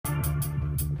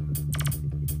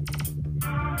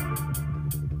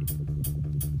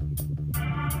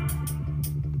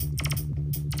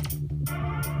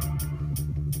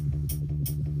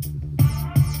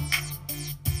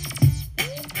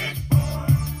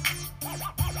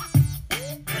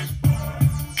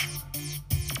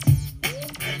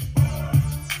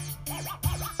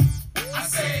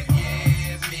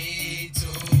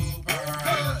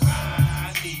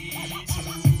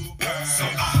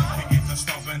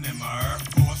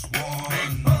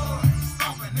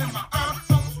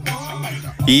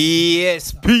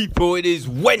Yes, people, it is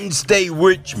Wednesday,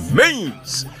 which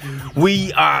means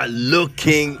we are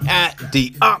looking at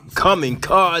the upcoming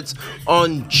cards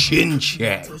on Chin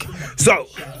Check. So,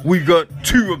 we got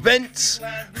two events.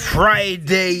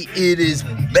 Friday, it is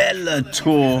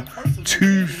Bellator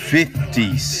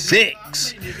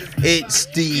 256. It's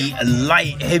the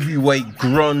light heavyweight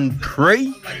Grand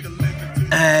Prix.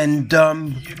 And,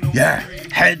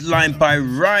 headlined by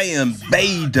Ryan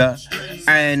Bader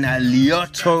and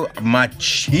Lyoto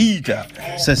Machida.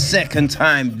 It's the second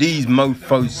time these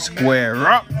mofos square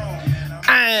up.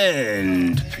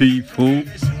 And people,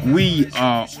 we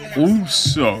are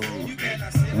also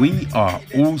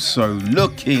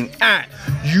looking at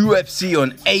UFC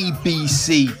on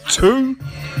ABC 2.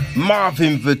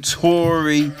 Marvin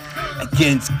Vettori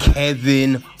against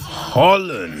Kevin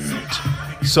Holland.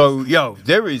 So,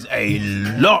 there is a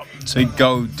lot to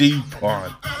go deep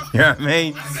on. You know what I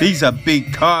mean? These are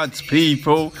big cards,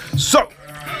 people. So,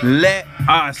 let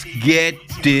us get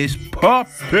this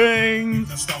popping.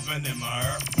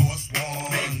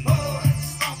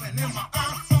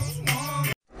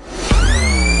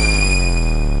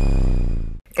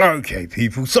 Okay,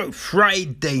 people. So,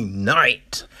 Friday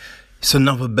night, it's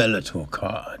another Bellator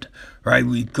card, right?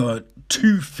 We've got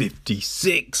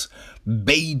 256.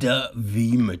 Bader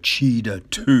v Machida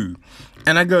 2.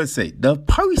 And I gotta say, the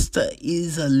poster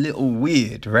is a little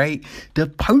weird, right? The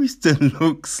poster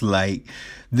looks like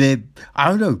they're,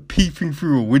 peeping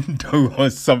through a window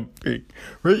or something.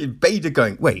 Right? Bader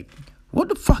going, wait, what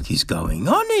the fuck is going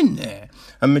on in there?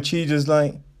 And Machida's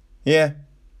like, yeah,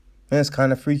 that's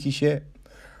kind of freaky shit.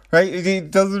 Right?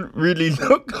 It doesn't really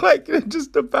look like they're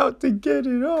just about to get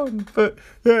it on. But,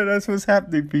 that's what's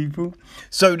happening, people.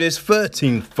 So, there's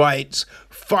 13 fights,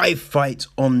 5 fights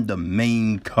on the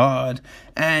main card.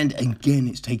 And, again,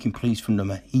 it's taking place from the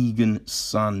Mohegan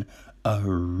Sun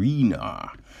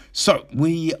Arena. So,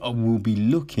 we will be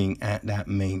looking at that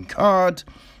main card,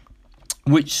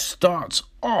 which starts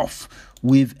off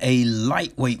with a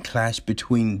lightweight clash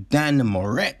between Dan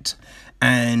Moret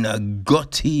and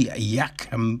Gotti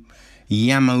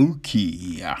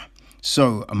Yamauchi.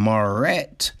 So,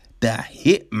 Moret, the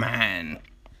Hitman.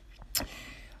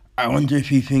 I wonder if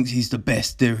he thinks he's the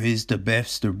best there is, the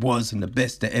best there was, and the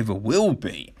best there ever will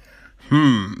be.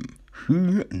 Who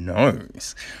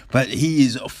knows? But he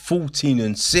is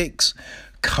 14-6,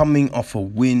 coming off a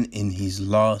win in his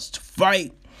last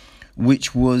fight,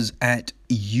 which was at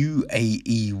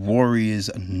UAE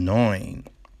Warriors 9.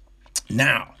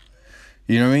 Now,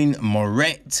 you know what I mean?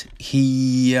 Moret,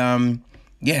 he's been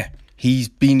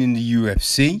in the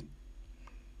UFC.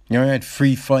 He had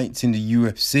 3 fights in the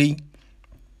UFC.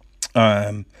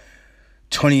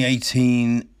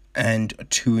 2018 and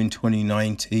 2 in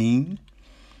 2019.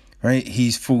 Right?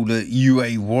 He's fought at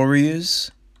UA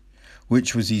Warriors,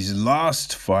 which was his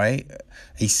last fight.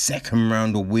 A second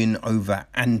rounder win over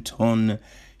Anton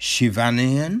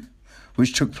Shivanian,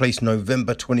 which took place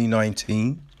November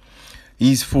 2019.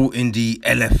 He's fought in the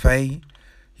LFA,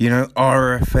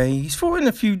 RFA. He's fought in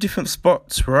a few different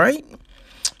spots, right?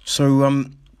 So,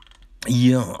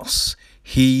 yes,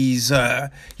 he's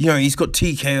got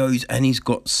TKOs and he's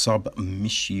got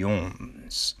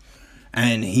submissions.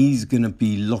 And he's going to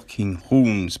be locking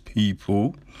horns,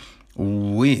 people,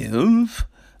 with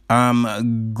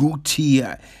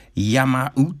Guti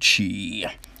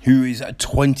Yamauchi, who is at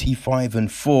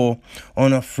 25-4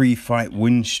 on a 3-fight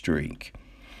win streak.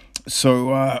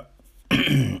 So,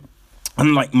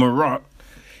 unlike Marat,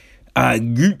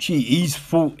 Gucci, he's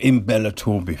fought in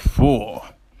Bellator before,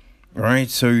 right?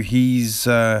 So he's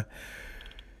been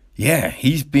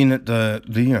at the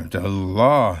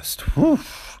last,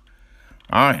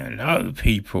 I don't know,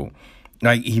 people.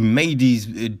 Like, he made his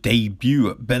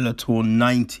debut at Bellator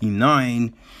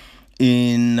 99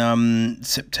 in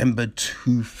September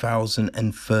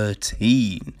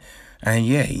 2013. And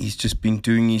he's just been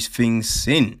doing his thing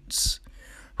since,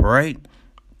 right?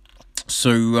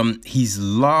 So his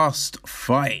last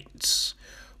fights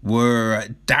were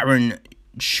Darren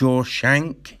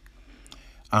Shawshank.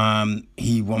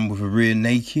 He won with a rear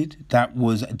naked. That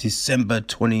was December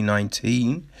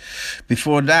 2019.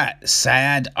 Before that,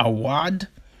 Saad Awad.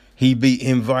 He beat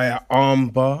him via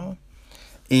armbar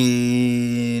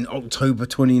in October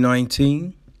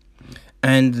 2019.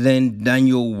 And then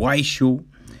Daniel Weichel.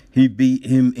 He beat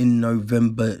him in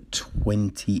November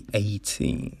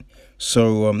 2018.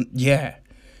 So,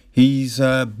 he's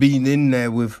been in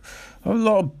there with a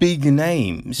lot of big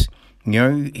names.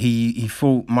 He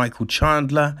fought Michael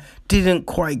Chandler. Didn't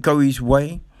quite go his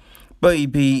way. But he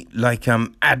beat,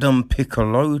 Adam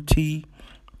Piccolotti,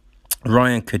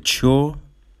 Ryan Couture.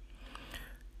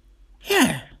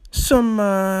 Yeah. So, some,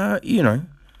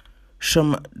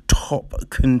 some top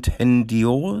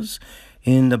contenders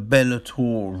in the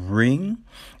Bellator ring.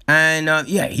 And,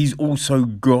 he's also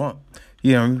got,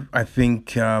 I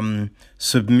think,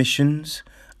 submissions.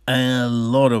 A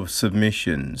lot of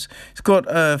submissions. He's got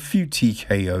a few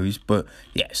TKOs, but,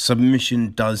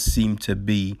 submission does seem to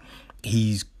be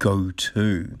his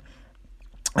go-to.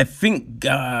 I think,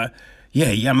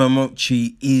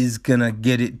 Yamamochi is going to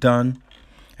get it done.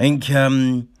 I think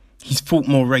he's fought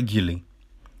more regularly.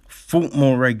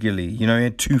 He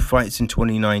had 2 fights in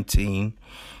 2019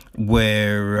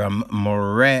 where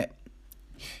Moret,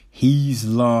 his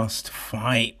last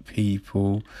fight,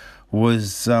 people,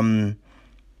 was, it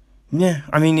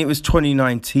was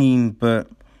 2019, but,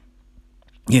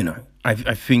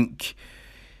 I think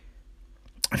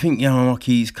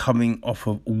Yamamochi is coming off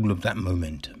of all of that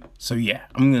momentum. So,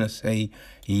 I'm going to say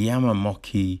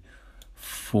Yamamochi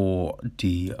for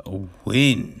the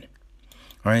win.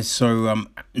 All right, so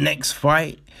next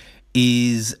fight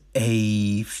is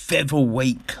a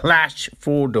featherweight clash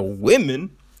for the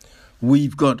women.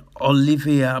 We've got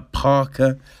Olivia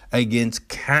Parker against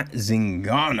Cat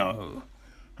Zingano.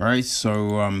 All right,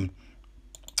 so,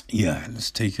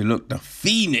 let's take a look. The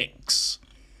Phoenix.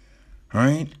 All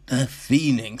right, the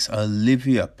Phoenix,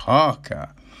 Olivia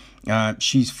Parker.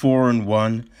 She's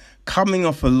 4-1, coming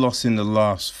off a loss in the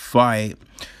last fight.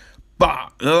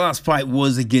 But the last fight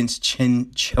was against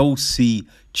Chelsea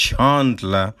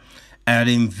Chandler at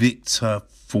Invicta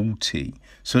 40.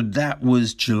 So that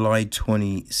was July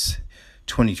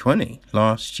 2020,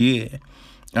 last year.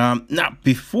 Now,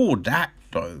 before that,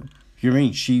 though,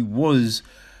 she was,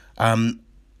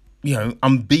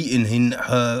 unbeaten in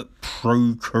her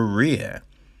pro career.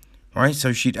 Right?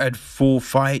 So she'd had 4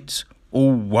 fights,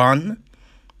 all won.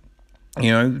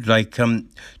 2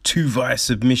 via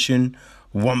submission,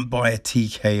 1 by a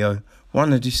TKO,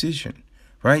 1 a decision,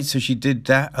 right? So she did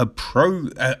that, a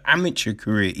amateur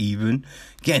career even.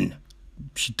 Again,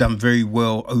 she done very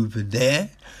well over there.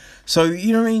 So,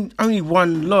 only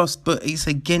 1 loss, but it's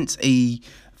against a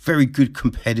very good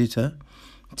competitor.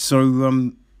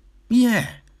 So,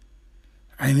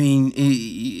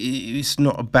 it's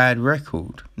not a bad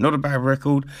record. Not a bad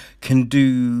record. Can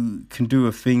do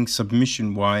a thing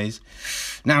submission-wise.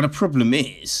 Now, the problem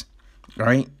is,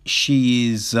 right,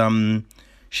 she is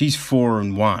she's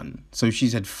 4-1, so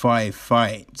she's had 5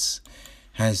 fights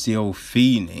as the old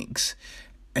Phoenix,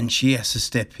 and she has to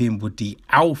step in with the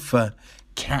alpha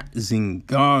Cat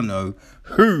Zingano,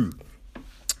 who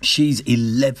she's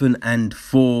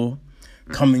 11-4,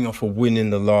 coming off a win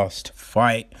in the last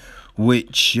fight,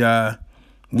 which was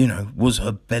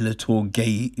her Bellator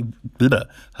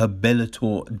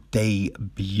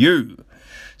debut.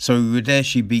 So there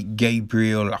she beat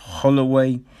Gabriel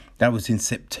Holloway. That was in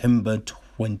September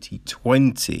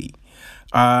 2020.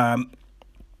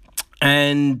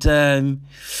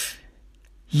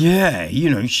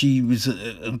 She was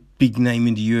a big name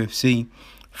in the UFC.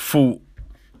 Fought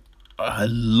a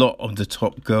lot of the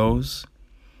top girls,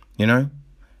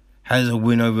 Has a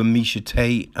win over Miesha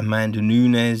Tate, Amanda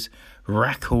Nunes,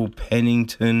 Raquel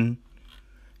Pennington,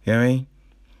 Marion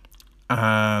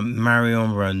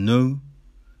Renaud.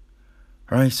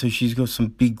 Right, so she's got some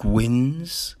big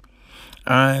wins.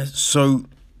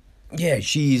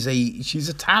 She's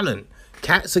a talent.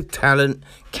 Cat's a talent.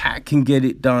 Cat can get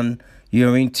it done.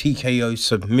 TKO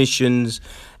submissions,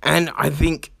 and I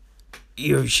think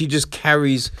she just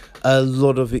carries a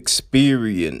lot of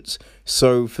experience.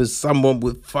 So for someone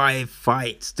with 5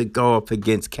 fights to go up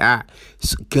against Cat,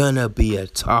 it's gonna be a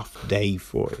tough day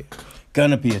for you.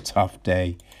 Gonna be a tough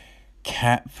day.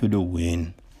 Cat for the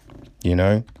win.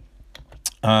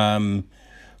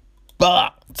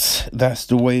 But that's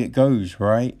the way it goes,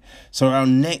 right? So our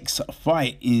next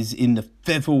fight is in the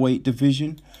featherweight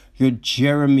division. You got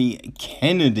Jeremy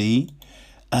Kennedy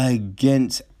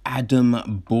against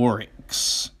Adam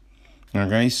Borix.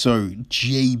 Okay, so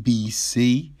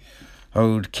JBC,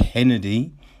 old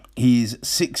Kennedy, he's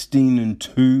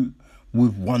 16-2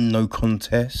 with 1 no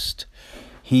contest.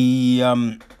 He's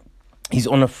on a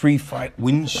 3-fight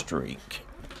win streak.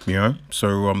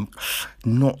 So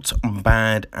not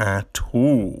bad at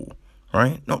all,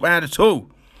 right? Not bad at all.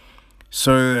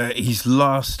 So his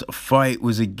last fight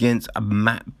was against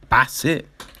Matt Bassett.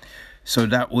 So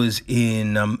that was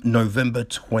in November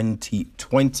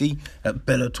 2020 at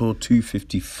Bellator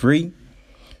 253.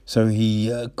 So he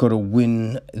got a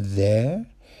win there.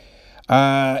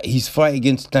 His fight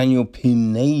against Daniel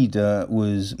Pineda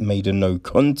was made a no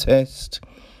contest.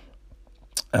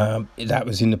 That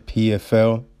was in the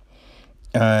PFL.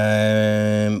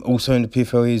 Also in the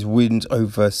PFL, his wins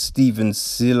over Steven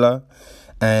Silla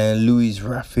and Luis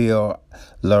Rafael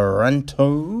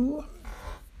Laranto.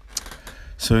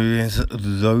 So there's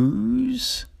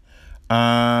those,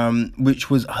 which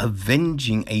was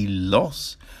avenging a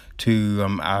loss to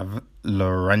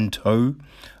Laranto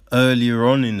earlier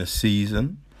on in the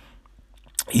season.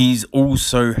 He's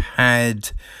also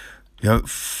had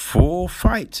 4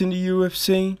 fights in the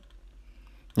UFC,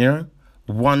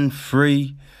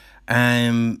 1-3,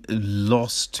 and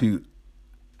lost to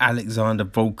Alexander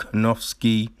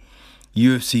Volkanovski,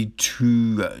 UFC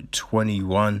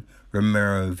 221,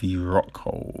 Romero v.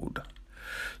 Rockhold.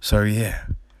 So yeah,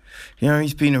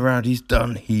 he's been around, he's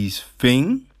done his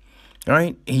thing,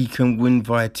 right? He can win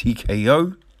via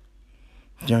TKO.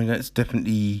 That's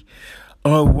definitely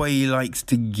a way he likes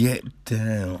to get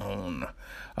down.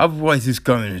 Otherwise, it's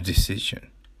going to decision,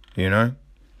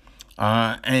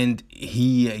 and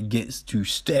he gets to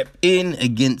step in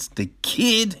against the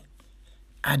kid,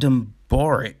 Adam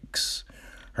Borics,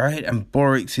 right? And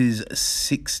Borics is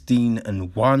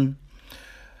 16-1,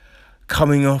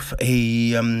 coming off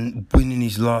a win in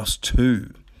his last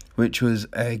 2, which was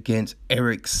against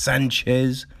Eric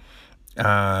Sanchez,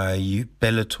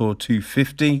 Bellator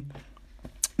 250.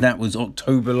 That was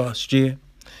October last year.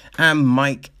 And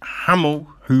Mike Hamill,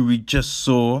 who we just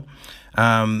saw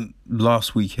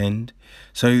last weekend.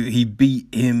 So he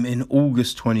beat him in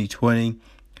August 2020,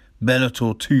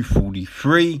 Bellator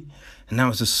 243, and that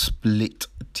was a split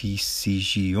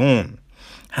decision.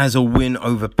 Has a win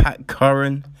over Pat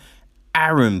Curran,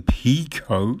 Aaron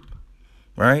Pico,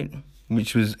 right,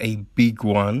 which was a big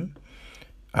one.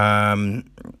 I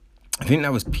think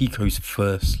that was Pico's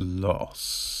first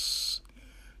loss.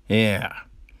 Yeah,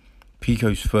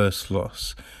 Pico's first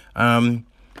loss.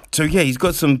 So yeah, he's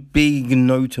got some big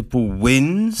notable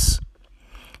wins.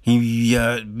 He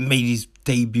made his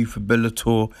debut for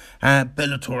Bellator at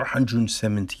Bellator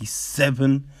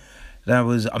 177. That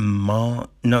was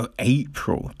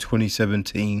April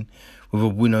 2017, with a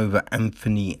win over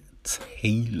Anthony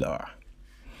Taylor.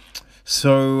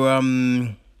 So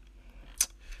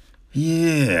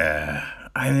yeah,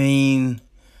 I mean,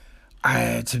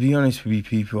 to be honest with you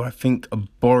people, I think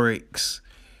Borics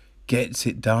gets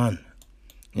it done.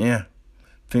 Yeah, I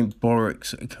think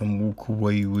Borics can walk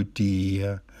away with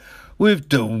the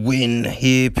win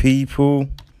here, people.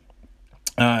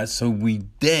 So we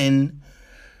then,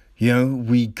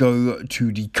 we go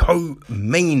to the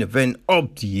co-main event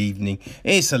of the evening.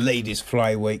 It's a ladies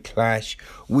flyweight clash.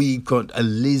 We've got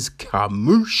Liz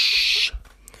Carmouche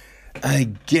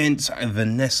against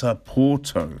Vanessa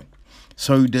Porto.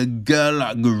 So the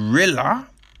girl gorilla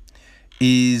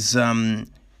is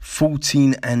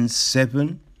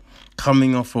 14-7,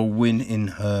 coming off a win in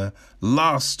her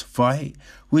last fight,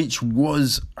 which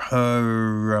was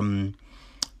her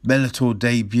Bellator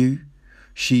debut.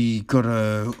 She got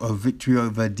a victory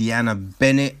over Deanna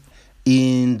Bennett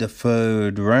in the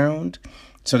 3rd round.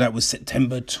 So that was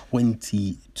September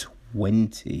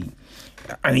 2020.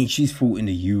 I mean, she's fought in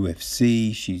the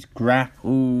UFC. She's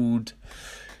grappled.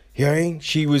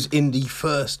 She was in the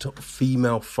first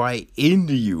female fight in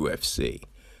the UFC.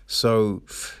 So,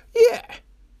 yeah.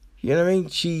 You know what I mean?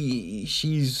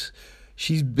 She's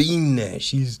been there.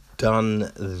 She's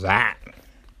done that.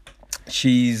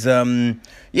 She's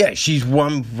she's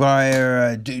won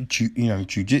via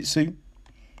jiu-jitsu.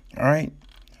 All right.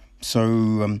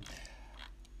 So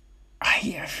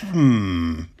I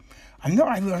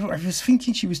was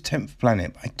thinking she was 10th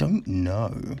planet, but I don't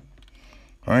know.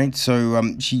 All right. So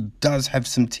she does have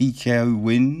some TKO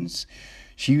wins.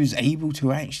 She was able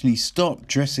to actually stop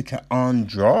Jessica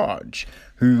Andrade,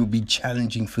 who will be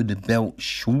challenging for the belt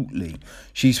shortly.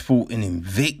 She's fought in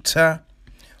Invicta,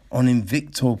 on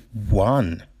Invicta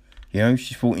 1.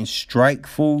 She's fought in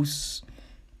Strikeforce.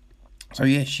 So,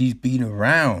 yeah, she's been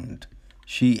around.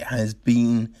 She has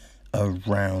been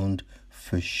around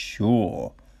for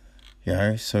sure.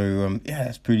 So,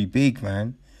 that's pretty big,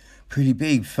 man. Pretty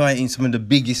big. Fighting some of the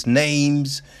biggest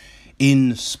names in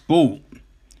the sport.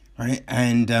 Right,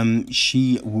 and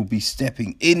she will be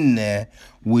stepping in there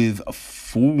with a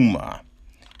former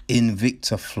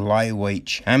Invicta flyweight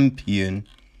champion,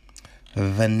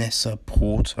 Vanessa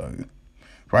Porto.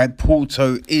 Right,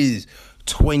 Porto is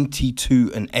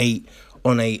 22-8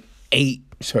 on a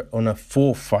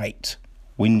 4-fight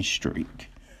win streak.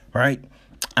 Right,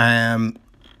 her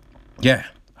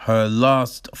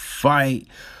last fight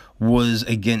was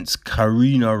against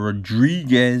Karina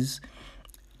Rodriguez.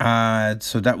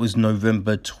 So that was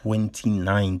November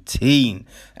 2019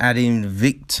 at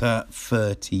Invicta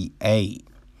 38.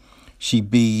 She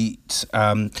beat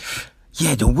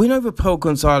Yeah, the win over Pearl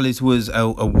Gonzalez was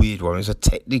a weird one. It was a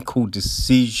technical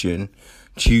decision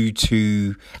due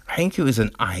to, I think it was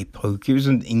an eye poke. It was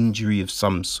an injury of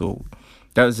some sort.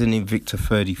 That was in Invicta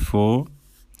 34.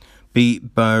 Beat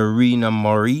Marina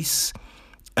Maurice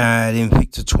at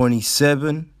Invicta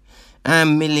 27.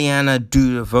 And Miliana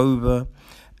Dudovova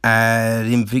at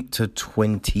Invicta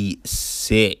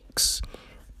 26.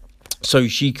 So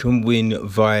she can win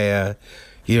via,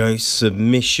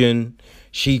 submission.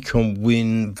 She can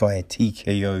win via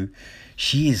TKO.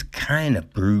 She is kind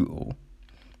of brutal.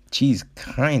 She's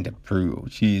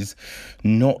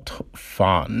not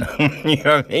fun. You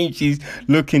know what I mean? She's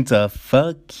looking to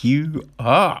fuck you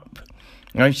up.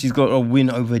 She's got a win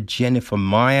over Jennifer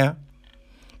Maia.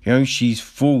 She's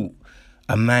fought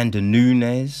Amanda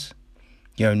Nunes.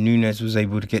 Nunes was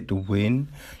able to get the win.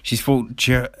 She's fought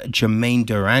Jermaine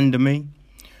Durandamy.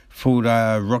 Fought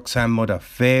Roxanne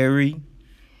Modafferi.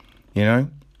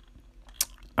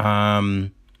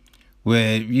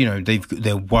 Where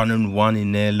they're 1-1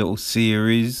 in their little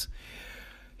series.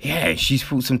 Yeah, she's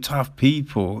fought some tough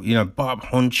people. Barb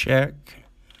Honchak,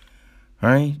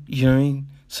 right?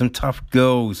 Some tough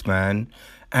girls, man.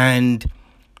 And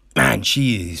man,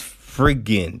 she is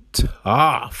friggin'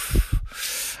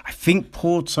 tough. I think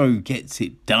Porto gets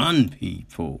it done,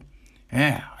 people.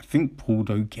 Yeah, I think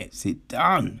Porto gets it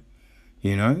done.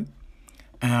 And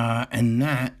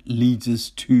that leads us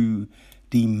to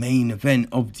the main event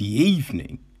of the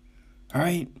evening.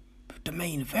 Alright? The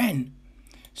main event.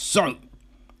 So,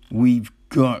 we've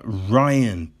got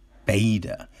Ryan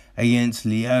Bader against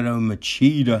Lyoto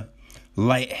Machida,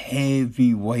 light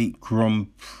heavyweight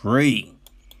Grand Prix.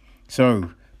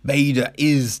 So, Bader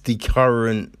is the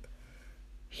current...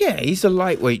 Yeah, he's a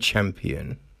lightweight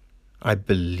champion, I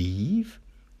believe.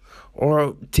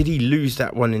 Or did he lose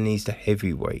that one and he's the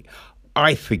heavyweight?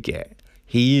 I forget.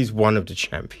 He is one of the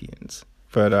champions.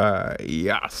 But,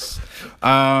 yes.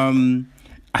 I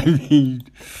mean,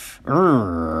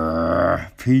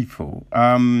 people.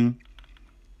 I'm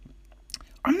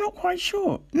not quite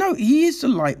sure. No, he is the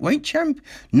lightweight champion.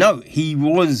 No, he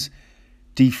was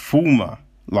the former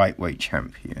lightweight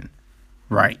champion.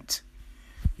 Right.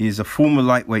 He is a former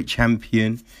lightweight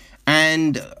champion.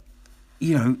 And,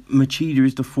 Machida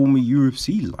is the former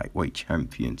UFC lightweight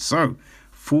champion. So,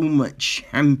 former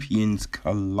champions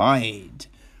collide.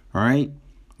 Right?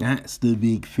 That's the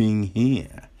big thing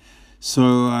here.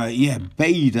 So,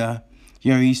 Bader,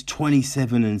 he's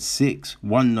 27-6,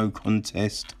 won no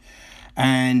contest.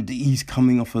 And he's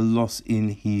coming off a loss in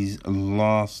his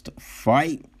last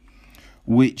fight,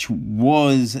 which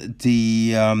was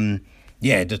the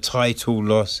title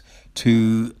loss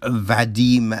to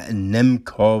Vadim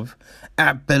Nemkov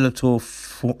at Bellator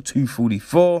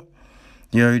 244.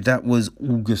 That was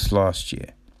August last year.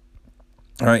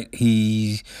 All right,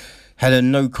 he had a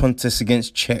no contest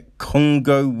against Czech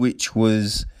Congo, which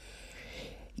was,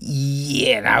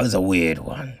 that was a weird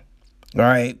one.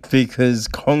 Right, because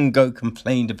Congo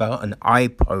complained about an eye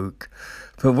poke.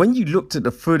 But when you looked at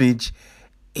the footage,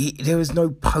 there was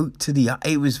no poke to the eye.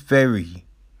 It was very,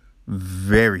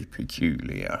 very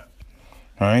peculiar.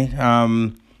 Right?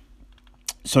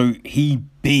 So he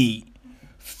beat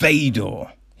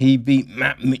Fedor. He beat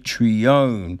Matt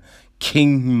Mitrione,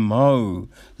 King Mo,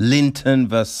 Linton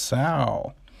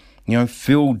Vassell,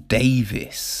 Phil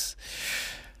Davis.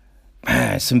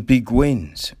 Some big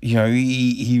wins.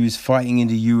 He was fighting in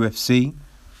the UFC.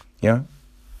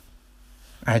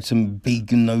 Had some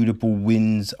big notable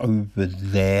wins over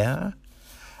there.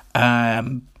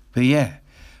 But yeah,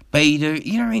 Bader,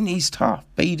 he's tough.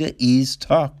 Bader is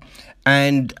tough.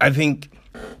 And I think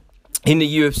in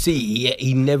the UFC,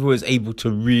 he never was able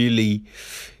to really,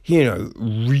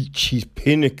 reach his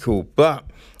pinnacle. But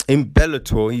in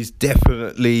Bellator, he's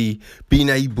definitely been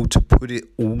able to put it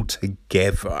all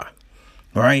together.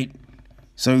 Right?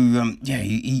 So,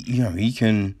 he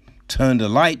can turn the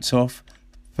lights off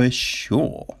for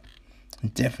sure.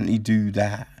 Definitely do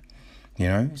that.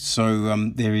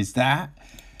 So, there is that.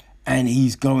 And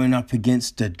he's going up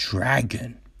against the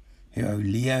Dragon,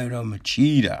 Lyoto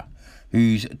Machida,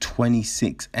 who's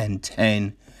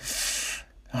 26-10.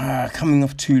 Coming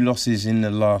off 2 losses in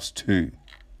the last 2,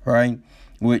 right?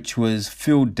 Which was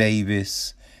Phil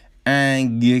Davis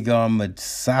and Giga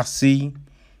Madsasi.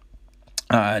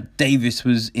 Davis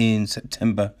was in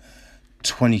September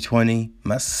 2020.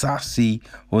 Masasi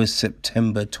was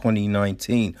September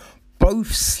 2019.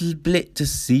 Both split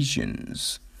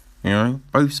decisions.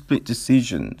 Both split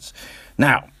decisions.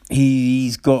 Now,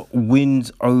 he's got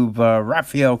wins over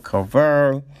Rafael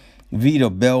Carvalho,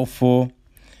 Vitor Belfort,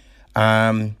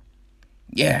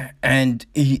 Yeah, and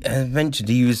he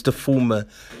was the former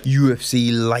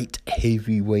UFC light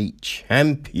heavyweight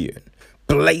champion,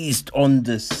 blazed on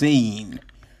the scene.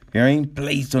 You know,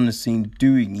 blazed on the scene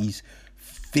doing his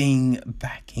thing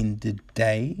back in the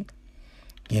day.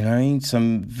 You know,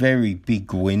 some very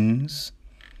big wins.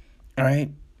 All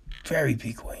right, very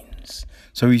big wins.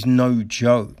 So he's no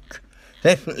joke.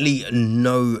 Definitely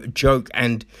no joke,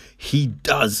 and he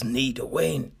does need a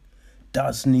win.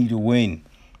 Does need a win.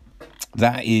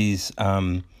 That is,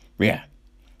 yeah,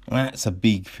 that's a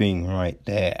big thing right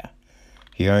there.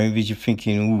 You know, because you're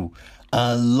thinking, ooh,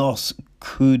 a loss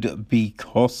could be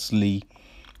costly,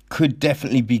 could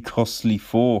definitely be costly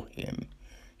for him.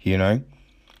 You know,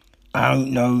 I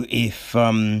don't know if,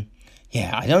 I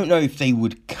don't know if they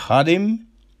would cut him,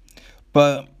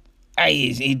 but hey,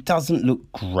 it doesn't look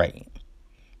great,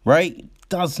 right?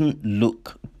 Doesn't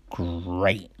look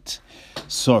great.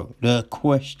 So the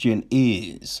question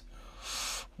is,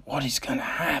 what is going to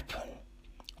happen?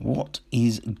 What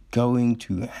is going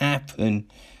to happen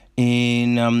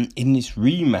in this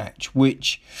rematch,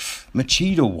 which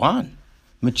Machida won?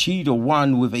 Machida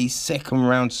won with a second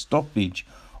round stoppage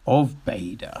of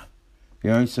Bader.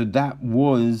 You know, so that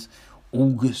was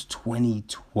August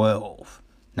 2012.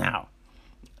 Now,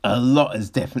 a lot has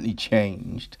definitely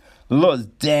changed. A lot has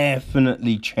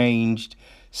definitely changed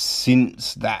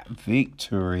since that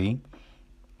victory.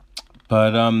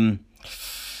 But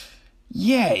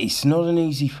yeah, it's not an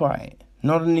easy fight.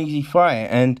 Not an easy fight.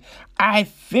 And I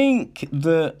think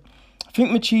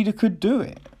Machida could do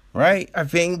it, right? I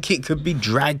think it could be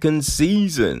Dragon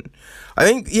season.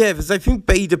 Because I think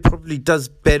Bader probably does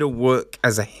better work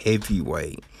as a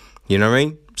heavyweight. You know what I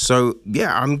mean? So,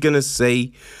 yeah, I'm going to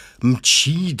say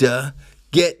Machida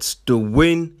gets the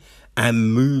win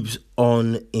and moves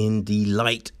on in the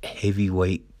light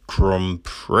heavyweight Grand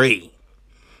Prix.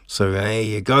 So there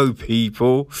you go,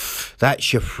 people.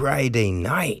 That's your Friday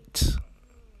night.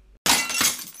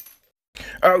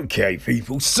 Okay,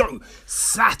 people. So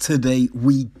Saturday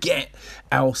we get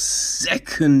our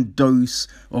second dose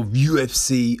of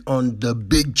UFC on the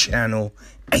big channel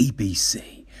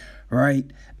ABC,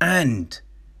 right? And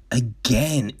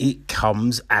again, it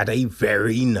comes at a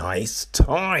very nice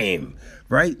time,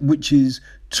 right? Which is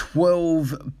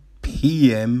 12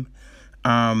 p.m.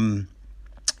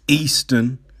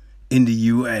 Eastern in the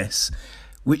US,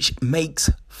 which makes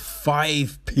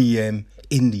 5 p.m.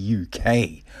 in the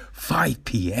UK. 5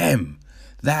 p.m.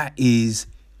 That is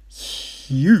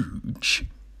huge.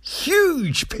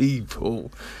 Huge,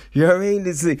 people. You know what I mean?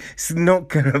 It's not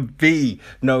going to be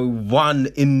no 1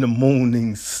 in the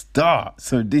morning start.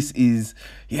 So this is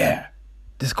going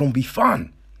to be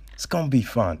fun. It's going to be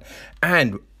fun.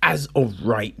 And as of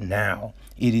right now,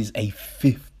 it is a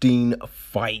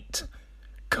 15-fight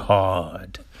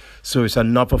card. So it's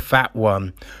another fat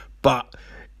one, but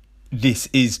this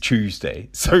is Tuesday,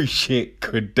 so shit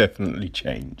could definitely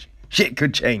change. Shit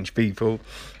could change, people.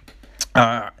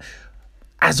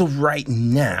 As of right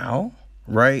now,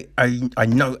 right, I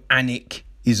know Anik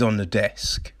is on the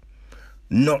desk.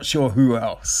 Not sure who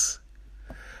else.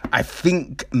 I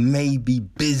think maybe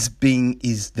Bisping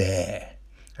is there.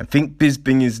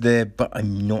 But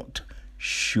I'm not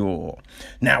sure.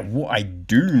 Now, what I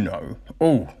do know,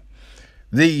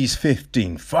 these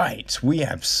 15 fights,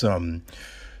 there's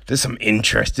some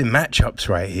interesting matchups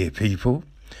right here, people.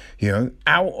 You know,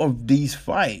 out of these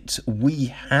fights, we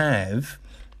have,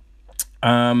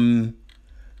 4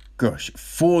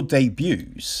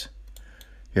 debuts.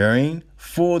 You know what I mean?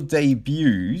 4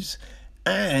 debuts,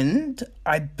 and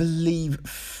I believe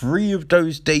 3 of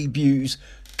those debuts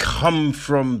come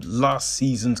from last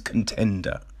season's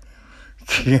contender.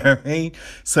 You know what I mean?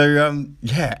 So,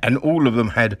 and all of them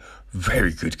had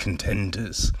very good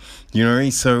contenders. You know what I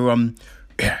mean? So,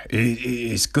 it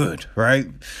is good, right?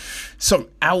 So,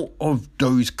 out of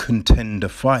those contender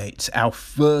fights, our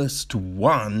first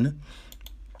one,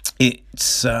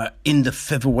 it's in the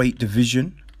featherweight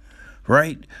division,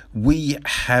 right? We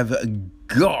have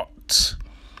got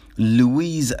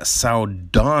Luis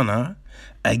Saldana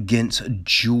against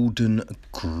Jordan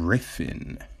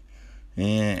Griffin.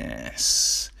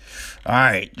 Yes. All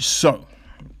right. So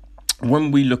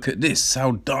when we look at this,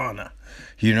 Saldana,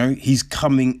 you know, he's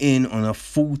coming in on a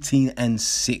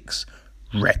 14-6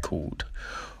 record,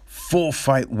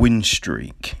 4-fight win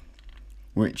streak,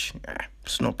 which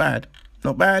it's not bad,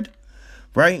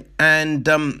 right? And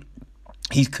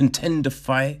his contender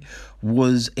fight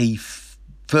was a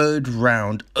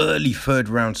early third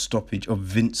round stoppage of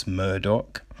Vince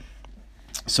Murdoch.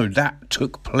 So that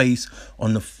took place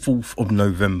on the 4th of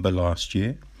November last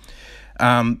year.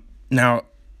 Now,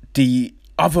 the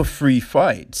other 3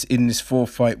 fights in this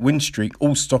 4-fight win streak,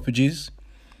 all stoppages.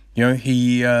 You know,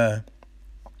 he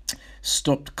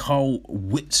stopped Carl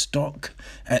Whitstock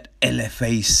at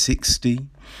LFA 60.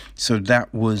 So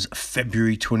that was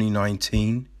February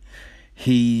 2019.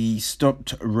 He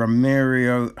stopped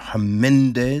Ramiro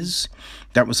Jimenez.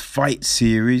 That was Fight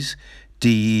Series,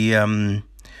 the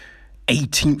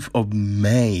 18th of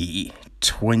May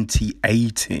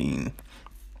 2018.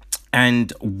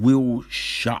 And Will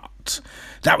Shutt.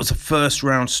 That was a first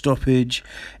round stoppage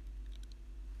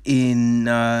in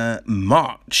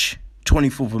March,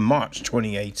 24th of March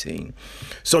 2018.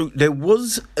 So there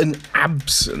was an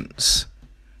absence.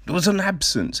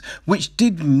 Which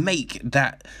did make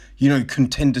that, you know,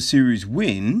 Contender Series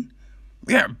win,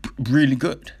 really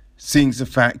good. Seeing the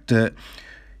fact that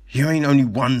he ain't only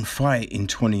one fight in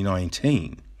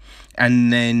 2019.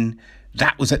 And then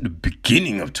that was at the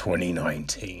beginning of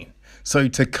 2019. So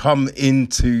to come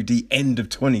into the end of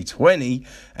 2020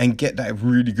 and get that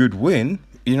really good win,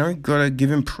 you know, gotta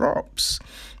give him props.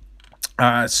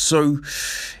 So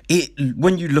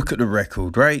when you look at the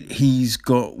record, right, he's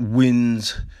got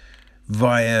wins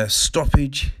via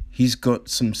stoppage. He's got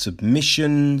some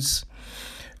submissions.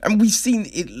 And we've seen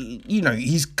it, you know,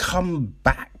 he's come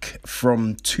back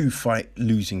from 2-fight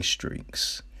losing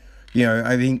streaks. You know,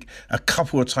 I think a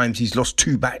couple of times he's lost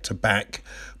 2 back-to-back,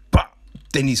 but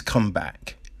then he's come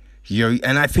back. You know,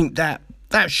 and I think that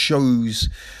definitely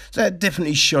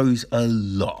shows a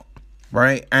lot,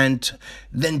 right? And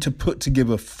then to put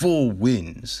together 4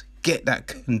 wins, get that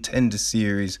Contender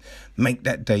Series, make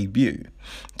that debut.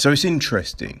 So it's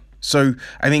interesting. So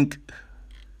I think,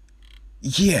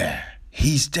 yeah,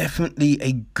 he's definitely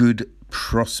a good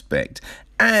prospect.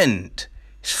 And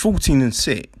he's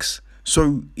 14-6.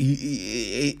 So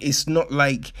it's not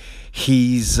like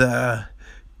he's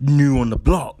new on the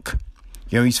block.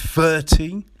 You know, he's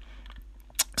 30.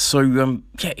 So,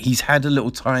 he's had a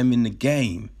little time in the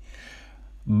game.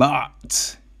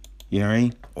 But, you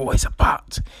know, always a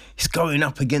but. He's going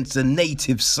up against the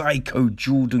native psycho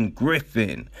Jordan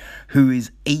Griffin, who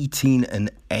is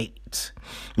 18-8.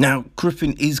 Now,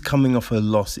 Griffin is coming off a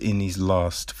loss in his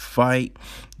last fight.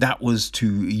 That was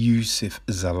to Youssef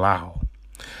Zalal.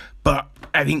 But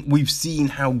I think we've seen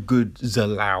how good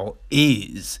Zalal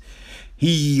is.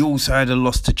 He also had a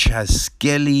loss to Chaz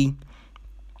Skelly.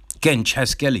 Again, Chaz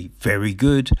Skelly, very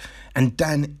good. And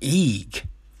Dan Ige,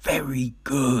 very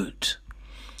good.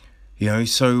 You know,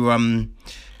 so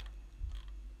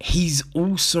he's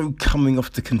also coming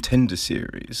off the Contender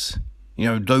Series. You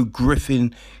know, though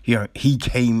Griffin, you know, he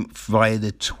came via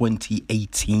the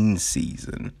 2018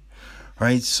 season.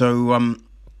 Right? So,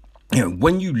 you know,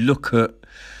 when you look at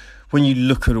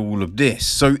all of this,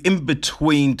 so in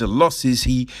between the losses,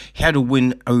 he had a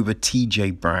win over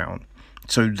TJ Brown.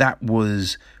 So that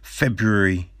was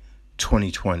February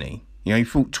 2020. You know, he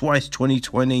fought twice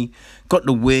 2020, got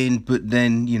the win, but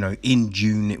then, you know, in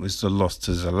June it was the loss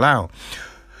to Zalal.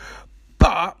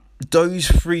 But those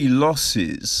 3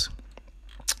 losses,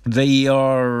 they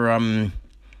are, you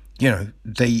know,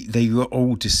 they were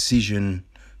all decisions.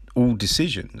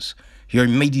 You know,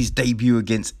 he made his debut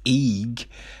against Ige,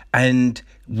 and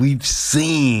we've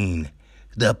seen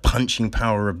the punching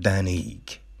power of Dan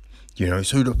Ige. You know,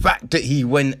 so the fact that he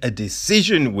went a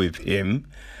decision with him,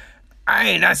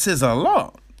 that says a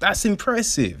lot. That's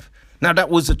impressive. Now, that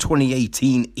was a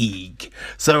 2018 Ige.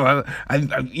 So,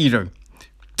 you know,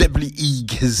 definitely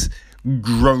Ige has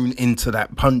grown into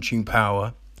that punching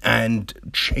power and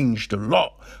changed a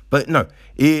lot. But no,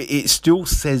 it still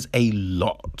says a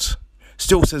lot.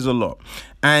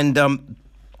 And,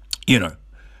 you know,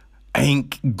 I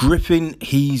think Griffin,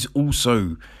 he's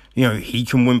also, you know, he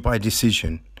can win by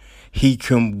decision. He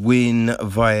can win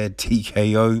via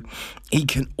TKO. He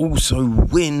can also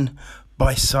win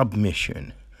by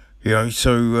submission. You know,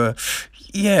 so,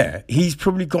 yeah, he's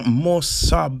probably got more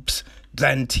subs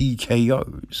than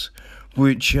TKOs,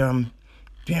 which,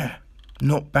 yeah,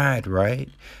 not bad, right?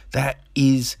 That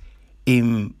is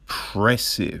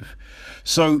impressive.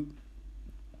 So,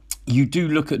 you do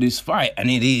look at this fight, and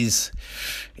it is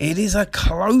a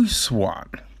close one.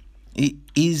 It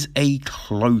is a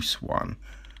close one,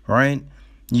 right?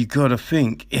 You gotta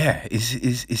think, yeah,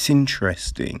 it's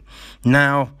interesting.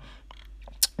 Now,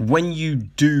 when you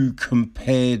do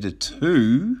compare the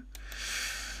two,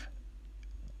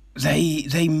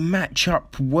 they match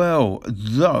up well,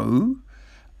 though.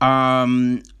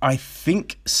 I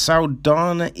think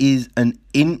Saldana is an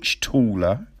inch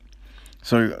taller.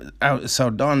 So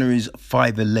Saldana is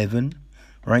 5'11",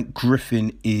 right?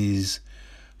 Griffin is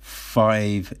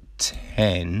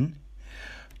 5'10",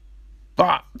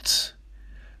 but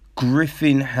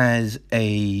Griffin has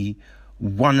a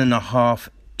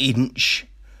 1.5-inch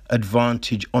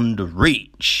advantage on the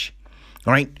reach,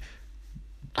 right?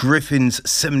 Griffin's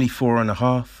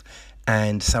 74.5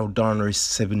 and Saldana is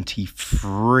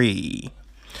 73.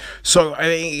 So I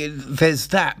mean, there's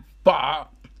that, but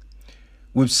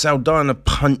with Saldana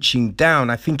punching down,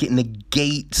 I think it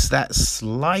negates that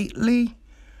slightly.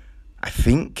 I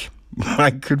think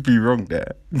I could be wrong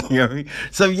there. You know what I mean?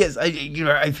 So yes,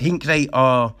 I think they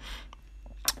are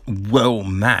well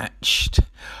matched.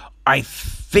 I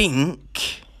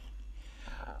think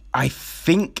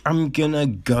I'm gonna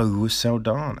go with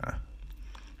Saldana.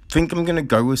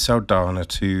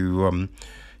 To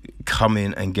come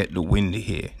in and get the win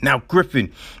here. Now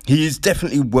Griffin, he is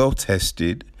definitely well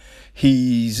tested.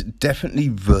 He's definitely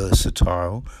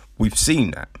versatile. We've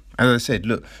seen that. As I said,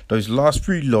 look, those last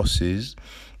 3 losses,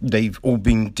 they've all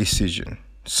been decision.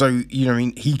 So, you know what I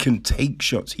mean? He can take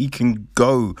shots. He can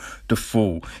go the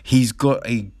full. He's got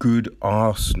a good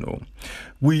arsenal.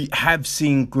 We have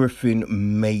seen Griffin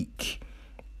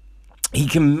he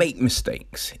can make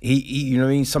mistakes. He you know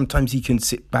what I mean? Sometimes he can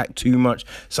sit back too much.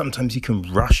 Sometimes he can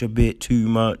rush a bit too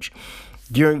much.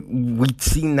 You know, we've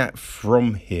seen that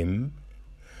from him.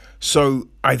 So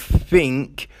I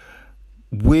think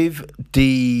with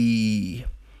the,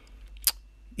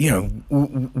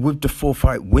 with the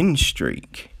 4-fight win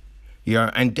streak,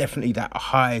 and definitely that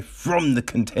high from the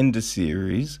Contender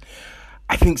Series,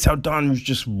 I think Saldana is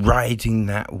just riding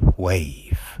that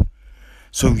wave.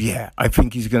 So yeah, I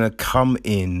think he's going to come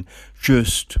in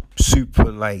just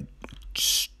super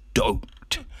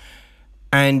stoked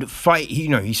and fight.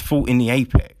 He's fought in the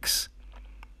Apex.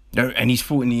 And he's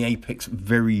fought in the Apex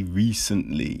very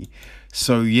recently.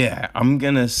 So yeah, I'm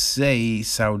going to say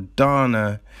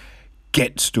Saldana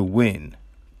gets the win.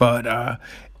 But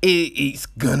it's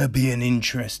going to be an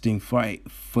interesting fight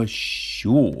for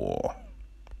sure.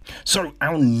 So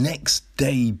our next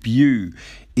debut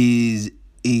is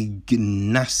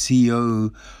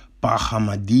Ignacio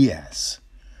Bahamondes,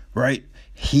 right?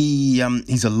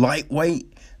 He's a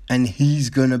lightweight, and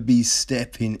he's going to be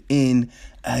stepping in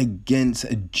against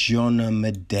Jonah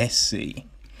Madesi.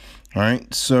 All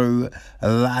right, so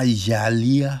La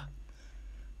Jalia.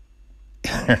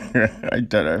 I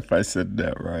don't know if I said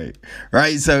that right.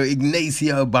 Right, so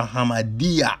Ignacio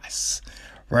Bahamondes,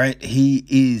 right? He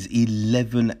is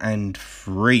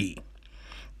 11-3,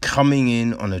 coming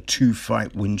in on a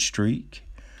 2-fight win streak,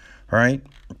 right?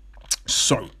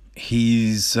 So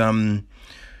he's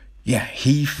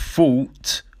he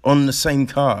fought on the same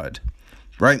card,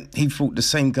 right? He fought the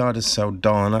same card as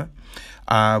Saldana,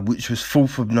 which was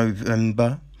 4th of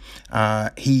November.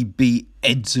 He beat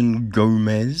Edson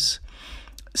Gomez,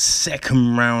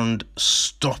 2nd round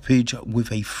stoppage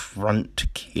with a front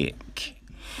kick.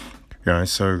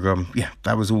 So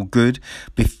that was all good.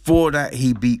 Before that,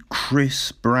 he beat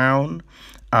Chris Brown,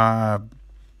 that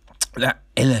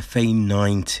LFA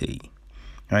 90.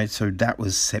 Right, so that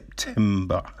was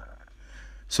September.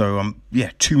 So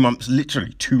 2 months,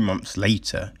 literally 2 months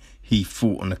later, he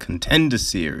fought on a Contender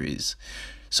Series.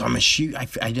 So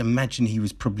I'd imagine he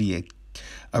was probably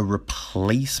a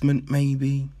replacement,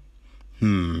 maybe.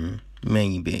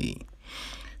 Maybe.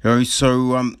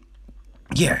 So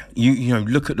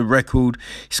look at the record.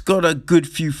 He's got a good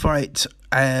few fights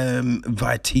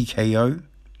via TKO.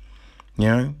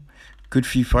 Good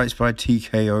few fights via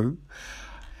TKO.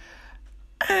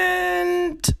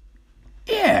 And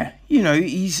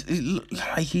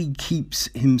he keeps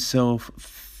himself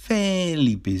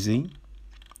fairly busy.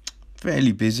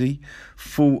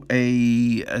 Fought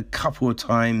a couple of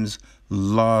times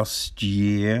last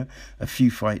year. A few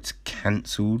fights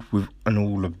cancelled and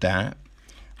all of that.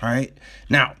 Right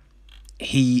now,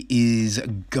 he is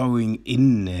going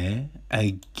in there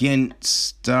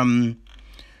against the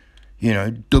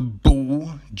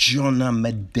bull Jonah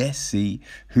Madesi,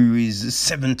 who is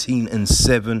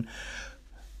 17-7,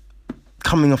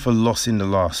 coming off a loss in the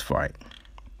last fight.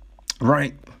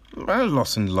 Right, a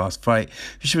loss in the last fight,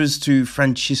 which was to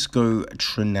Francisco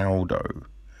Trinaldo,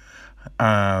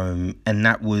 and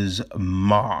that was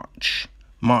March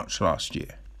last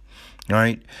year.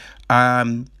 Right.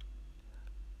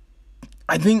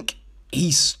 I think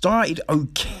he started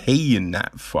okay in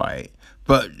that fight,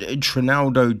 but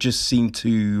Trinaldo just seemed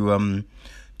to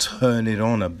turn it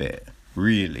on a bit,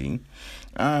 really.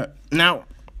 Now,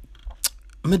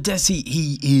 Madesi,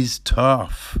 he is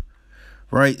tough,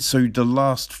 right? So the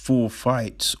last 4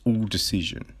 fights, all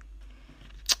decision,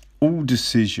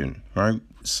 right?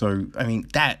 So, I mean,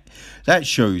 that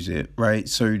shows it, right?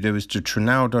 So there was the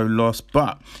Trinaldo loss,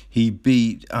 but he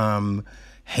beat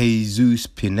Jesus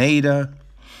Pineda,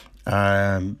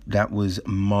 That was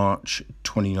March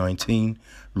 2019.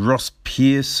 Ross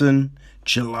Pearson,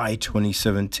 July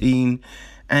 2017.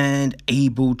 And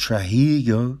Abel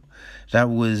Trujillo, that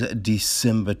was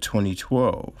December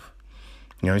 2012.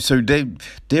 So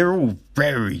they're all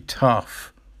very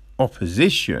tough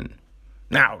opposition.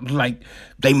 Now, like,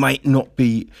 they might not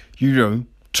be,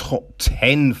 top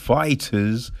 10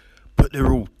 fighters, but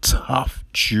they're all tough,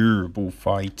 durable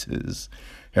fighters.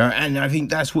 And I think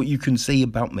that's what you can say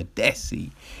about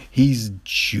Makdessi. He's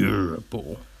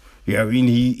durable.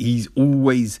 He's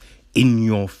always in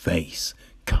your face,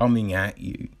 coming at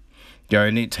you.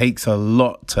 And it takes a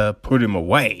lot to put him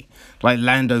away. Like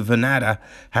Lando Vannata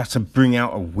has to bring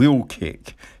out a wheel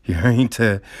kick,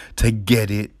 to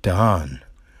get it done.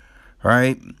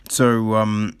 Right?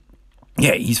 So,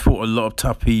 he's fought a lot of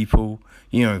tough people.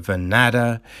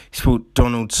 Vannata. He's fought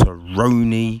Donald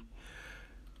Cerrone.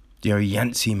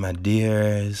 Yancy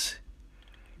Medeiros.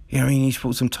 He's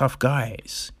fought some tough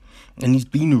guys. And he's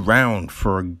been around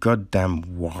for a goddamn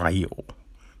while.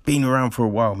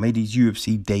 Made his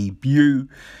UFC debut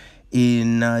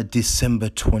in December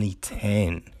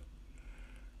 2010.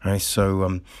 Right,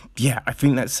 so, I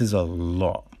think that says a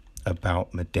lot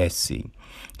about Makdessi.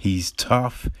 He's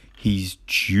tough, he's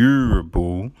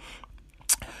durable,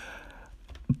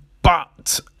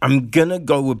 but I'm going to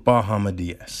go with Bahama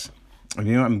Diaz.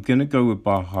 I'm going to go with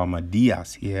Bahama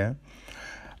Diaz here.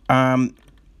 I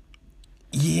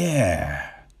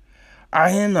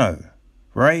don't know,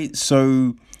 right?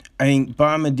 So, I think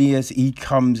Bahama Diaz, he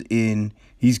comes in,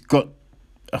 he's got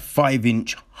a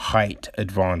 5-inch height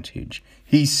advantage.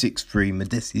 He's 6'3",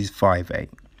 Makdessi's 5'8",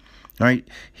 right?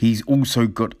 He's also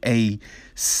got a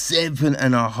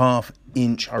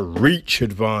 7.5-inch reach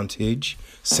advantage,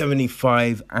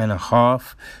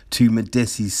 75.5 to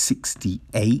Makdessi's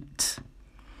 68.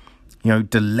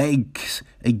 The legs,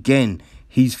 again,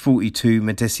 he's 42,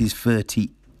 Makdessi's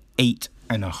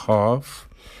 38.5.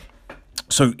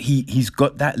 So he's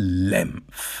got that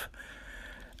length.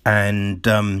 And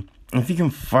if he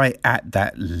can fight at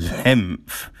that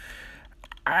length,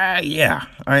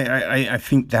 I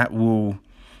think that will,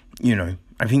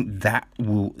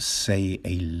 say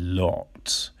a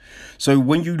lot. So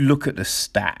when you look at the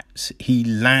stats, he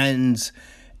lands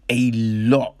a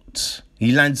lot.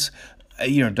 He lands,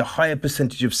 the higher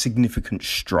percentage of significant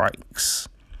strikes.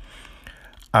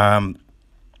 And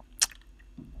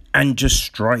just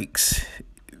strikes,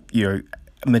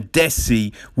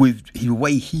 Makdessi, with the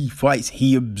way he fights,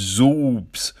 he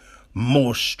absorbs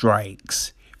more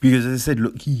strikes. Because as I said,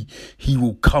 look, he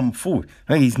will come forward.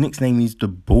 His nickname is the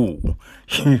Bull.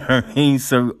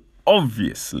 So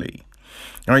obviously.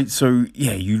 Right, so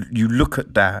you look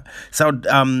at that. So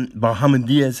Bahama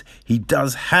Diaz, he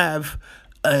does have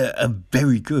a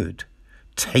very good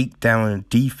takedown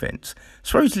defense.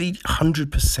 Supposedly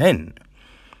 100%.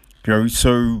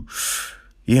 So,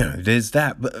 there's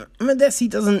that. But Makdessi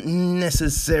doesn't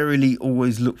necessarily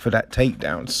always look for that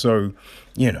takedown. So,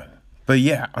 But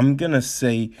I'm going to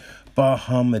say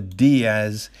Bahama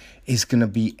Diaz is going to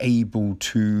be able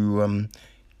to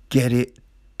get it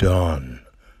done.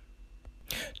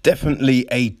 Definitely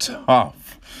a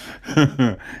tough.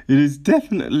 It is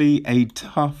definitely a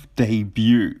tough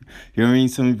debut. You know what I mean?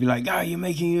 Someone would be like, you're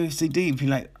making UFC debut. Be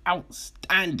like,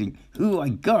 outstanding. Who I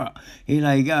got? You're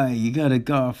like, you got to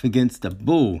go off against the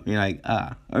Bull. You're like,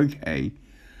 okay.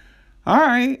 All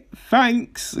right,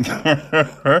 thanks.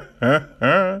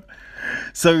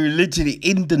 So literally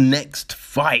in the next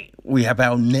fight, we have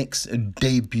our next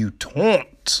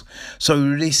debutante.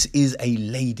 So this is a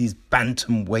ladies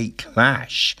bantamweight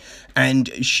clash, and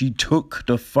she took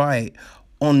the fight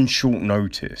on short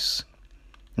notice.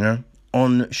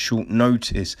 On short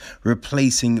notice,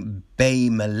 replacing Bay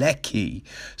Malecki.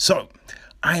 So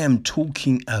I am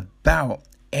talking about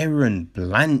Erin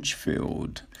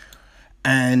Blanchfield.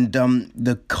 And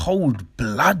the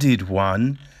cold-blooded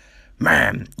one,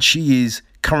 man, she is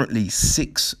currently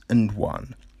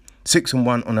 6-1.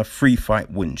 6-1 on a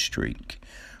 3-fight win streak,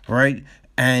 right?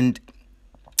 And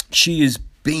she has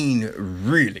been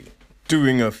really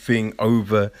doing her thing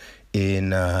over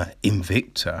in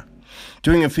Invicta.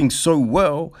 Doing her thing so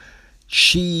well,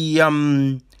 she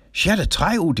had a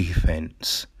title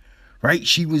defense, right?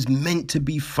 She was meant to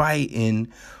be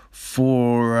fighting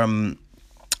for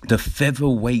the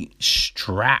featherweight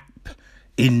strap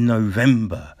in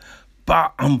November.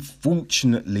 But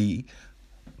unfortunately,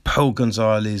 Pearl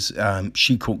Gonzalez,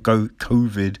 she caught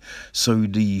COVID, so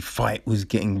the fight was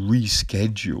getting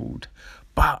rescheduled.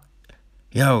 But,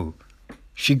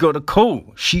 she got a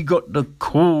call. She got the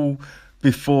call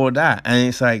before that. And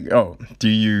it's like, oh, do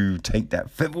you take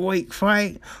that featherweight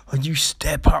fight or do you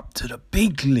step up to the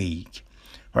big league?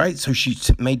 Right? So she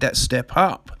made that step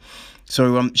up.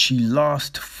 So she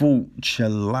last fought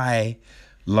July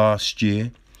last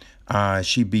year.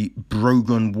 She beat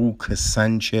Brogan Walker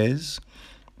Sanchez.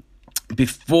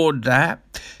 Before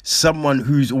that, someone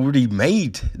who's already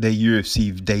made their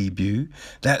UFC debut,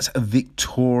 that's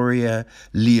Victoria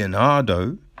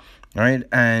Leonardo, right?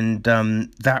 And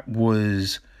that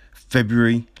was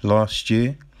February last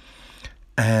year.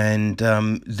 And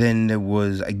then there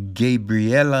was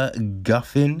Gabriella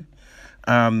Guffin,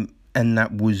 and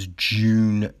that was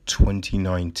June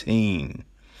 2019.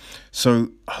 So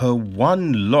her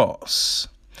one loss,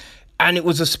 and it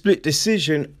was a split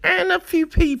decision, and a few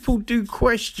people do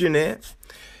question it.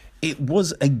 It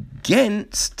was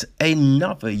against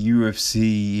another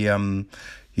UFC,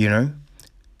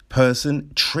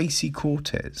 person, Tracy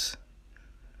Cortez.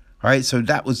 All right, so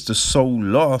that was the sole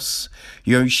loss.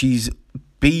 She's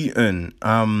beaten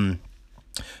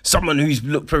someone who's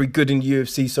looked very good in the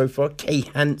UFC so far, Kay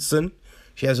Hansen.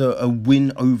 She has a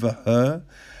win over her,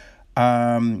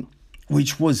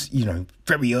 which was,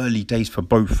 very early days for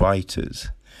both fighters.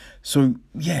 So,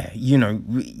 yeah,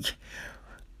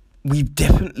 we've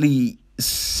definitely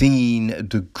seen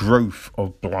the growth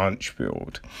of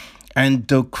Blanchfield. And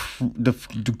the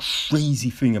crazy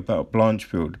thing about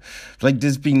Blanchfield, like,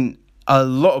 there's been a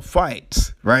lot of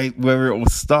fights, right, where it will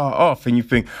start off and you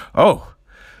think, oh,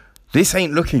 this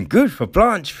ain't looking good for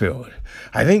Blanchfield.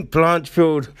 I think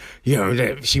Blanchfield,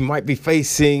 she might be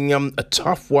facing a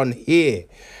tough one here.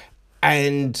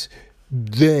 And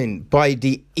then by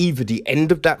either the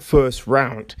end of that first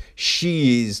round,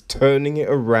 she is turning it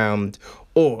around,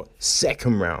 or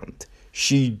second round,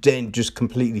 she then just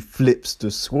completely flips the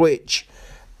switch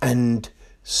and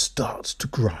starts to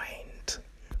grind,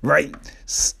 right?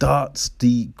 Starts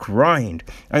the grind.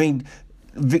 I mean,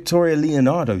 Victoria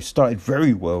Leonardo started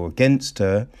very well against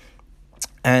her,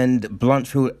 and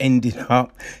Blanchfield ended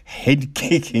up head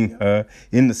kicking her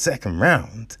in the second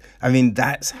round. I mean,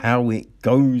 that's how it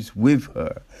goes with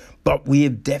her. But we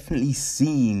have definitely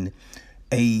seen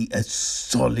a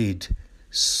solid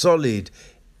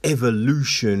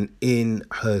evolution in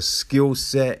her skill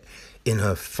set, in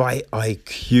her fight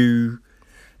IQ.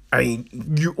 I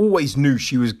mean, you always knew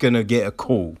she was going to get a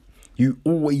call. You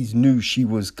always knew she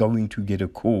was going to get a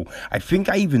call. I think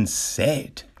I even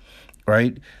said,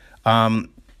 right, on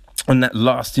that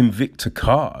last Invicta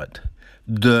card,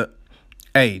 that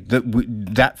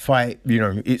fight,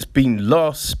 it's been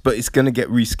lost, but it's going to get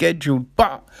rescheduled.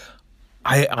 But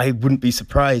I wouldn't be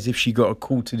surprised if she got a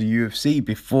call to the UFC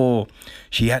before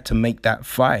she had to make that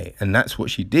fight. And that's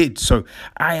what she did. So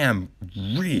I am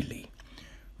really,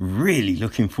 really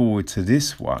looking forward to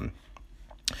this one.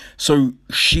 So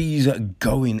she's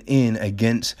going in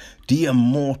against the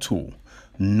immortal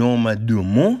Norma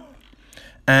Dumont.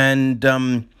 And,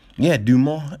 Dumont,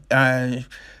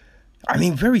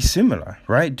 very similar,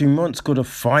 right? Dumont's got a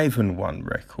 5-1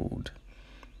 record.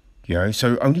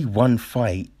 So only one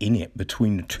fight in it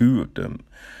between the two of them.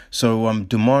 So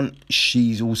Dumont,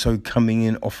 she's also coming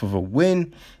in off of a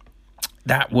win.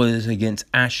 That was against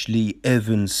Ashley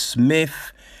Evans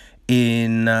Smith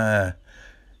in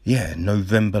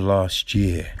November last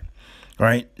year.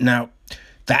 Right? Now,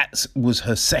 that was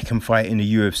her second fight in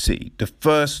the UFC. The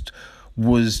first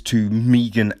was to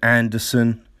Megan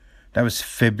Anderson. That was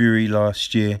February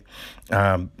last year.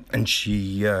 And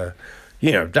she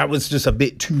that was just a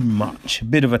bit too much, a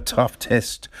bit of a tough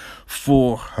test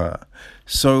for her.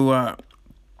 So, I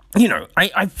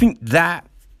think that's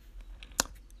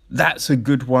a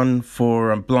good one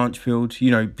for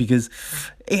Blanchfield, because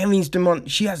it means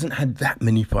Dumont, she hasn't had that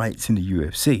many fights in the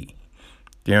UFC.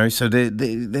 So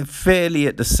they're fairly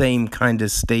at the same kind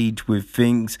of stage with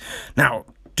things. Now,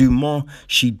 Dumont,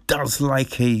 she does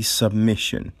like a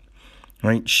submission,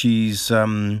 right? She's,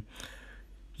 her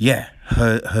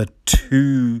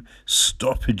 2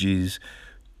 stoppages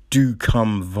do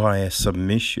come via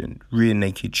submission, rear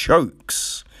naked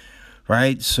chokes,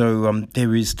 right? So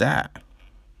there is that,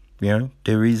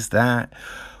 there is that.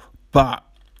 But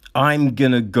I'm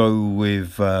going to go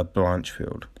with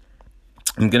Blanchfield.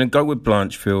 I'm going to go with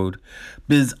Blanchfield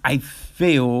because I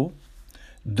feel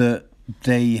that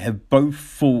they have both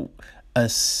fought a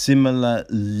similar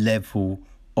level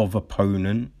of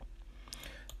opponent.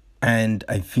 And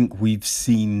I think we've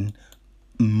seen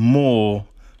more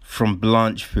from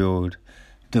Blanchfield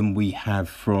than we have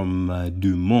from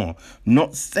Dumont.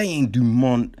 Not saying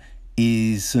Dumont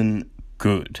isn't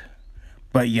good,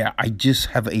 But yeah, I just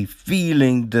have a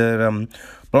feeling that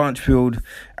Blanchfield,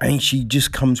 I think she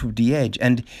just comes with the edge.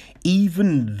 And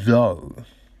even though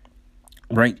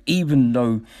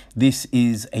this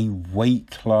is a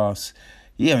weight class,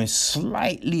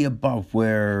 slightly above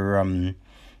where,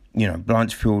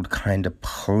 Blanchfield kind of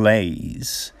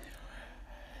plays,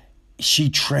 she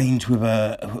trains with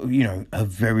a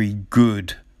very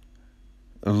good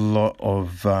lot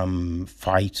of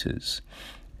fighters.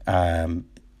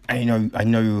 I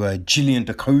know Gillian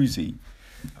DeCozy.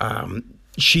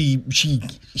 She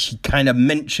kind of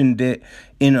mentioned it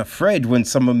in a thread when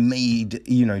someone made,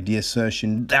 the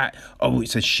assertion that,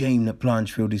 it's a shame that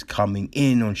Blanchfield is coming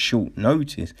in on short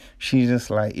notice. She's just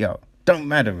like, don't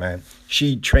matter, man.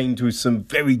 She trained with some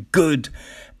very good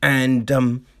and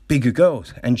bigger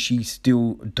girls, and she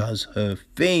still does her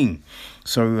thing.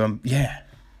 So,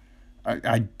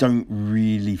 I don't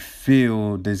really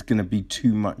feel there's going to be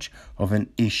too much of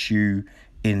an issue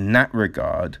in that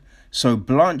regard. So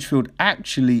Blanchfield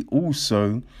actually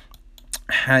also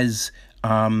has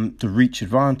the reach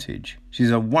advantage. She's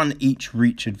a 1 each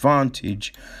reach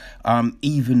advantage,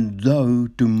 even though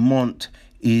Dumont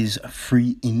is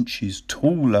 3 inches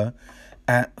taller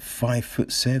at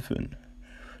 5'7".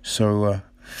 So,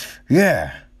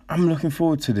 I'm looking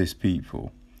forward to this,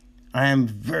 people. I am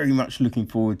very much looking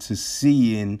forward to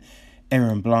seeing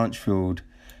Erin Blanchfield,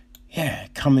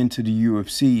 come into the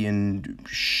UFC and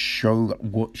show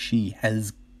what she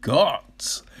has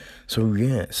got. So,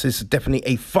 yes, it's definitely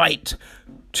a fight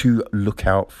to look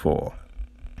out for.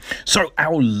 So,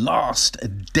 our last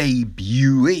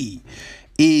debutee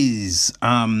is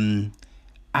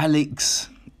Alex,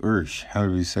 how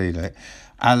do we say that?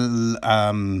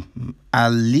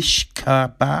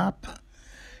 Alishkabab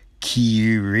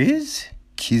Kiziv,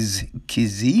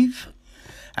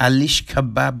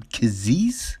 Alishkabab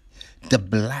Kiziz, the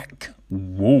Black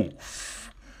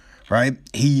Wolf, right?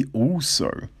 He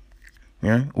also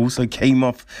came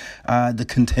off the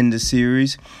Contender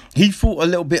Series. He fought a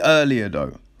little bit earlier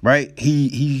though, right?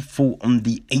 He fought on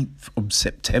the 8th of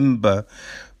September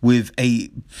with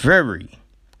a very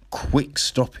quick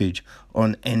stoppage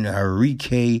on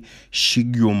Enrique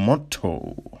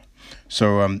Shigemoto.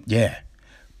 So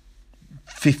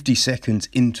 50 seconds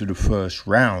into the first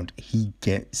round, he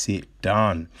gets it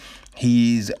done.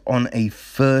 He's on a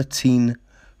 14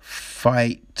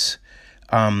 fight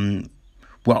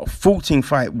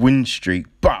win streak,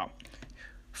 but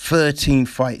 13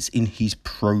 fights in his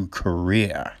pro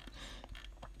career.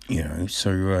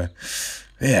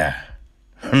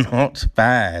 Not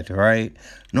bad, right?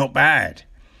 Not bad.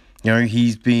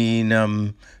 He's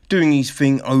been doing his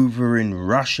thing over in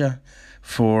Russia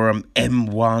for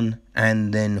M1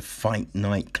 and then Fight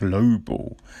Night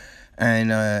Global.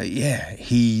 And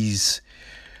he's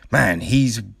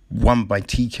won by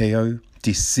TKO,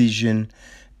 decision,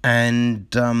 and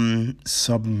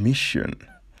submission.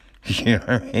 You know what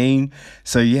I mean?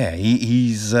 So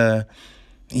he's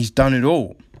done it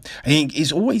all. I think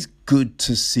it's always good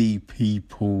to see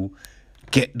people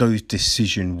get those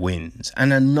decision wins,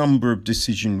 and a number of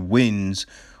decision wins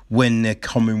when they're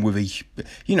coming with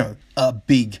a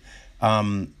big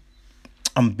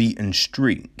unbeaten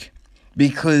streak.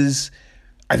 Because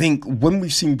I think when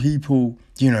we've seen people,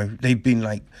 they've been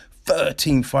like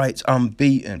 13 fights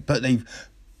unbeaten, but they've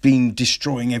been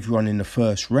destroying everyone in the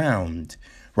first round,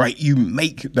 right? You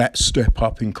make that step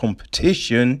up in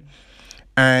competition,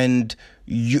 and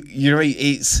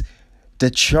it's the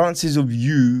chances of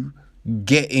you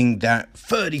getting that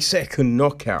 30-second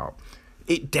knockout,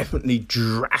 it definitely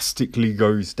drastically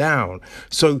goes down.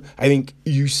 So I think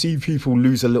you see people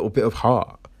lose a little bit of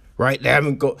heart, right? They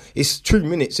haven't got, it's 2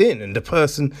 minutes in and the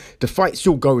fight's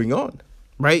still going on,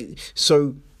 right?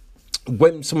 So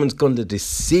when someone's gone the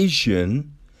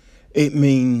decision, it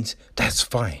means that's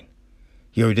fine.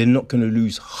 They're not going to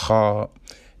lose heart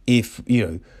if,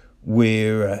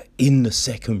 we're in the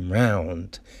second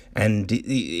round and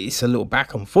it's a little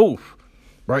back and forth,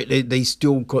 right? They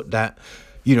still got that,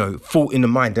 thought in the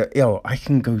mind that, I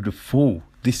can go to full.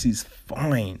 This is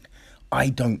fine. I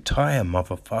don't tire,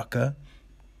 motherfucker.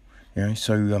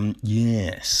 So,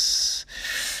 yes.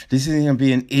 This is going to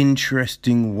be an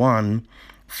interesting one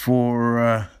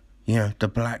for,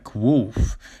 the Black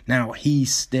Wolf. Now, he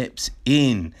steps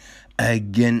in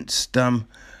against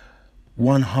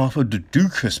one half of the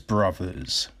Dorcas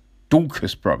brothers,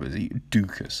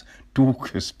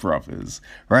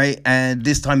 right? And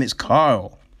this time it's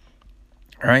Kyle,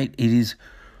 right? It is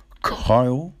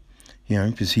Kyle,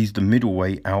 because he's the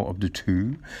middleweight out of the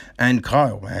two. And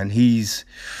Kyle, man, he's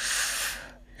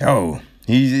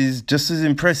just as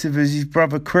impressive as his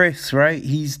brother Chris, right?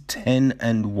 He's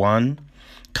 10-1.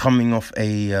 coming off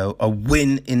a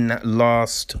win in that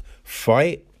last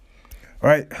fight,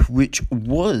 right, which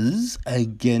was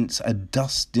against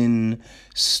Dustin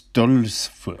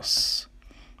Stoltzfus,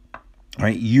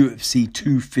 right, UFC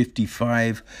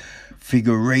 255,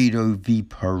 Figueiredo v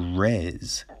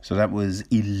Perez. So that was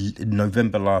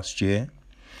November last year.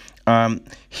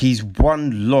 His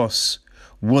one loss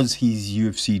was his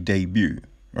UFC debut,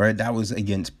 right? That was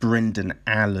against Brendan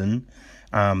Allen,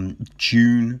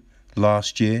 June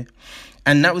last year,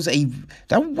 and that was a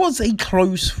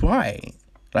close fight.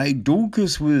 Like,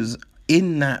 Daukaus was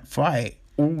in that fight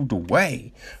all the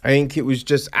way. I think it was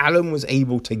just Allen was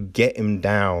able to get him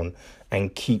down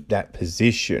and keep that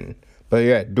position. But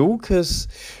yeah, Daukaus,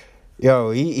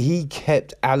 he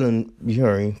kept Allen,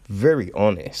 very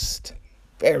honest.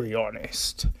 Very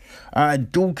honest.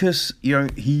 Daukaus,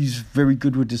 he's very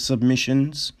good with the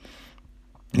submissions.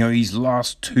 His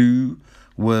last two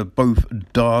were both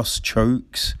D'Arce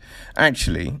chokes.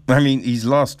 Actually, his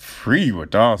last three were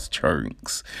D'Arce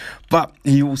chokes. But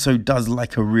he also does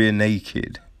like a rear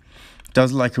naked. Though,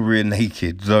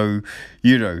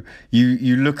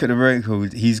 you look at the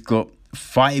record, he's got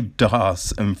 5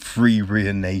 D'Arce and 3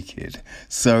 rear naked.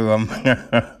 So,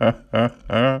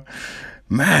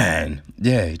 man,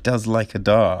 yeah, he does like a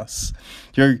D'Arce.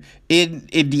 In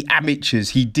the amateurs,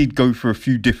 he did go for a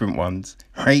few different ones,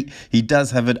 right? He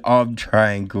does have an arm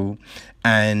triangle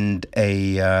and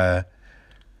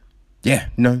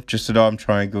just an arm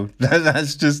triangle.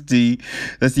 That's the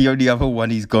only other one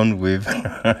he's gone with.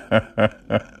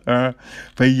 But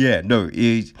yeah, no,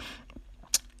 he's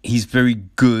very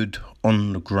good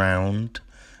on the ground.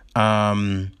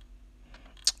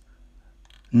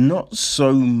 Not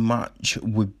so much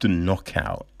with the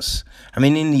knockouts.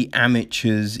 In the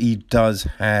amateurs, he does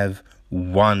have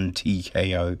 1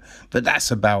 TKO, but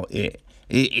that's about it.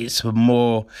 It's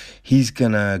more, he's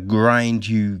gonna grind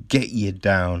you, get you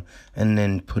down, and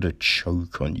then put a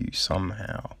choke on you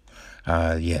somehow.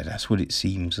 That's what it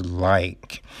seems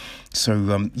like.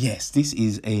 So, yes, this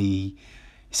is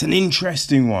it's an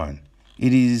interesting one.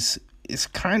 It's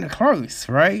kind of close,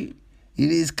 right?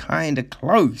 It is kind of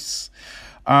close.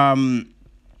 I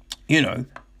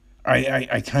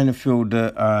kind of feel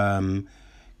that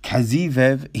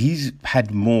Kazivev, he's had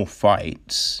more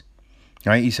fights,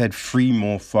 right? He's had 3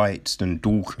 more fights than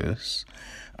Daukaus.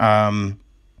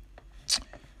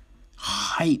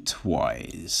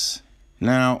 Height-wise,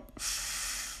 now,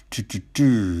 this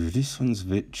one's a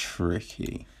bit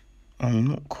tricky. I'm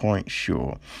not quite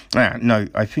sure. No,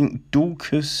 I think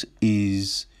Daukaus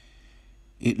is...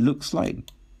 It looks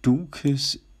like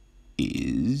Daukaus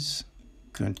is...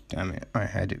 God damn it, I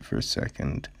had it for a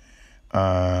second.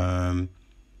 4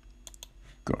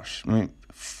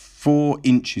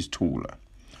 inches taller.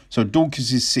 So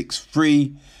Daukaus is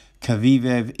 6'3",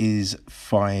 Kazivev is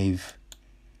 5'9".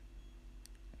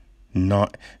 No,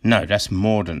 that's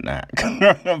more than that.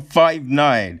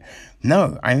 5'9".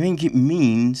 No, I think it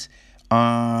means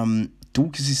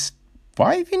Daukaus is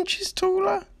 5 inches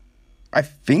taller. I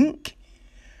think.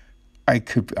 I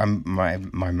could. My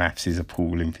maths is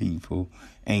appalling, people.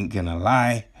 Ain't gonna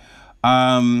lie.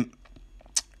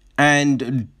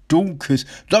 And Daukaus,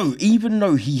 though, even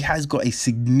though he has got a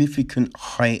significant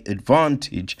height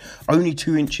advantage, only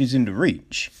 2 inches in the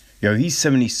reach. He's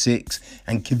 76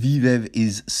 and Kazivev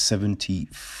is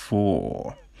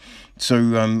 74.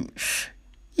 So,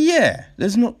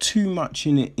 there's not too much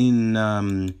in it in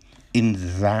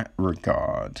that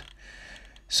regard.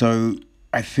 So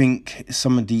I think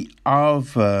some of the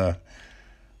other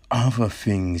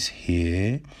things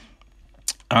here,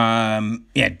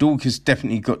 Daukaus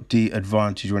definitely got the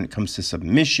advantage when it comes to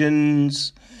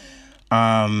submissions.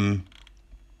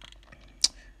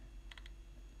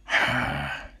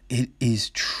 It is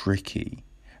tricky.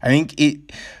 I think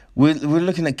we're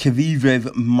looking at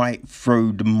Kazivev might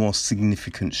throw the more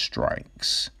significant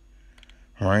strikes,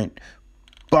 right?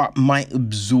 But might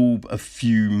absorb a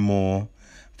few more,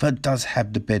 but does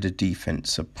have the better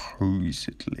defense,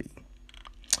 supposedly.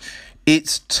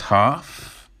 It's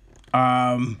tough.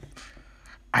 I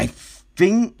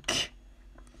think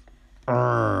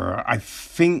I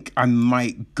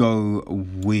might go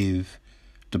with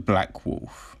the Black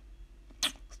Wolf.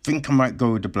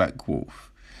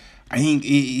 I think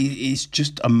it's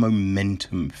just a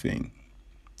momentum thing,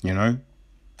 I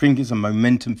think it's a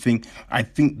momentum thing. I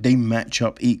think they match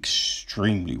up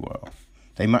extremely well.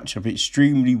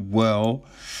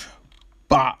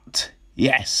 But,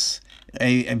 yes,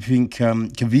 I think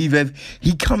Kazivev,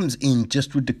 he comes in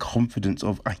just with the confidence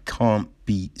of, I can't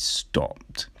be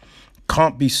stopped.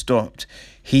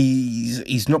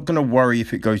 He's not going to worry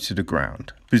if it goes to the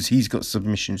ground, because he's got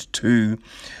submissions too.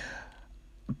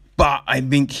 But I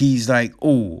think he's like,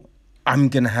 oh, I'm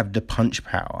going to have the punch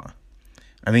power.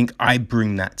 I think I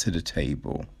bring that to the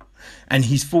table. And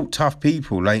he's fought tough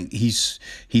people. Like,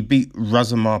 he beat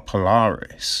Razamar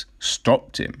Polaris.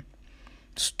 Stopped him,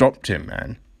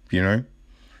 man. You know?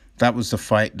 That was the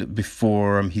fight that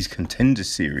before his Contender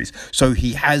Series. So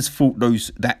he has fought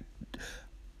that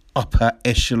upper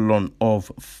echelon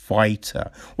of fighter.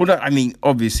 Well, I mean,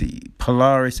 obviously,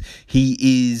 Polaris, he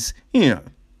is,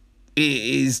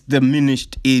 is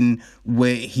diminished in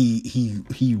where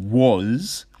he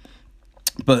was,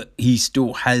 but he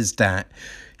still has that,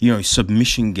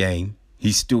 submission game.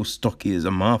 He's still stocky as a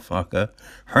motherfucker,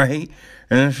 right?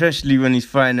 And especially when he's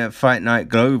fighting at Fight Night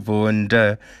Global, and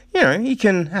he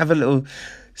can have a little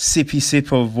sippy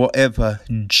sip of whatever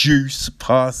juice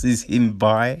passes him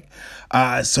by.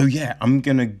 So yeah, I'm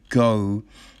gonna go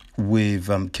with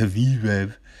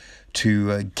Khabib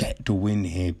to get the win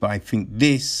here. But I think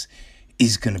this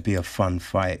is gonna be a fun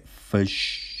fight for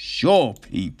sure,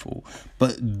 people.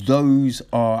 But those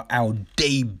are our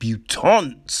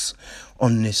debutants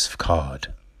on this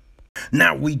card.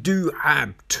 Now, we do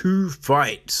have 2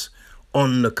 fights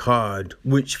on the card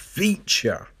which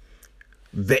feature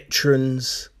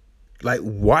veterans, like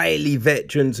wily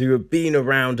veterans who have been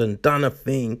around and done a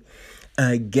thing,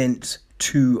 against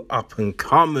 2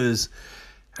 up-and-comers.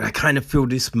 And I kind of feel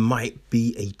this might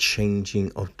be a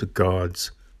changing of the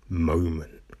guards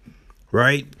moment,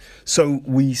 right? So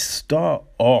we start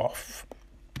off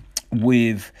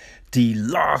with the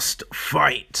last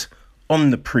fight on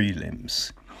the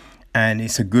prelims. And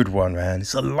it's a good one, man.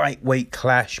 It's a lightweight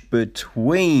clash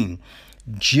between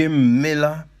Jim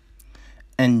Miller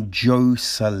and Joe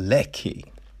Solecki.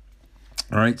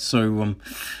 All right, so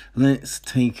let's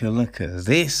take a look at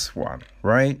this one,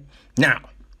 right? Now,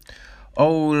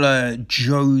 old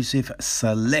Joseph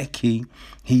Solecki,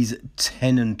 he's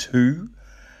 10-2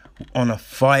 on a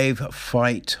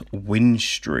 5-fight win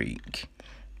streak.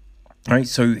 All right,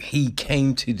 so he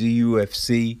came to the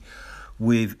UFC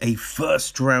with a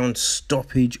first-round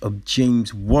stoppage of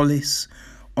James Wallace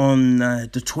on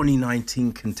the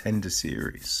 2019 Contender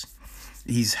Series.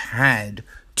 He's had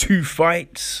 2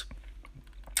 fights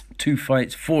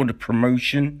for the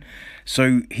promotion.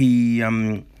 So he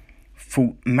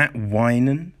fought Matt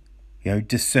Winan,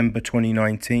 December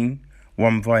 2019,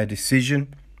 won via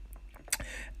decision,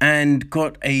 and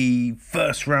got a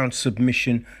first-round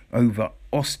submission over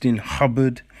Austin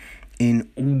Hubbard in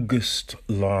August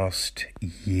last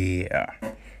year.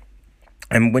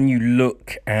 And when you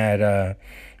look at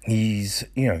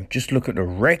just look at the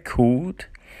record,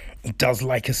 he does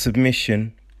like a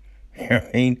submission. You know what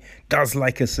I mean? Does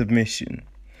like a submission.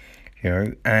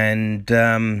 And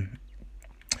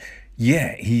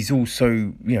he's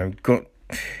also, he's got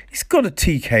a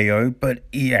TKO, but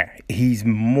it's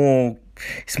more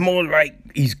like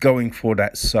he's going for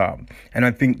that sub. And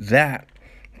I think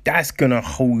that's going to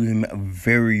hold him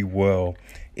very well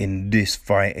in this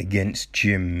fight against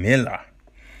Jim Miller.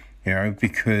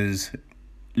 Because,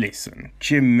 listen,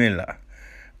 Jim Miller,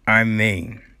 I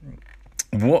mean,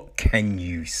 what can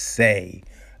you say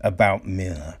about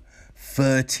Miller?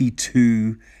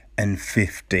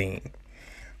 32-15.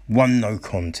 Won no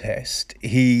contest.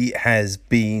 He's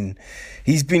been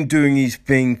doing his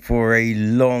thing for a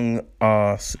long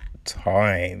ass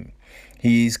time.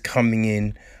 He's coming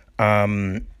in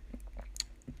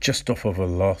just off of a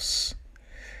loss.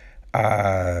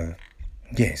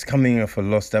 He's coming off a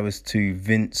loss that was to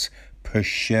Vince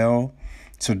Purcell.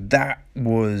 So that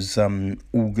was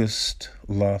August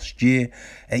last year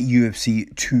at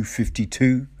UFC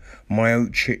 252.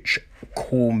 Miocic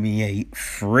Cormier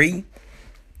 3.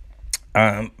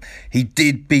 He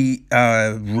did beat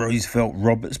Roosevelt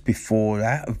Roberts before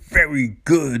that. A very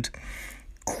good,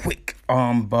 quick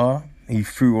arm bar he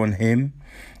threw on him.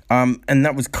 And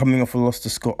that was coming off a loss to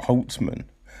Scott Holtzman.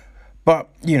 But,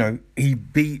 he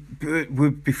beat,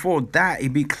 before that, he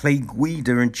beat Clay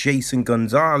Guida and Jason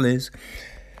Gonzalez.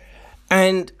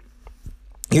 And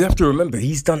you have to remember,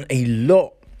 he's done a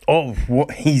lot of what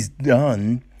he's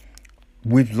done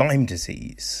with Lyme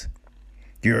disease.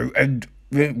 And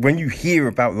when you hear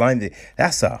about Lyme disease,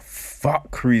 that's a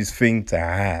fuckery's thing to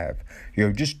have.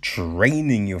 Just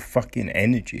draining your fucking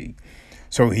energy.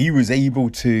 So he was able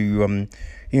to,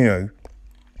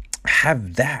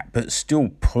 have that, but still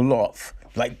pull off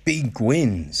like big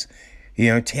wins.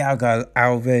 Thiago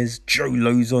Alves, Joe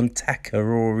Lozon,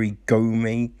 Takeruori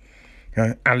Gomi,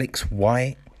 Alex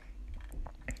White.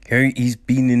 He's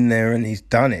been in there and he's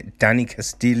done it. Danny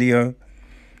Castillo,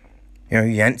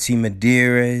 Yancy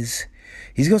Medeiros.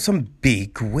 He's got some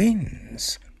big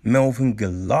wins. Melvin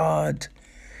Gillard.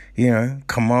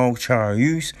 Kamal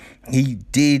Charus. He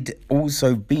did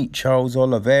also beat Charles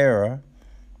Oliveira.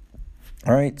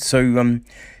 All right, so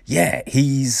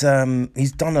he's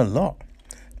done a lot,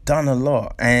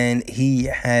 and he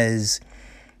has,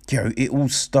 it all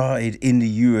started in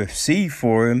the UFC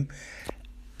for him.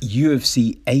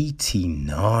 UFC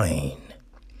 89.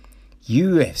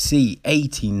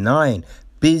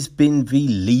 Bisping v.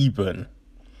 Lieben.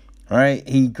 Right,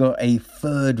 he got a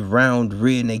third round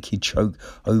rear naked choke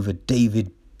over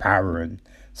David Barron.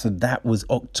 So that was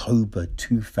October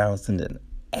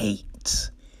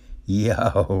 2008.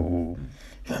 Yo,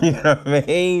 you know what I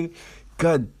mean?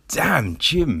 God damn,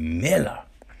 Jimmy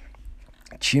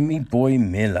Boy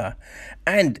Miller.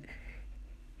 And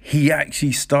he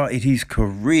actually started his pro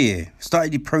career,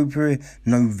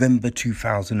 November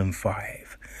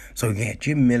 2005. So yeah,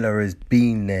 Jim Miller has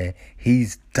been there.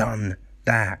 He's done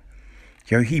that.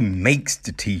 He makes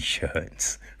the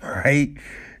t-shirts, right?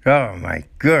 Oh my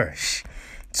gosh.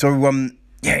 So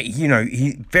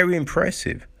he very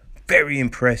impressive.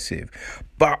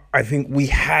 But I think we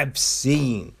have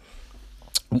seen,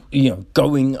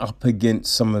 going up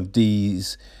against some of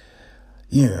these,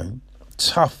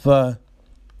 tougher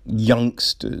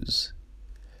youngsters,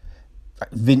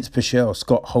 like Vince Pichel,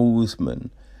 Scott Holzman,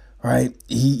 right?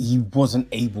 He wasn't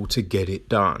able to get it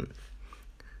done.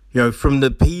 From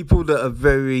the people that are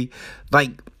very,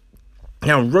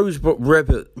 Roosevelt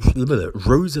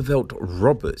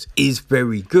Roberts is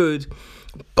very good,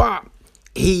 but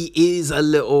he is a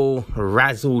little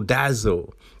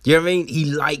razzle-dazzle. You know what I mean? He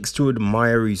likes to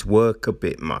admire his work a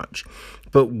bit much.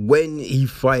 But when he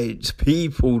fights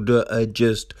people that are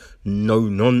just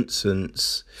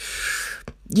no-nonsense,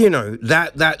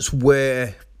 that's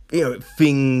where,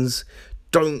 things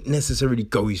don't necessarily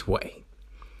go his way.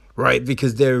 Right,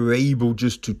 because they're able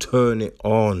just to turn it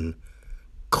on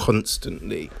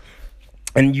constantly.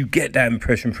 And you get that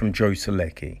impression from Joe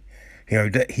Solecki,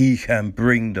 that he can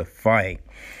bring the fight.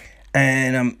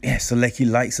 And Solecki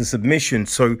likes a submission,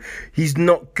 so he's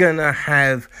not going to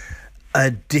have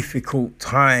a difficult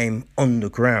time on the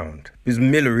ground. Because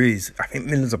Miller's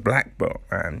a black belt,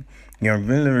 man.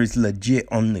 Miller is legit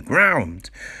on the ground.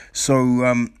 So,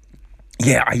 I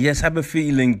just have a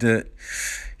feeling that,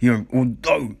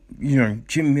 although,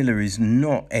 Jim Miller is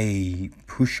not a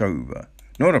pushover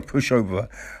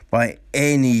by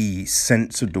any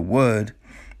sense of the word.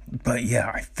 But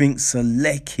I think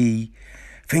Solecki,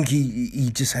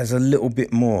 he just has a little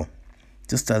bit more.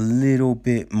 Just a little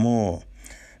bit more.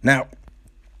 Now,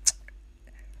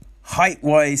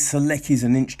 height-wise, Solecki's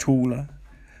an inch taller,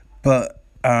 but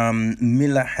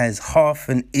Miller has half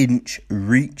an inch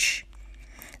reach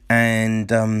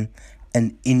and an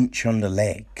inch on the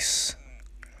legs.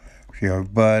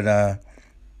 But I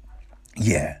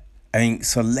think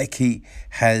Solecki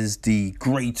has the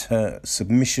greater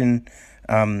submission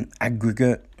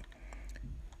aggregate.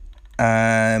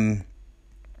 I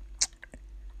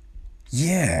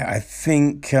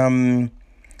think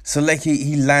Solecki,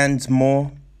 he lands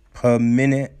more per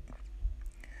minute,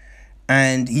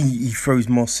 and he throws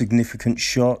more significant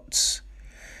shots.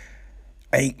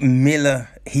 I think Miller,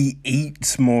 he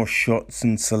eats more shots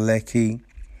than Solecki.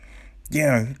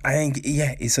 I think,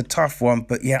 it's a tough one,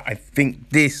 but I think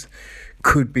this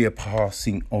could be a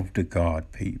passing of the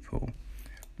guard, people.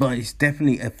 But it's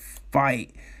definitely a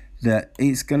fight that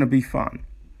it's going to be fun,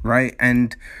 right?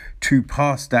 And to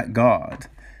pass that guard,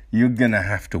 you're going to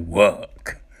have to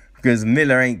work, because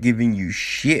Miller ain't giving you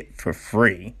shit for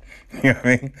free. You know what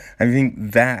I mean? I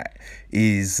think that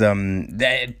is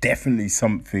definitely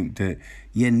something that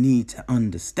you need to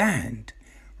understand,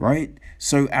 right?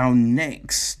 So our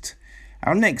next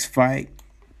fight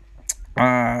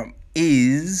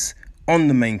is on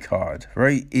the main card,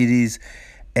 right? It is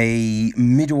a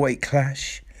middleweight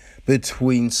clash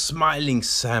between Smiling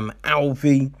Sam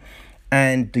Alvey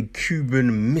and the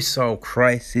Cuban Missile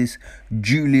Crisis,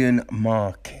 Julian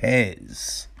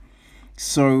Marquez.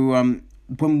 So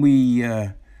when we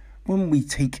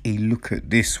take a look at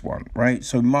this one, right?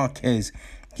 So Marquez,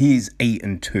 he is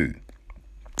 8-2,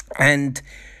 and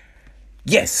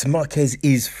yes, Marquez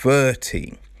is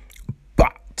 30,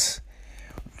 but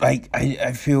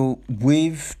I feel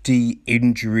with the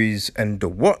injuries and the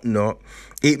whatnot,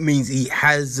 it means he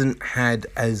hasn't had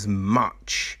as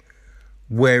much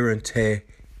wear and tear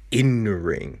in the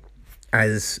ring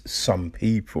as some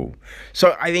people.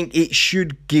 So I think it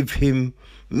should give him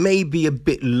maybe a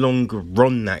bit longer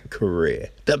on that career,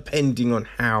 depending on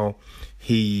how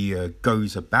he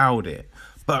goes about it.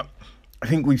 But I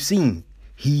think we've seen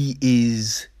he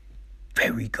is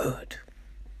very good.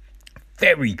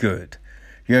 Very good.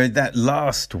 That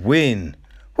last win,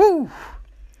 whoo,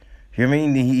 You know what I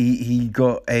mean? He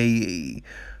got a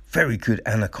very good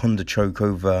anaconda choke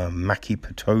over Maki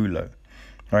Pitolo,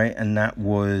 right? And that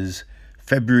was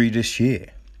February this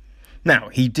year. Now,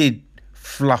 he did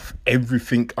fluff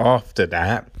everything after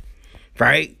that,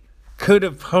 right? Could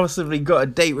have possibly got a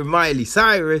date with Miley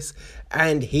Cyrus,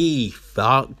 and he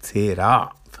fucked it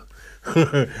up.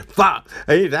 But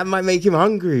hey, that might make him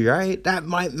hungry, right? That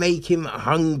might make him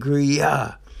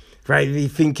hungrier, right?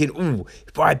 He's thinking, oh,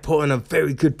 if I put on a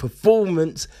very good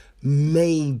performance,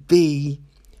 maybe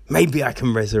I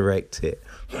can resurrect it.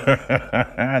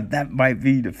 That might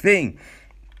be the thing.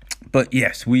 But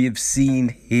yes, we have seen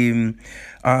him.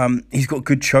 He's got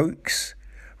good chokes,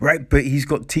 right? But he's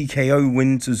got TKO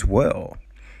wins as well.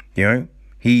 You know,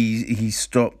 he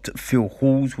stopped Phil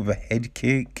Halls with a head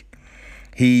kick.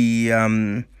 He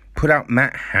put out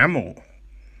Matt Hamill.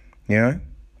 You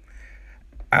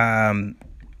know,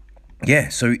 yeah.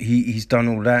 So he's done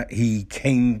all that. He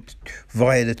came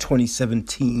via the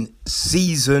 2017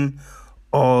 season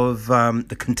of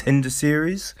the Contender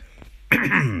Series.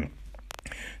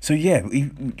 So yeah,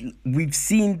 we've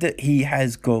seen that he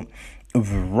has got a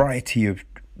variety of,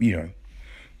 you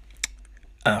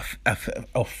know,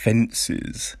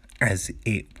 offences, as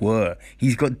it were.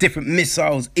 He's got different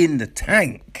missiles in the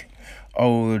tank,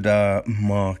 old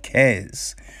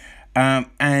Marquez.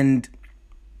 And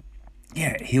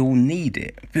yeah, he'll need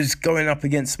it. Because going up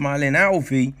against Smiling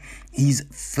Alvey, he's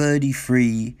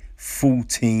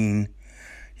 33-14,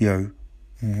 you know,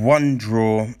 1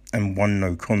 draw and 1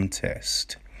 no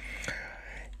contest.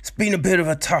 It's been a bit of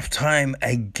a tough time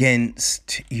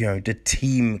against, you know, the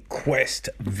Team Quest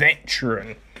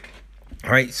veteran.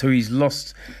 Right, so he's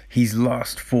lost his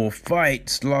last 4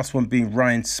 fights. The last one being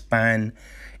Ryan Spann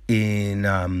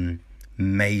in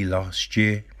May last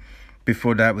year.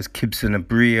 Before that was Kibson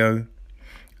Abreu,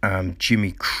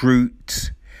 Jimmy Crute,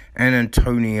 and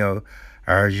Antonio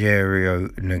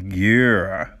Argerio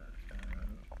Nogueira.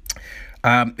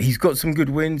 He's got some good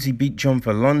wins. He beat John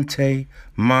Vellante,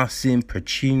 Marcin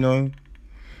Pacino,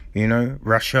 you know,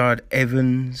 Rashad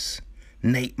Evans,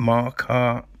 Nate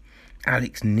Marquardt,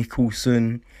 Alex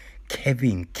Nicholson,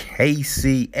 Kevin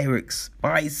Casey, Eric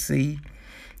Spicy,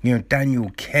 you know, Daniel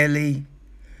Kelly,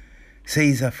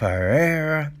 Cesar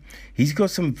Ferreira. He's got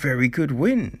some very good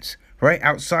wins, right?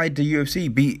 Outside the UFC, he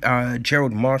beat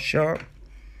Gerald Marshall,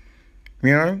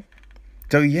 you know?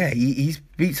 So, yeah, he's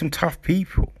beat some tough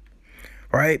people.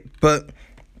 Right, but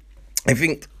I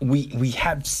think we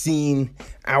have seen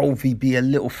Alvey be a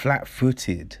little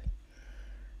flat-footed.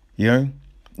 You know,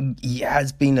 he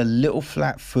has been a little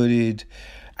flat-footed,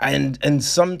 and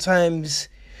sometimes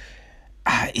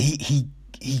he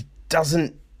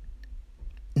doesn't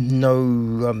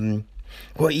know.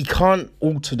 Well, he can't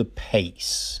alter the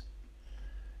pace.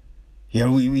 You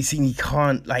know, we've seen he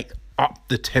can't like up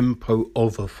the tempo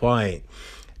of a fight.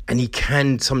 And he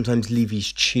can sometimes leave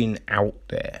his chin out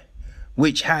there,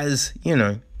 which has, you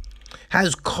know,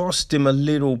 has cost him a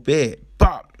little bit.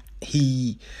 But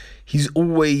he's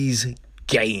always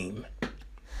game,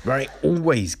 right?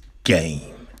 Always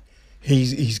game.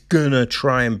 He's gonna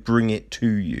try and bring it to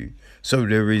you. So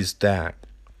there is that.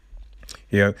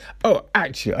 You know. Oh,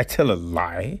 actually, I tell a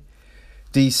lie.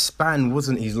 The Spann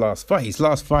wasn't his last fight. His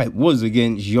last fight was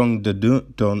against John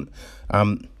Daun.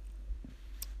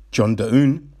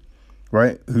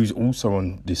 Right, who's also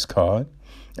on this card,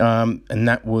 and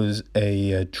that was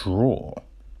a draw.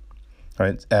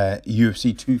 Right,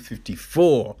 UFC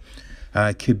 254,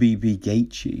 Khabib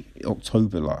Gaethje,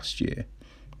 October last year.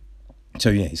 So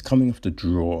yeah, he's coming off the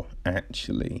draw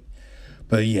actually,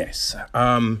 but yes,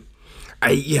 I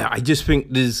just think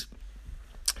there's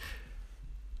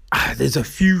a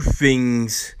few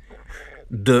things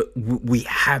that we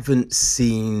haven't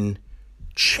seen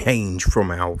change from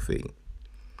Alvey.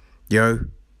 You know,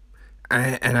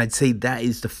 and I'd say that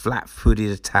is the flat-footed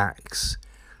attacks.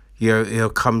 You know, he'll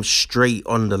come straight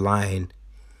on the line,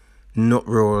 not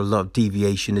real a lot of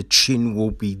deviation. The chin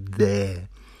will be there.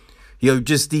 You know,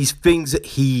 just these things that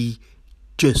he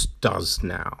just does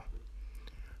now,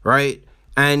 right?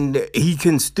 And he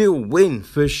can still win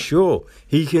for sure.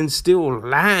 He can still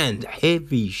land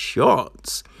heavy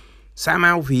shots. Sam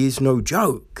Alvey is no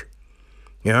joke,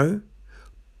 you know,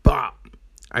 but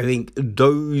I think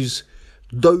those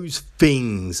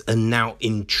things are now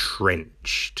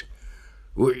entrenched.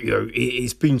 You know,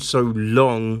 it's been so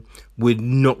long, we're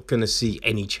not going to see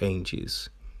any changes.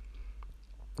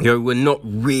 You know, we're not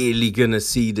really going to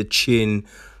see the chin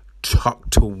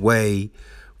tucked away.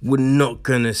 We're not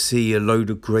going to see a load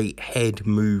of great head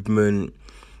movement.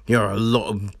 You know, a lot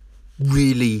of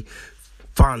really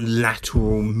fun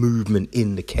lateral movement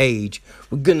in the cage,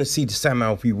 we're going to see the Sam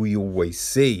Alvey we always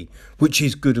see, which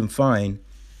is good and fine.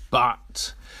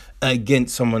 But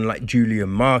against someone like Julian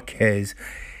Marquez,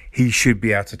 he should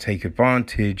be able to take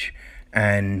advantage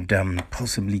and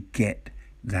possibly get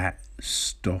that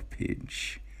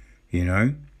stoppage, you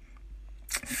know?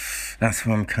 That's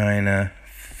what I'm kind of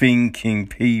thinking,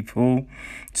 people.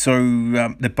 So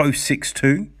they're both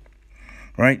 6'2",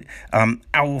 right?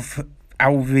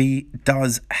 Alvey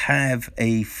does have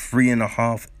a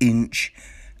 3.5-inch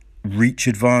reach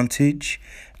advantage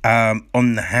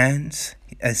on the hands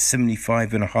at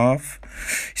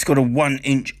 75.5. He's got a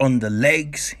 1-inch on the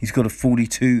legs. He's got a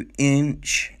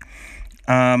 42-inch.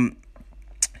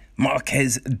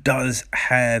 Marquez does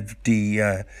have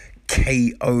the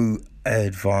KO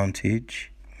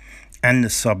advantage and the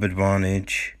sub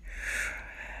advantage.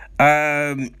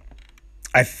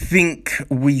 I think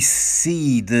we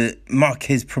see that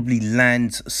Marquez probably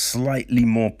lands slightly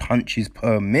more punches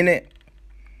per minute.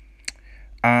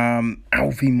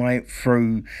 Alvey might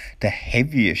throw the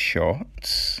heavier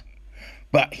shots,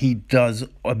 but he does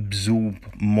absorb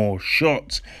more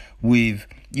shots with,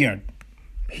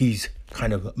 his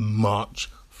kind of march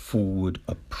forward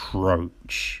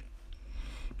approach.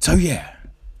 So yeah,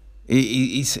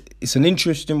 it's an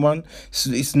interesting one.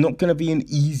 So it's not going to be an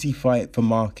easy fight for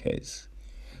Marquez.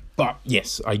 But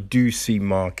yes, I do see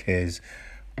Marquez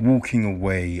walking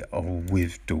away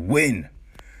with the win.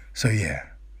 So yeah,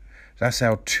 that's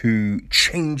our 2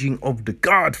 changing of the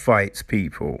guard fights,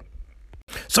 people.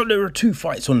 So there are 2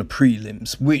 fights on the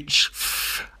prelims, which,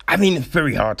 it's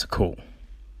very hard to call.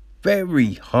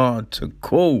 Very hard to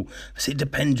call. So it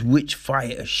depends which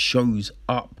fighter shows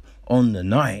up on the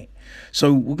night.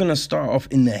 So we're going to start off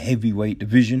in the heavyweight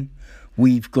division.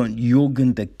 We've got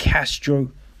Yorgan De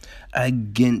Castro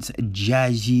against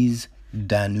Jalgis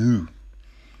Danu.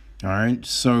 All right,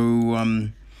 so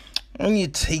when you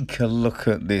take a look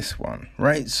at this one,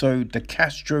 right? So De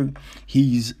Castro,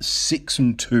 he's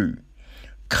 6-2,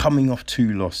 coming off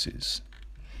 2 losses.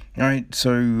 All right,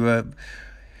 so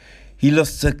he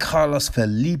lost to Carlos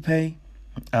Felipe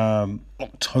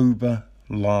October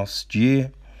last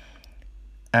year,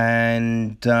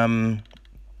 and then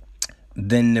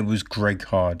there was Greg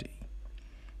Hardy.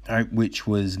 Right, which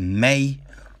was May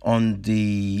on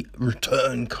the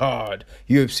return card,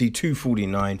 UFC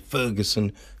 249,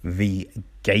 Ferguson v.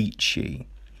 Gaethje.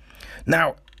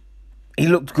 Now, he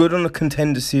looked good on the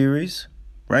Contender Series,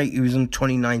 right? He was in the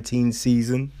 2019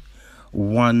 season,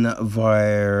 won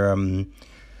via, a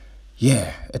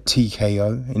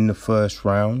TKO in the first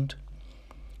round.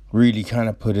 Really kind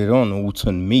of put it on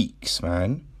Alton Meeks,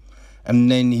 man.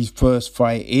 And then his first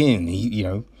fight in,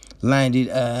 he, landed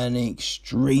an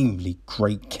extremely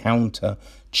great counter.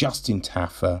 Justin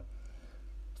Tafa. I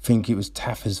think it was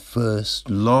Tafa's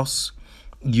first loss.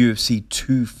 UFC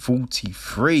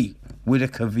 243.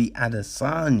 Whittaker v.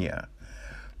 Adesanya.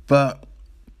 But,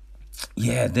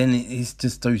 yeah, then it's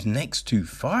just those next 2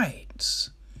 fights.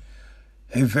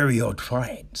 They're very odd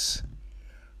fights.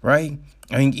 Right?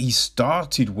 I think he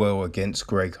started well against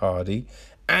Greg Hardy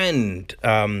and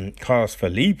Carlos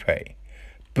Felipe.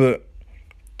 But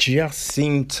just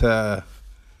seem to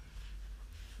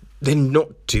then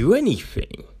not do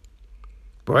anything,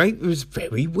 right? It was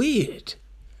very weird.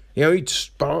 He'd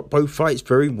start both fights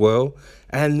very well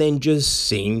and then just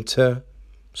seem to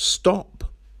stop,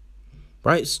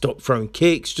 right? Stop throwing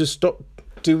kicks, just stop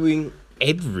doing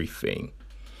everything.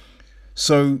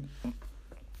 So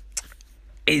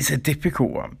it's a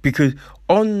difficult one because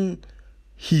on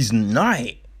his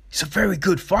night, he's a very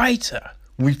good fighter.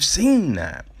 We've seen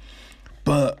that.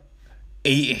 But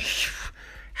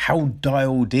how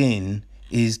dialed in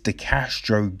is De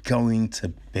Castro going to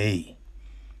be?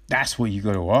 That's what you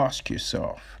got to ask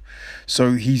yourself.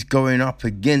 So he's going up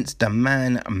against the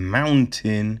man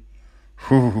mountain,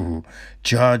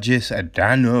 Jalgis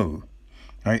Danu,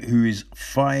 right, who is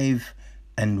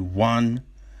 5-1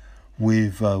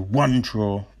 with 1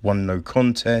 draw, 1 no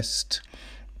contest.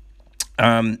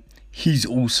 He's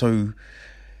also,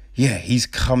 he's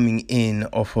coming in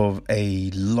off of a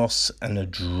loss and a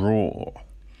draw.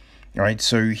 Right,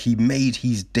 so he made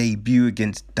his debut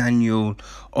against Daniel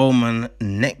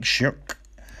Olmanekshuk.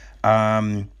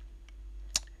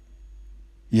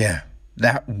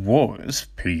 That was,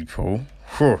 people.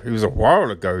 It was a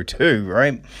while ago too,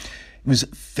 right? It was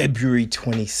February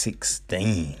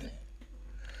 2016.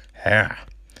 Yeah.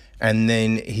 And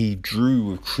then he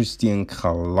drew with Christian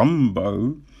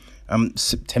Colombo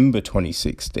September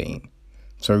 2016.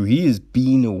 So he has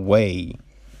been away.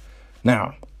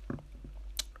 Now,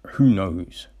 who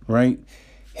knows, right?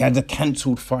 He had a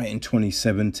cancelled fight in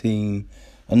 2017.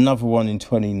 another one in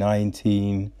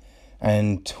 2019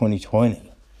 and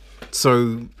 2020.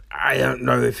 So I don't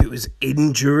know if it was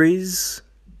injuries.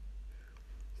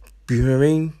 You know what I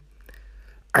mean?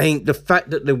 I think the fact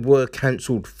that there were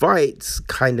cancelled fights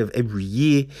kind of every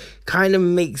year kind of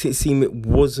makes it seem it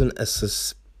wasn't a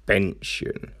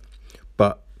suspension.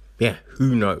 But yeah,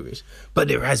 who knows? But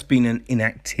there has been an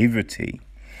inactivity.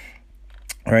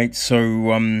 Right?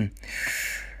 So,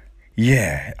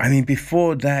 yeah, I mean,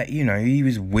 before that, you know, he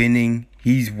was winning.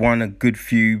 He's won a good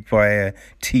few via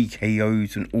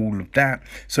TKOs and all of that.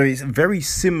 So it's very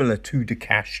similar to De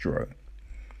Castro.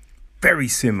 Very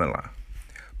similar.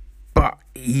 But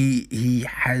he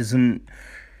hasn't,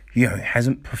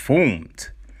 hasn't performed.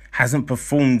 Hasn't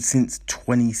performed since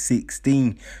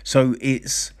 2016. So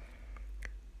it's,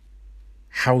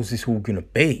 how's this all going to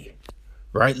be?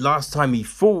 Right? Last time he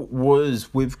fought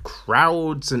was with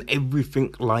crowds and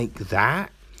everything like that.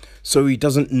 So he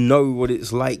doesn't know what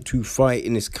it's like to fight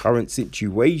in his current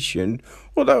situation.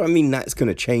 Although, I mean, that's going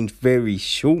to change very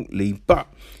shortly. But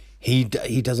he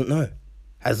doesn't know.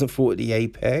 Hasn't fought at the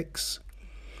Apex.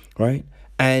 Right?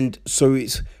 And so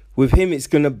it's with him, it's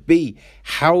going to be,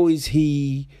 how is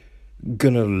he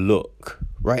going to look?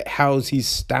 Right? How's his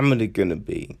stamina going to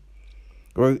be?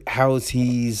 Right? How's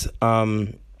his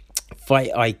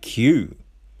fight IQ?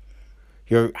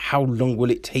 How long will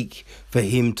it take for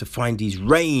him to find his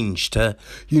range, to,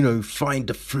 find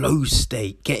the flow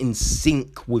state, get in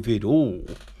sync with it all?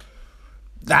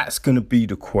 That's going to be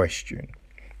the question.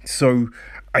 So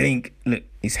I think, look,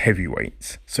 it's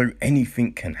heavyweights, so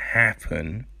anything can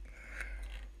happen.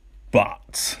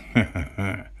 But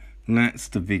that's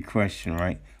the big question,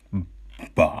 right?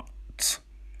 But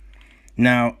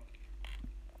now,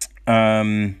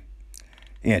 Danu,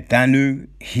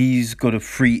 he's got a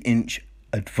 3-inch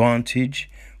advantage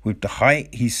with the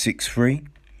height. He's 6'3".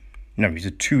 No, he's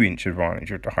a 2-inch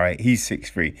advantage with the height. He's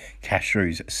 6'3".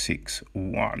 Castro's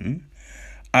 6'1".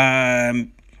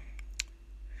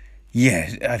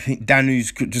 I think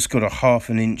Danu's just got a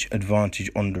 1/2 inch advantage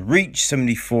on the reach,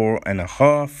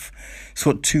 74.5. He's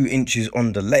got 2 inches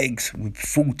on the legs with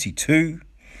 42.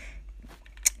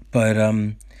 But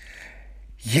I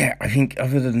think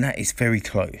other than that, it's very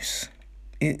close.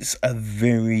 It's a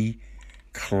very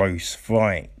close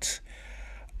fight.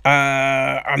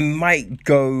 I might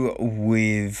go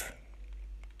with...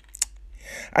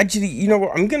 Actually, you know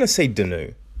what? I'm going to say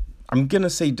Danu. And I'm going to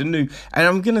say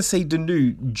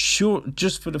Danu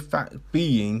just for the fact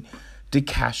being De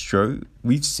Castro,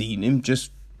 we've seen him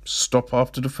just stop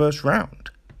after the first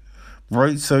round.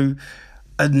 Right? So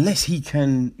unless he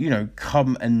can,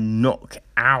 come and knock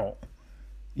out,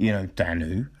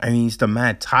 Danu, I mean, he's the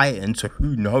Mad Titan, so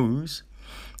who knows?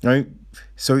 Right?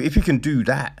 So if he can do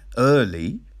that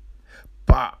early,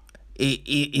 but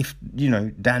if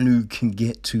Danu can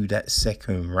get to that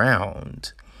second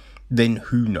round, then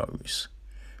who knows?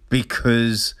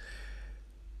 Because,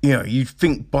 you'd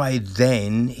think by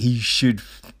then he should,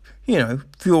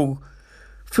 feel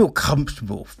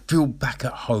comfortable, feel back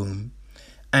at home.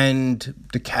 And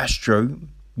De Castro,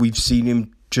 we've seen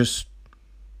him just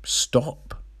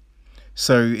stop.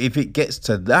 So if it gets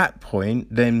to that point,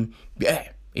 then,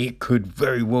 it could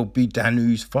very well be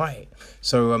Danu's fight.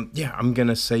 So, I'm going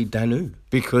to say Danu,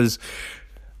 because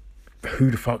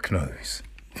who the fuck knows?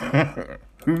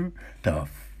 Who the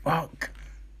fuck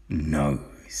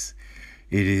knows?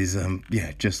 It is,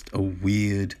 just a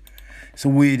weird,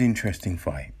 interesting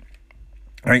fight.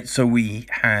 All right, so we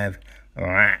have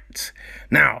that.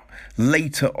 Now,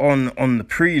 later on the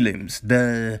prelims,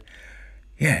 the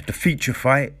feature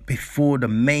fight before the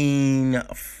main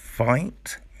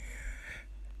fight,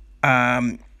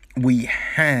 we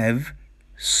have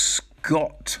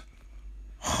Scott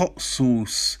Hot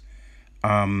Sauce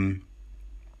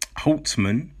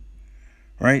Holtzman,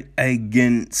 right,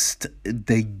 against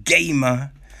the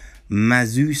gamer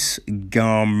Mazus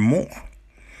Garmont.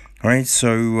 Right,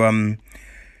 so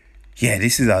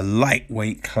this is a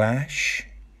lightweight clash,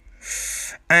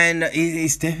 and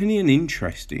it's definitely an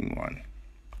interesting one.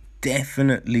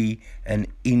 Definitely an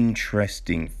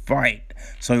interesting fight.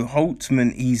 So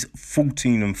Holtzman, he's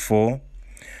 14-4,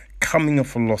 coming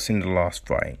off a loss in the last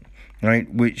fight,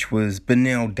 right, which was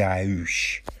Beneil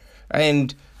Dariush.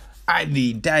 And I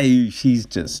mean, Dariush, he's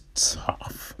just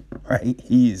tough, right?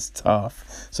 He is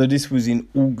tough. So this was in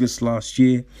August last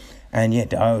year, and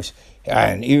Dariush,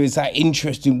 and it was that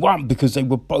interesting one because they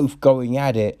were both going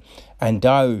at it, and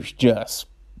Dariush just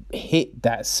hit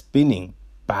that spinning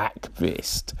back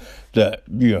fist that,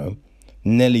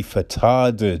 nearly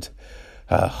fatarded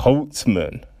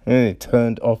Holtzman, and it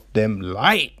turned off them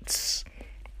lights.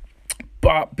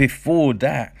 But before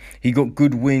that, he got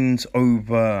good wins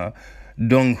over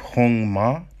Dong Hong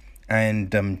Ma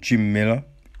and Jim Miller.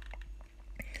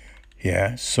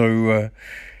 Yeah, so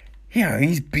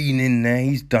he's been in there.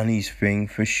 He's done his thing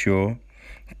for sure.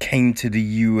 Came to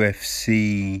the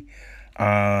UFC,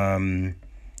 August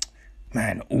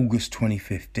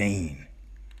 2015.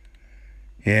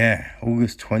 Yeah,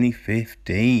 August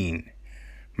 2015.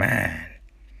 Man,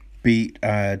 beat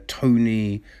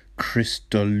Tony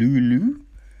Cristolulu,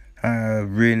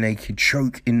 rear naked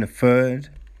choke in the third.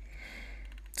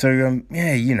 So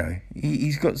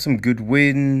he's got some good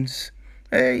wins.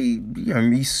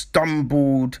 He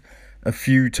stumbled a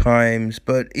few times,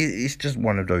 but it's just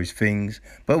one of those things.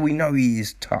 But we know he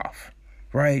is tough,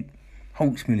 right?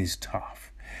 Holtzman is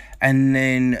tough. And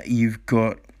then you've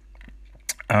got,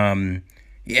 Gamrot,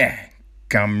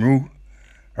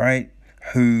 right?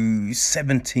 Who's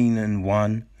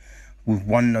 17-1 with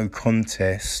 1 no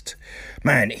contest.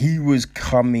 Man, he was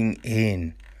coming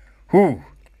in.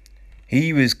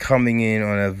 He was coming in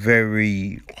on a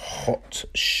very hot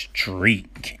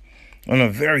streak.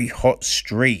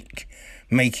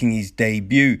 Making his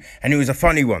debut. And it was a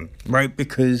funny one, right?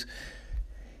 Because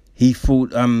he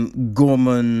fought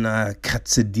Gorman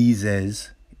Katzidizes,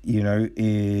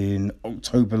 in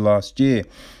October last year.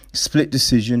 Split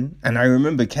decision. And I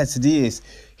remember Katzidizes,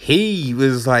 he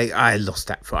was like, I lost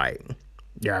that fight.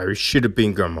 Yeah, it should have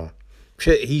been Gorman.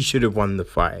 He should have won the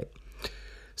fight.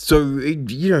 So, I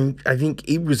think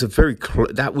it was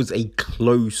that was a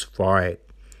close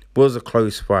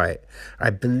fight. I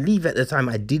believe at the time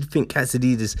I did think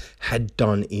Katzidizes had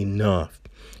done enough.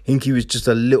 I think he was just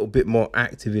a little bit more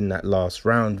active in that last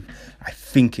round. I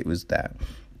think it was that.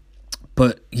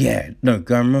 But yeah, no,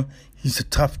 Gamrot, he's a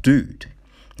tough dude.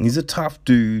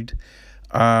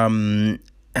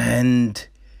 And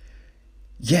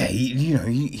yeah,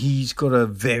 he's got a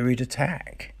varied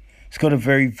attack. He's got a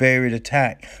very varied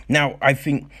attack. Now, I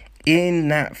think in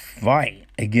that fight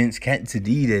against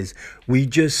Katzidizes, we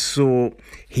just saw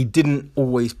he didn't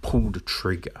always pull the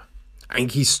trigger.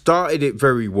 And he started it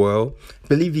very well. I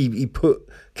believe he put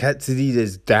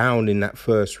Katzidizes down in that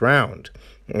first round.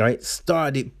 Right?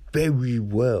 Started it very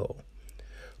well.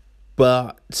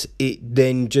 But it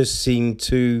then just seemed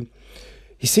to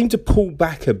pull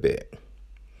back a bit.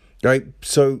 Right?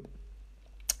 So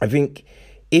I think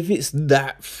if it's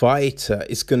that fighter,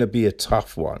 it's going to be a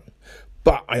tough one.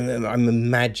 But I'm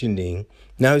imagining,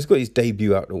 now he's got his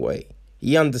debut out of the way.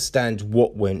 He understands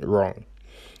what went wrong.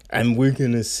 And we're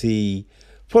going to see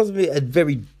possibly a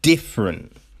very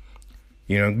different,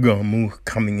 Gamrot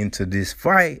coming into this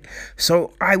fight.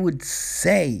 So I would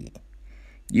say,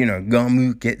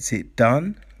 Gamrot gets it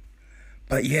done.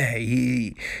 But yeah,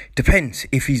 he depends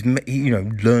if he's,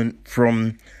 learned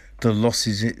from the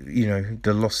losses,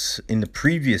 the loss in the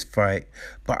previous fight,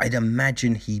 but I'd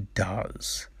imagine he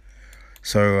does.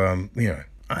 So, I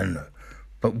don't know.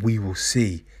 But we will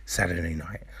see Saturday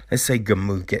night. Let's say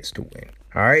Gamrot gets the win.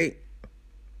 All right?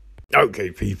 Okay,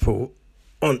 people.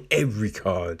 On every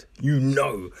card,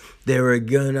 there are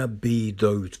gonna be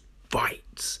those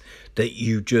fights that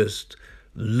you just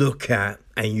look at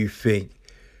and you think,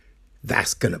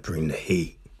 that's gonna bring the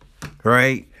heat.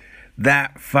 Right?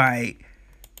 That fight,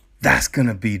 that's going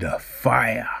to be the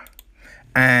fire.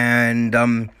 And,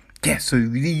 so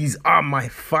these are my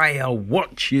fire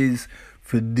watches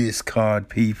for this card,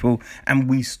 people. And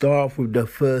we start with the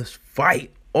first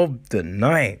fight of the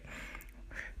night.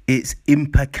 It's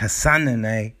Impa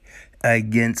Kasanane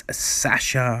against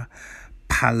Sasha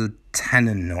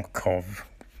Palatnikov.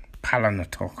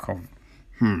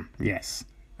 Yes.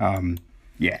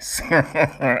 Yes.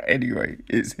 Anyway,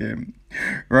 it's him.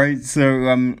 Right,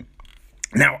 so,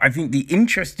 now, I think the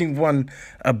interesting one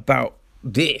about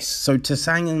this, so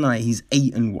Kasanane, he's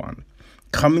 8-1.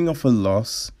 Coming off a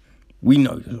loss, we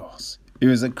know the loss. It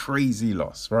was a crazy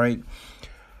loss, right?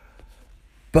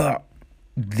 But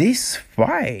this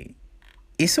fight,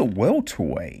 it's a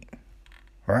welterweight,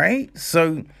 right?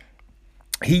 So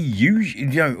he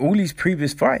usually, all his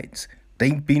previous fights,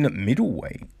 they've been at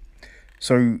middleweight.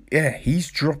 So, yeah, he's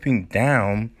dropping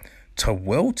down to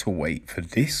welterweight for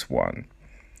this one.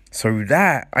 So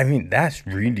that's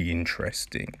really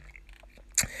interesting.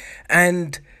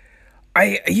 And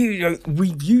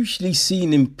we've usually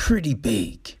seen him pretty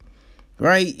big,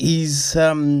 right? He's,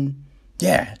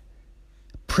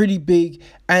 pretty big.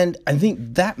 And I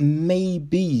think that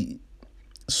maybe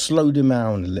slowed him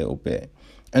down a little bit.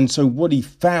 And so what he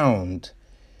found,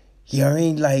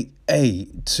 to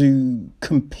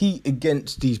compete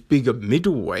against these bigger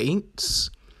middleweights,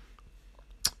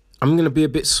 I'm going to be a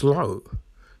bit slow.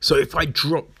 So if I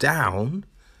drop down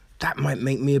that might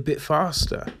make me a bit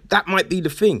faster. That might be the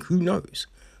thing. Who knows?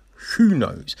 Who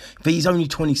knows? But he's only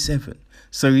 27.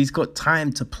 So he's got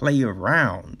time to play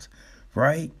around,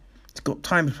 right? He's got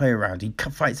time to play around. He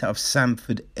fights out of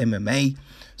Sanford MMA.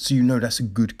 So you know that's a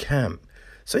good camp.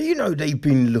 So you know they've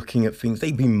been looking at things.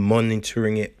 They've been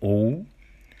monitoring it all.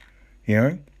 You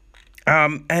know?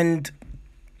 And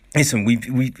listen,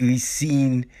 we've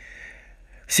seen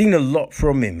a lot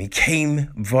from him. He came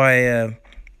via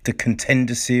the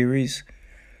Contender Series.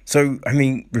 So, I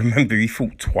mean, remember, he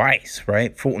fought twice,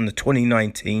 right? Fought on the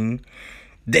 2019,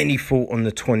 then he fought on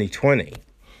the 2020.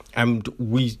 And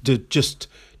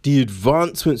the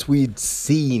advancements we'd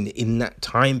seen in that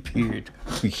time period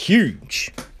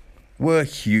were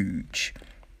huge.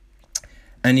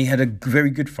 And he had a very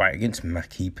good fight against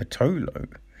Maki Pitolo.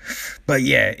 But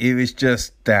yeah, it was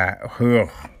just that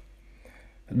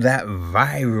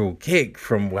viral kick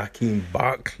from Joaquin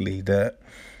Buckley that,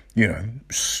 you know,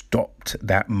 stopped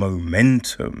that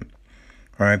momentum,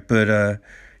 right? But,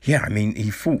 yeah, I mean, he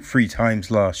fought 3 times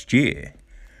last year,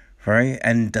 right?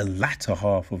 And the latter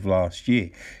half of last year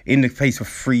in the space of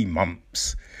 3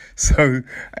 months. So,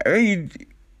 I mean,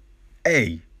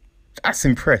 hey, that's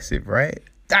impressive, right?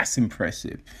 That's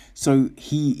impressive. So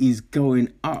he is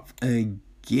going up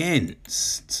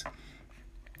against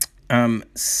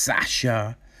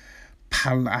Sasha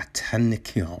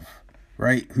Palatnikov,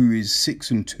 right, who is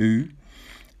 6-2,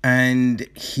 and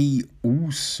he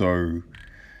also,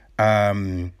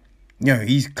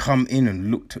 he's come in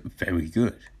and looked very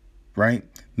good, right?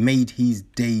 Made his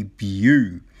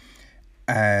debut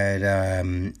at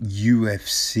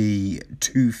UFC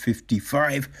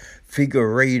 255,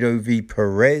 Figueiredo v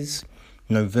Perez,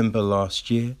 November last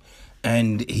year,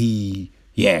 and he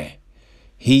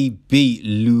beat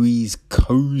Luis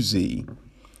Cozy.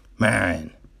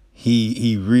 Man,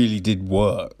 he really did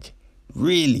work.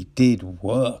 Really did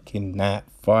work in that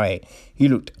fight. He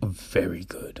looked very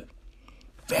good.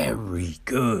 Very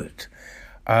good.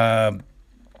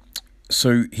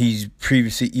 So he's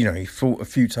previously, he fought a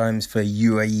few times for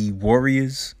UAE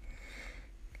Warriors.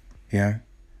 Yeah.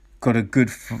 Got a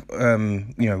good,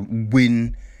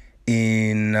 win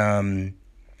in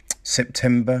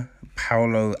September.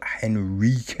 Paulo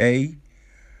Henrique,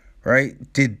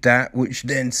 right? Did that, which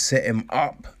then set him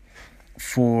up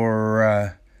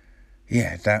for,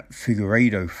 that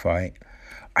Figueiredo fight.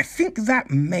 I think that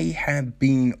may have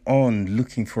been on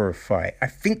Looking for a Fight. I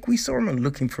think we saw him on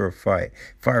Looking for a Fight,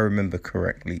 if I remember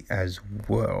correctly as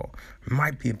well.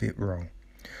 Might be a bit wrong.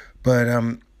 But,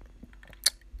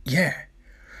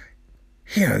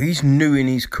 he's new in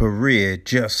his career,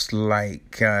 just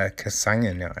like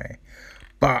Kasanganay.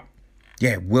 But,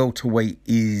 welterweight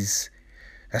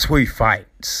that's where he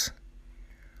fights,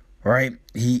 right?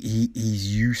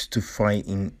 He's used to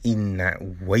fighting in that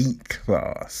weight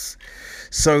class.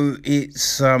 So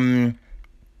it's,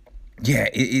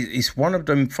 it's one of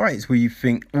them fights where you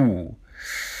think, what's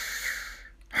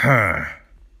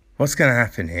going to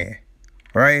happen here,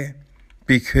 right?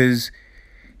 Because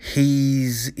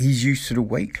he's used to the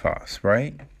weight class,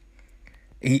 right?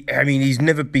 He's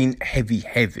never been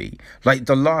heavy. Like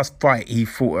the last fight, he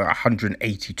fought at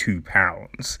 182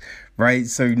 pounds, right?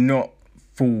 So not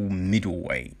full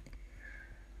middleweight.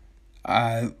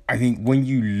 I think when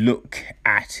you look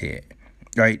at it,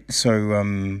 right?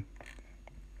 So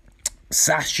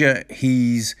Sasha,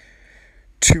 he's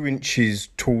 2 inches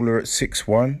taller at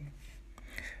 6'1".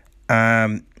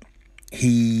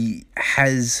 He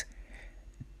has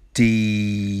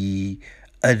the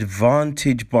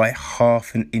advantage by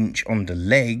half an inch on the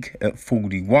leg at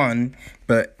 41,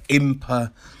 but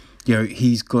Impa,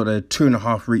 he's got a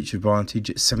 2.5 reach advantage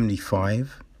at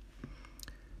 75,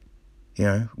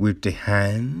 with the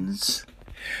hands.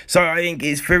 So I think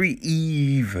it's very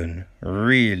even,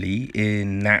 really,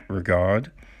 in that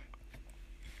regard.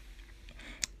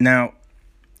 Now,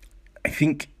 I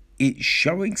think it's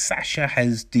showing Sasha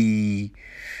has the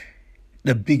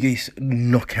biggest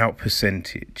knockout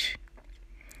percentage.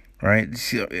 Right,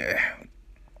 so,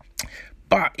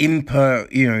 but Impa,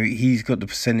 he's got the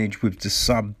percentage with the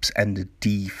subs and the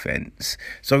defense.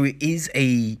 So it's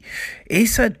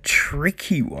a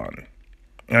tricky one,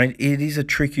 right? It is a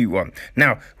tricky one.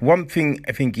 Now, one thing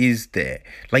I think is there,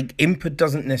 like Impa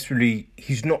doesn't necessarily,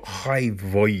 he's not high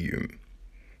volume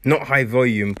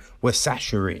where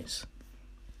Sasha is.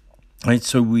 Right,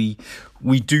 so we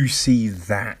do see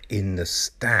that in the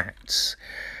stats,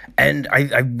 and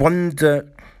I wonder.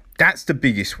 That's the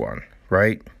biggest one,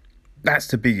 right? That's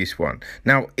the biggest one.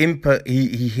 Now, Impa,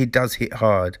 he does hit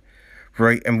hard,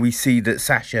 right? And we see that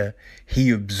Sasha, he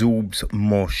absorbs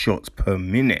more shots per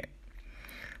minute,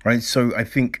 right? So I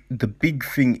think the big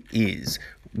thing is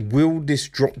will this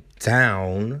drop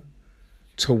down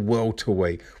to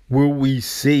welterweight? Will we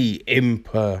see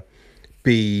Impa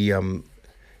be,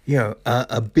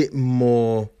 a bit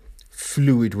more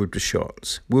fluid with the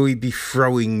shots? Will he be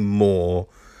throwing more?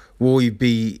 Will he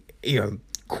be,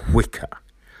 quicker?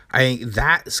 I think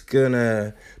that's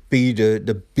gonna be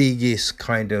the biggest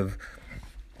kind of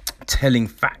telling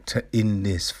factor in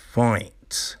this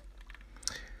fight.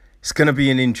 It's gonna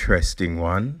be an interesting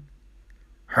one,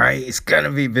 right? It's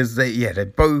gonna be because they're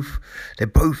both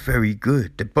very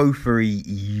good. They're both very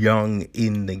young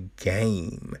in the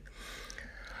game.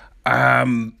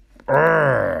 I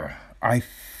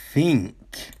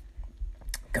think,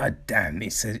 God damn,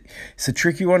 it's a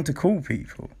tricky one to call,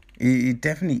 people. It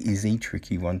definitely is a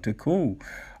tricky one to call.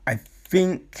 I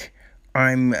think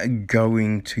I'm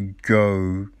going to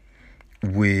go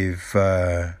with.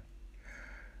 I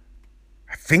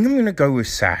think I'm going to go with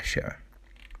Sasha,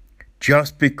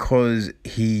 just because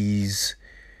he's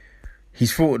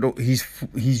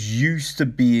used to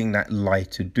being that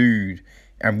lighter dude,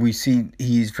 and we see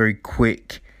he is very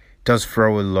quick, does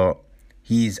throw a lot.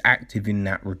 He is active in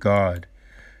that regard.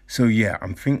 So yeah,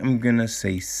 I think I'm gonna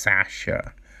say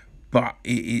Sasha, but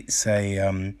it's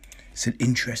an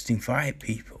interesting fight,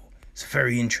 people. It's a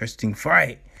very interesting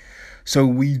fight. So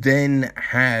we then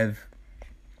have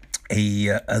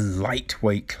a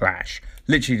lightweight clash.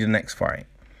 Literally the next fight,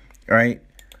 right?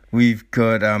 We've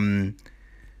got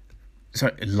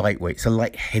lightweight. It's a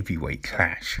light heavyweight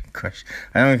clash. Gosh,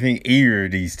 I don't think either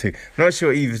of these two. I'm not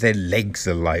sure either of their legs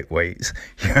are lightweights.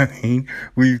 You know what I mean?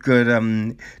 We've got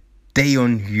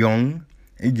Daeun Young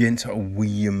against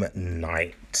William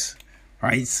Knight.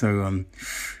 Right? So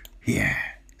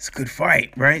it's a good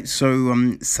fight, right? So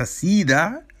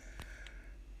Sasida,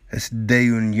 that's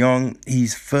Daeun Young.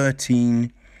 He's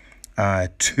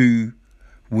 13-2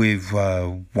 with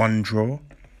one draw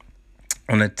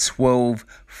on a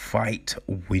 12-fight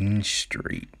win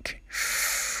streak.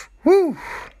 Woo!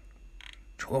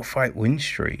 12-fight win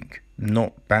streak.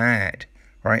 Not bad,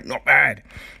 right? Not bad.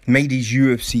 Made his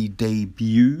UFC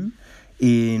debut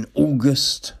in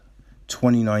August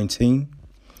 2019.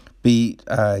 Beat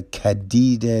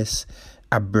Kadides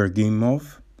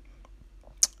Abragimov.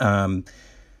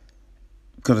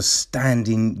 Got a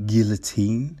standing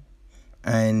guillotine.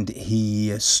 And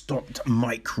he stopped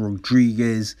Mike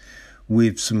Rodriguez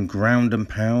with some ground and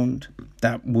pound.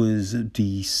 That was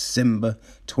December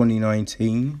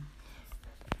 2019.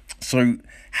 So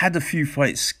had a few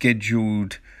fights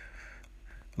scheduled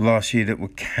last year that were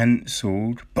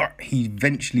cancelled, but he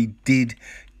eventually did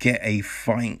get a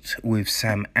fight with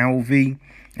Sam Alvey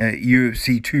at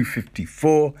UFC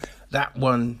 254. That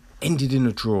one ended in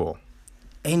a draw.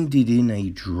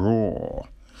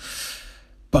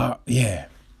 But yeah,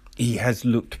 he has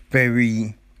looked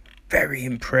very, very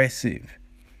impressive.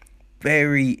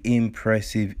 Very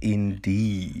impressive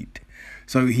indeed.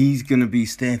 So he's going to be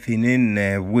stepping in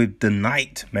there with the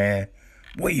nightmare,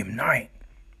 William Knight.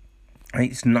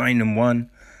 It's 9-1,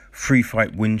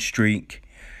 3-fight win streak.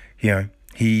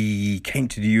 He came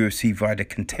to the UFC via the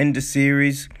Contender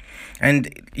Series. And,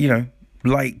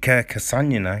 like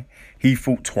Kasanyana, he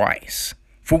fought twice.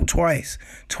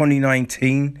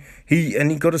 2019.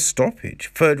 He got a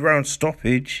stoppage, 3rd round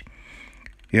stoppage,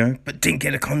 but didn't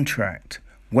get a contract.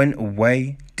 Went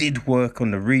away, did work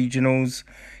on the regionals,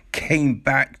 came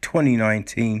back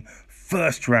 2019,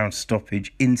 1st round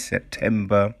stoppage in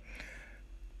September.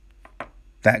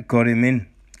 That got him in,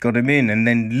 and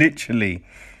then literally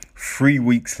 3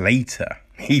 weeks later,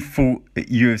 he fought at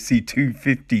UFC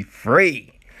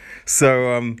 253.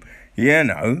 So,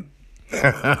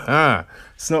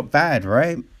 it's not bad,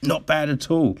 right? Not bad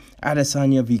at all.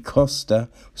 Adesanya v Costa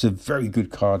was a very good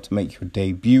card to make your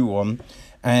debut on.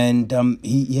 And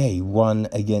he won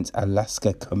against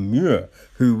Alaska Kamura,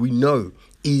 who we know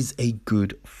is a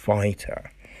good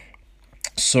fighter.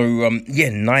 So,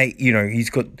 Knight, he's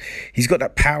got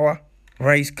that power,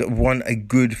 right? He's won a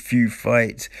good few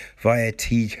fights via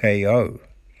TKO.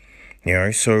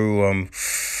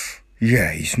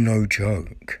 He's no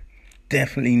joke.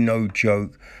 Definitely no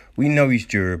joke. We know he's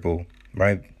durable,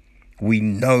 right? We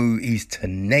know he's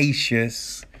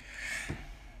tenacious.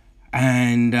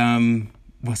 And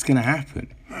what's going to happen,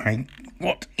 right?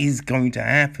 What is going to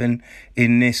happen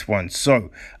in this one? So,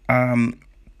 Young,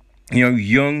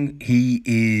 he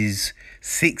is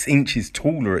 6 inches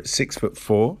taller at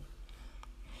 6'4".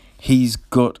 He's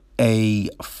got a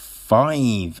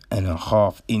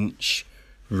 5.5-inch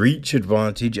reach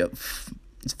advantage at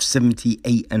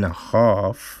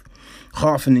 78.5,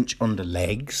 half an inch on the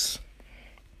legs.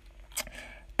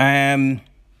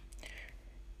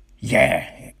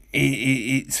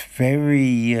 it's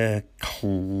very,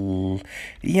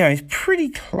 it's pretty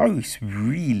close,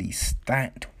 really,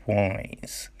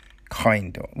 stat-wise.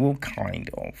 Kind of. Well, kind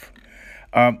of.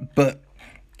 But,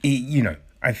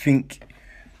 I think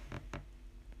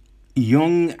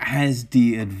Young has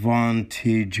the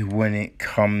advantage when it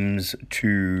comes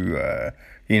to,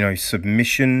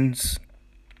 submissions.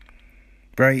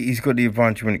 Right, he's got the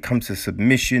advantage when it comes to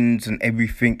submissions and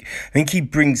everything. I think he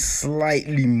brings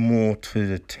slightly more to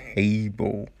the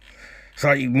table.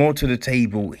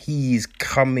 He's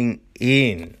coming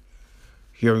in,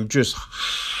 just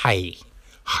high,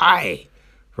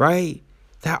 right?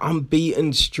 That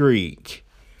unbeaten streak.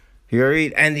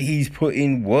 And he's put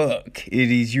in work in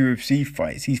his UFC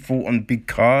fights. He's fought on big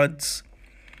cards.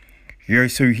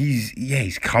 So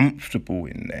he's comfortable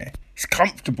in there.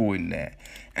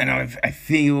 And I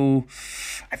feel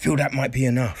that might be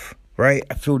enough, right?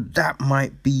 I feel that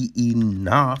might be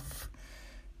enough.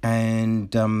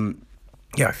 And, I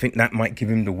think that might give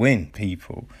him the win,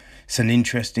 people. It's an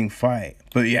interesting fight.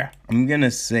 But, I'm going to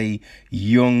say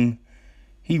Young,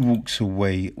 he walks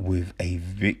away with a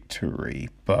victory.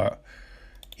 But,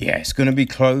 it's going to be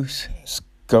close. It's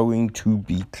going to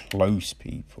be close,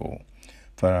 people.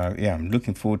 But, I'm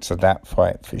looking forward to that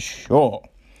fight for sure.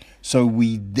 So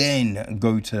we then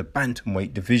go to the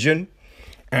bantamweight division,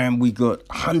 and we got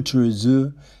Hunter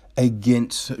Azure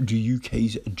against the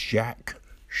UK's Jack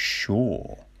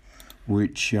Shaw,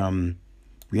 which,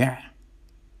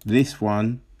 this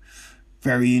one,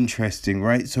 very interesting,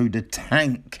 right? So the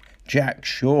tank, Jack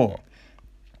Shaw,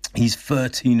 he's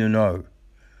 13-0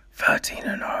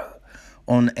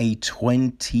 on a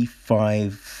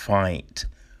 25-fight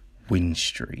win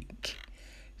streak.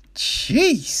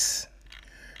 Jeez.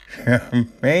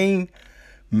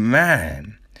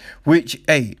 Man, which,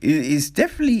 is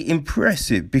definitely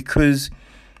impressive because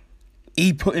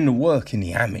he put in the work in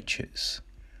the amateurs,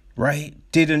 right?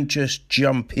 Didn't just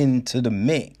jump into the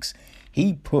mix.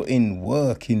 He put in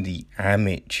work in the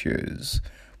amateurs,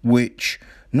 which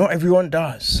not everyone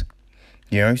does,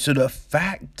 so the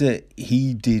fact that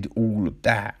he did all of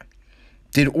that,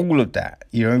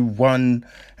 won,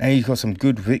 and he's got some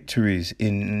good victories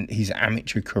in his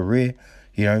amateur career.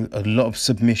 A lot of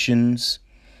submissions,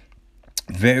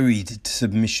 varied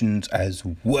submissions as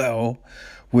well,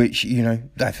 which,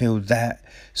 I feel that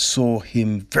saw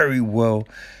him very well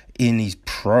in his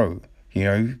pro,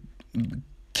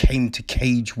 came to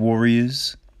Cage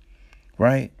Warriors,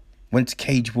 right? Went to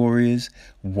Cage Warriors,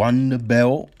 won the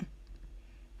belt,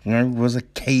 was a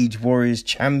Cage Warriors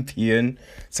champion.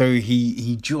 So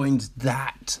he joined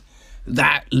that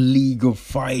league of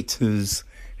fighters,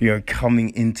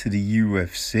 coming into the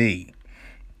UFC,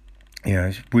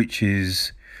 which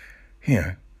is,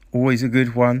 always a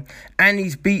good one. And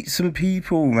he's beat some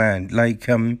people, man, like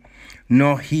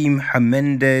Naheem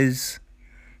Hernandez,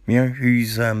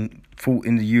 who's fought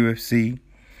in the UFC,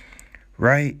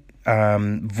 right?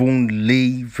 Vaughn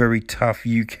Lee, very tough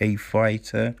UK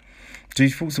fighter. So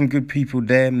he's fought some good people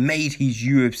there. Made his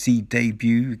UFC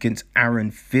debut against Aaron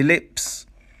Phillips.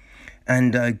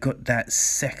 And got that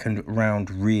second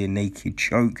round rear naked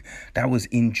choke. That was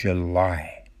in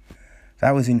July.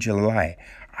 I'm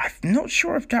not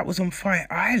sure if that was on Fight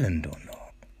Island or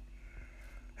not.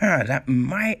 That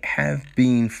might have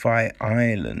been Fight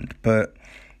Island. But,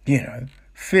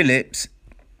 Phillips,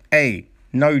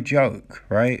 no joke,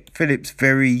 right? Phillips,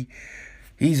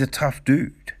 he's a tough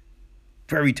dude.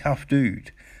 Very tough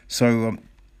dude. So,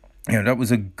 that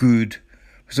was a good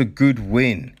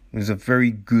win. It was a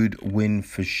very good win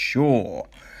for Shaw.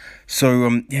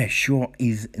 So, Shaw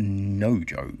is no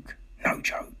joke.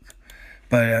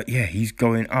 But, he's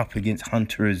going up against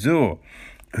Hunter Azure,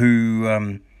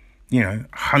 who,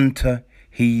 Hunter,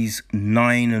 he's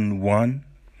 9-1,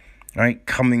 right?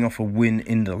 Coming off a win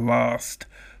in the last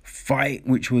fight,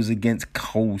 which was against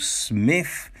Cole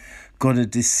Smith. Got a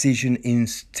decision in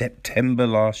September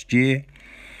last year.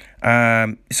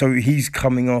 So he's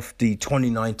coming off the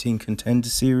 2019 Contender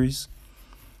Series,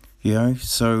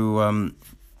 so,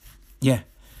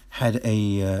 had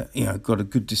got a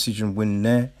good decision win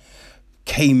there.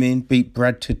 Came in, beat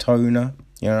Brad Titona,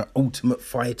 Ultimate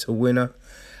Fighter winner.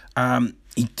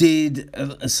 He did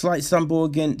a slight stumble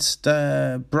against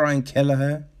Brian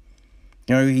Kelleher.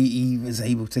 He was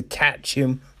able to catch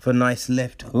him for a nice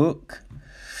left hook.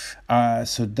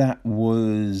 So that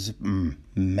was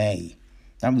May.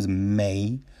 That was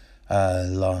May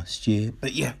last year.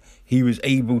 But he was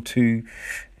able to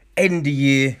end the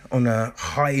year on a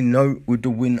high note with the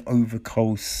win over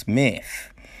Cole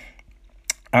Smith.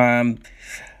 I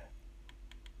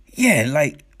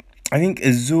think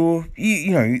Azure,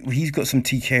 he's got some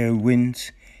TKO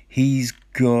wins. He's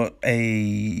got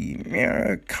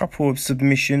a couple of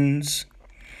submissions,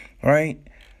 right?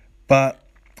 But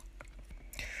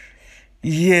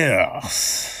yeah,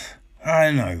 I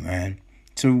don't know, man.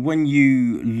 So when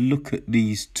you look at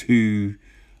these two,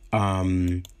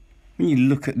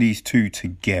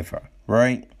 together,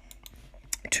 right?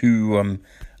 To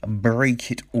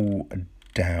break it all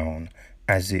down,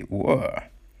 as it were.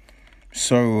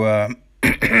 So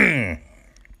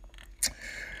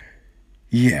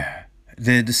yeah,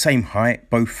 they're the same height,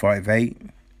 both 5'8",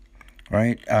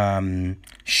 right?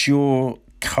 Shaw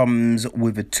comes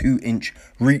with a 2-inch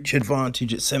reach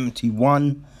advantage at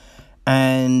 71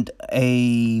 and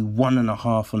a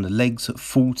 1.5 on the legs at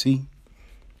 40.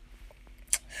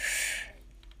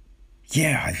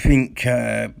 Yeah, I think,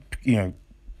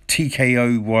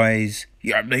 TKO wise,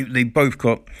 yeah, they both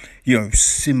got,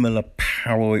 similar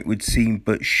power, it would seem,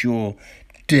 but Shaw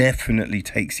definitely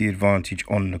takes the advantage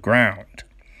on the ground.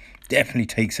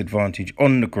 And,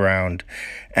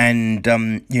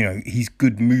 his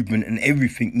good movement and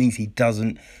everything means he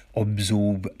doesn't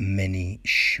absorb many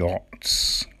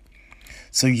shots.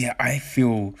 So, yeah, I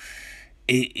feel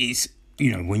it is,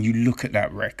 when you look at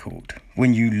that record,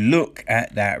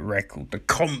 the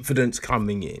confidence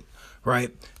coming in,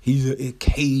 right? He's a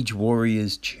Cage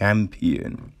Warriors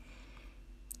champion.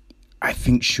 I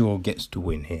think Shaw gets to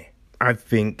win here. I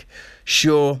think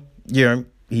Shaw,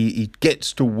 he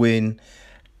gets to win.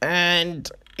 And,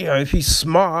 if he's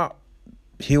smart,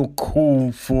 he'll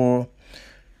call for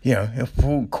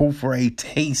a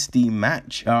tasty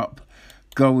matchup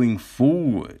going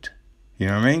forward. You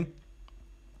know what I mean?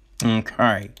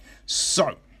 Okay.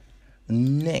 So,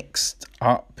 next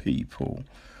up, people,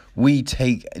 we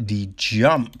take the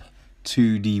jump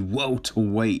to the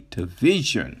welterweight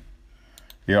division.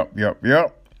 Yup.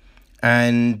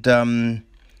 And,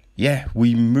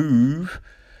 we move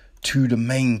to the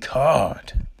main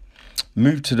card.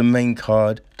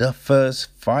 The first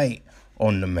fight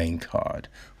on the main card.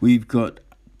 We've got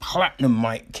Platinum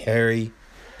Mike Perry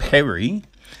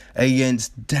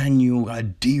against Daniel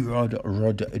D-Rod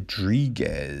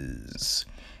Rodriguez.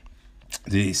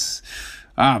 This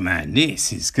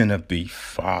is going to be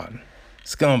fun.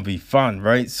 It's going to be fun,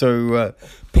 right? So,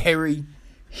 Perry,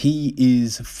 he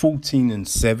is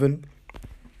 14-7,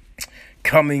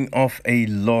 coming off a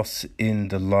loss in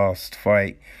the last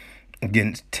fight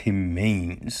against Tim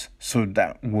Means. So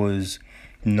that was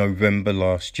November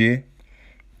last year.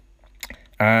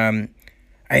 And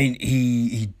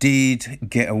he did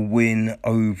get a win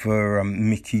over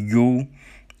Mickey Gall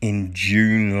in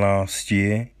June last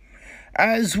year.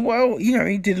 As well,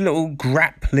 he did a little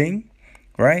grappling,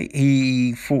 right?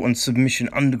 He fought on Submission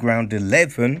Underground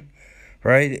 11,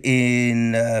 right,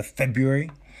 in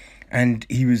February. And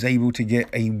he was able to get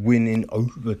a win in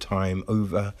overtime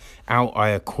over Al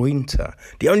Iaquinta.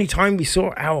 The only time we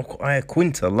saw Al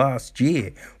Iaquinta last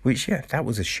year, which, that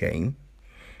was a shame.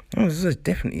 That was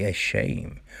definitely a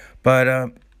shame.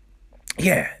 But,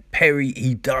 Perry,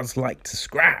 he does like to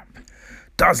scrap.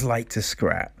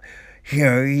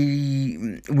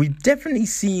 We've definitely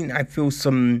seen, I feel,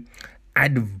 some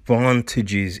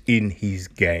advantages in his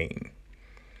game.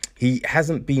 He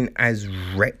hasn't been as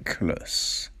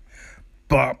reckless.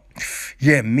 But,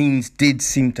 Means did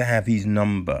seem to have his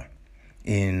number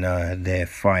in their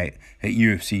fight at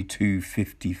UFC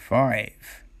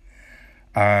 255.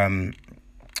 But,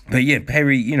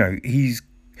 Perry, he does,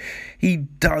 he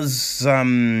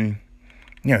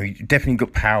definitely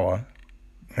got power.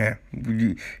 Yeah,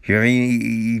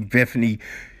 he definitely,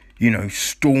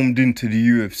 stormed into the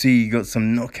UFC. He got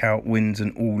some knockout wins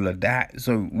and all of that.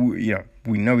 So,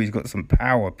 we know he's got some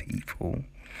power, people.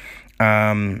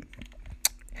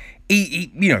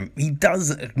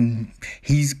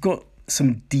 He's got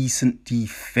some decent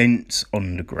defense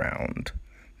on the ground.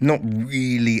 Not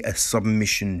really a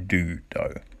submission dude,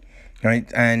 though.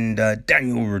 Right? And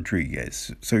Daniel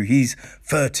Rodriguez. So he's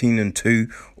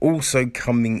 13-2, also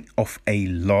coming off a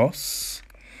loss.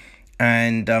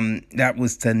 And that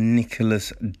was to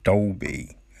Nicholas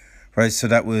Dolby. Right? So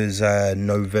that was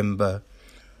November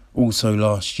also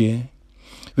last year.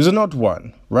 It was an odd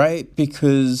one, right?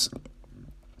 Because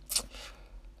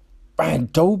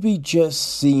Dolby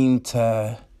just seemed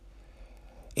to...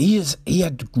 He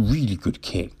had really good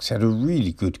kicks. Had a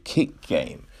really good kick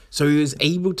game. So he was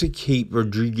able to keep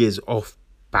Rodriguez off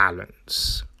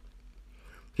balance.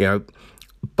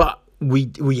 But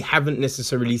we haven't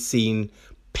necessarily seen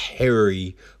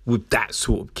Perry with that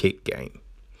sort of kick game.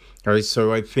 All right,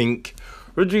 so I think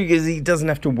Rodriguez, he doesn't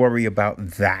have to worry about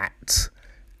that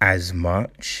as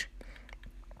much.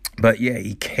 But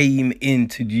he came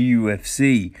into the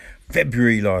UFC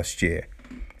February last year.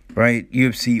 right?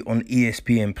 UFC on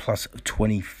ESPN Plus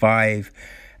 25,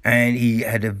 and he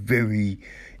had a very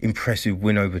impressive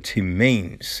win over Tim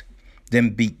Means.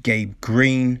 Then beat Gabe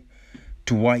Green,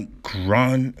 Dwight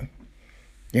Grant.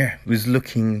 Yeah, was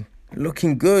looking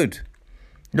good.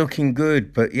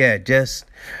 But yeah,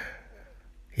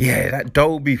 that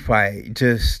Dolby fight,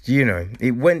 just,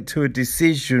 it went to a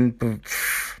decision, but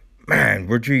man,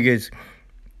 Rodriguez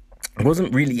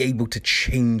wasn't really able to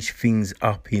change things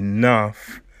up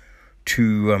enough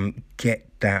to get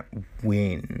that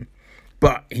win.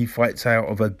 But he fights out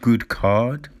of a good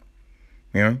card.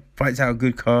 Fights out a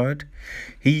good card.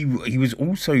 He was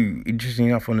also, interesting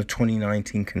enough, on the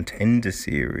 2019 Contender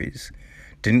Series.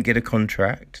 Didn't get a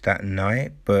contract that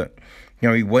night, but,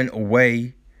 he went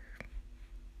away,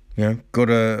 got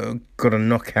a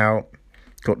knockout,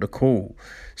 got the call.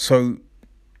 So,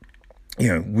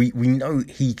 we know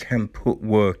he can put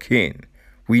work in.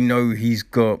 We know he's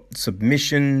got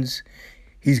submissions,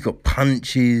 he's got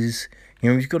punches,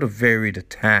 he's got a varied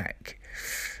attack.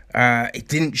 It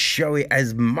didn't show it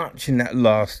as much in that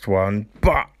last one,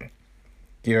 but,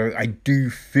 I do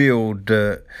feel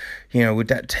that, with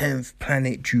that 10th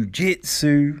Planet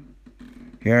Jiu-Jitsu,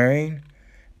 you know what I mean?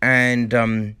 And,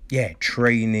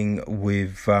 training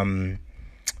with, oh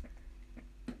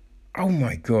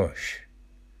my gosh,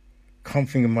 can't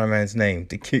think of my man's name,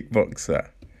 the kickboxer,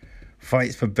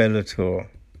 fights for Bellator,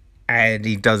 and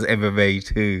he does MMA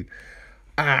too.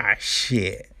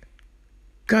 Shit.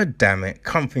 God damn it,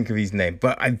 can't think of his name,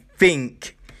 but I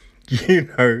think,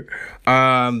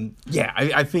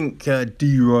 I think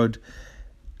D-Rod,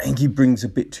 I think he brings a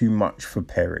bit too much for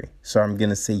Perry. So I'm going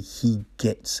to say he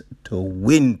gets to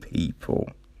win, people.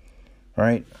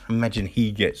 Right? Imagine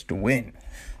he gets to win.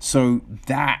 So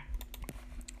that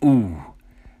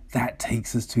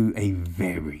takes us to a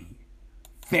very,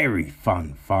 very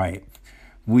fun fight.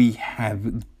 We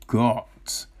have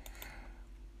got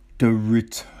the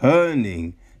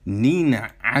returning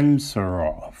Nina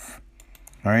Ansaroff.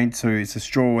 All right, so it's a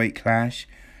strawweight clash.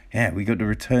 Yeah, we got the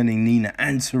returning Nina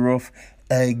Ansaroff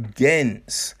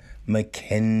against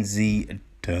Mackenzie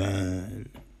Dern.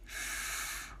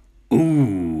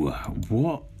 Ooh,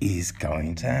 what is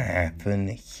going to happen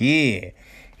here?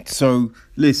 So,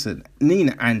 listen,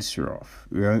 Nina Ansaroff,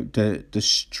 the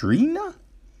Streaner?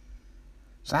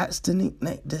 That's the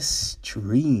nickname, the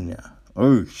Streaner.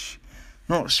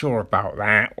 Not sure about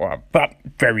that one, but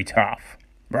very tough,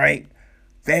 right?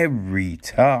 Very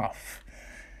tough.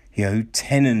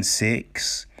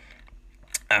 10-6.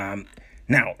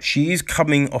 Now, she is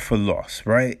coming off a loss,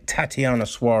 right? Tatiana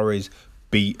Suarez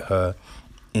beat her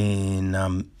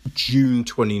in June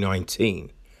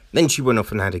 2019. Then she went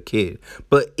off and had a kid.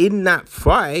 But in that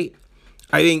fight,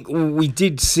 I think we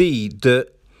did see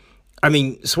that,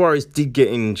 Suarez did get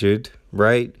injured,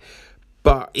 right?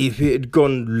 But if it had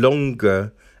gone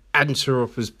longer,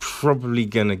 Ansaroff was probably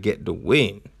going to get the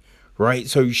win, right?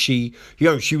 So she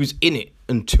was in it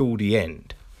until the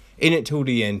end.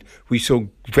 We saw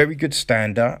very good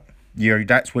stand-up.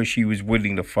 That's where she was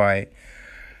willing to fight.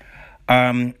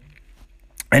 And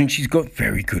she's got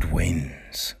very good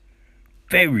wins.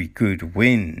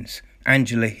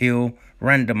 Angela Hill,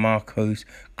 Randa Marcos,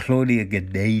 Claudia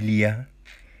Gadelha,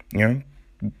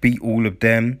 beat all of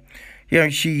them.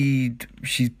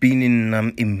 She's been in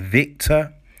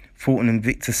Invicta, fought in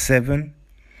Invicta 7.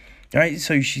 Right,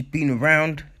 so she's been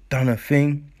around, done her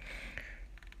thing.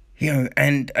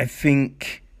 And I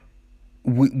think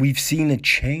we've seen a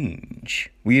change.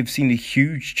 We have seen a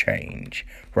huge change,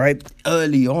 right?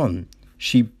 Early on,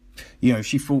 she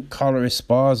fought Carla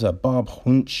Esparza, Barb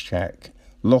Hunchak,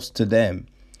 lost to them.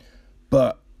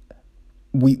 But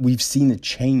we've seen a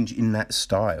change in that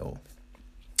style.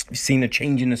 We've seen a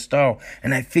change in the style.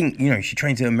 And I think, she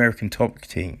trains at American Top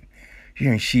Team.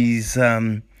 She's,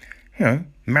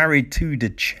 married to the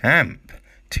champ,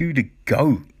 to the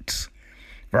GOAT,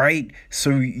 right? So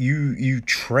you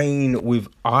train with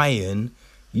iron,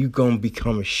 you gonna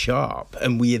become a sharp.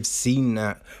 And we have seen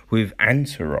that with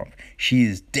Ansaroff. She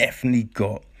has definitely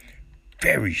got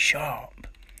very sharp.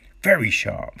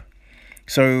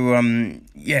 So,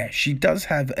 she does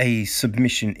have a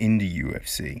submission in the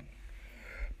UFC.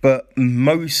 But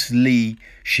mostly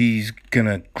she's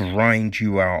gonna grind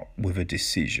you out with a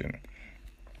decision.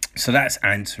 So that's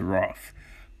Ansaroff.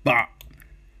 But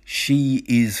she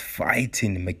is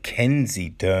fighting Mackenzie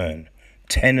Dern,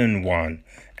 10-1.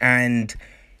 And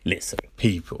listen,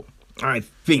 people, I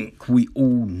think we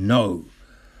all know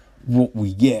what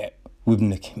we get with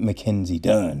Mackenzie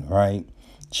Dern, right?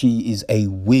 She is a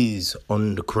whiz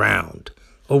on the ground.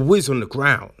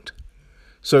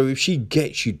 So if she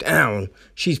gets you down,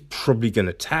 she's probably going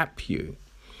to tap you.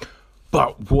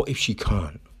 But what if she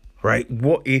can't, right?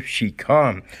 What if she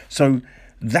can't? So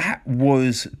that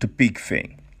was the big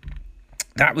thing.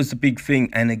 That was the big thing.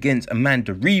 And against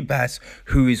Amanda Ribas,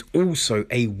 who is also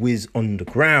a whiz on the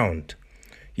ground.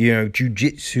 You know,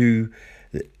 jiu-jitsu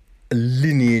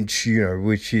lineage, you know,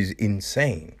 which is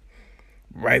insane.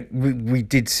 Right? We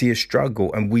did see a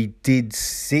struggle, and we did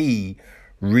see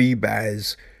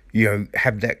Ribas, you know,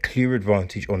 have that clear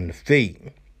advantage on the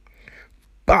feet.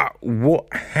 But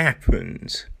what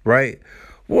happens, right?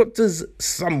 What does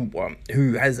someone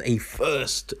who has a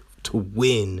first to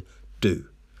win do?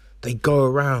 They go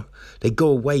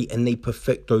away and they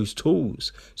perfect those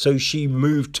tools. So she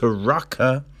moved to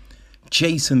Rucker,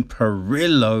 Jason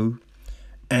Perillo,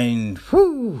 and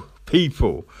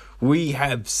people, we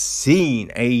have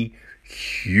seen a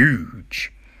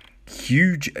huge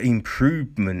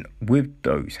improvement with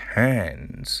those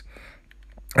hands.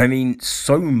 I mean,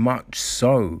 so much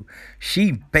so,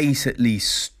 she basically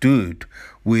stood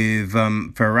with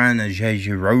Varana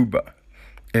Jajiroba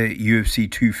at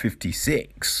UFC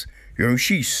 256. You know,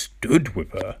 she stood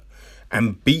with her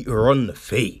and beat her on the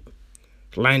feet,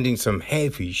 landing some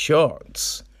heavy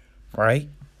shots, right?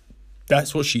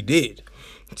 That's what she did.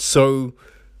 So,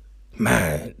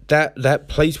 man, that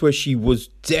place where she was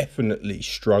definitely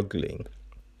struggling,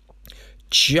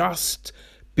 just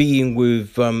being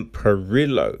with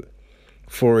Perillo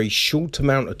for a short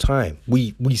amount of time,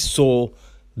 we saw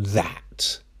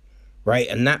that, right?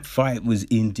 And that fight was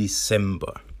in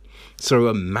December. So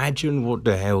imagine what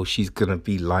the hell she's gonna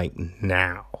be like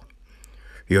now.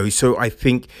 You know, so I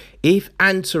think if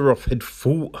Ansaroff had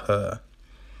fought her,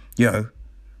 you know,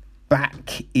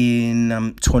 back in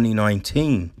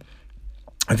 2019,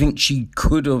 I think she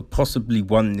could have possibly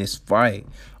won this fight.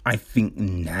 I think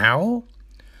now,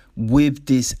 with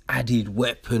this added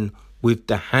weapon with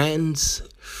the hands,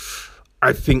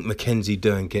 I think Mackenzie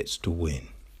Dern gets to win.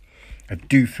 I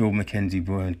do feel Mackenzie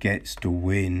Dern gets to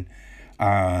win.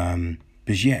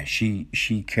 Because yeah,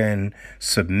 she can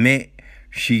submit,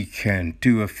 she can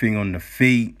do a thing on the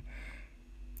feet.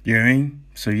 You know what I mean?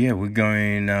 So yeah, we're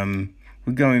going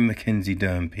Mackenzie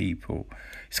Dern, people.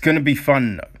 It's gonna be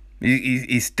fun though.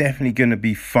 It's definitely gonna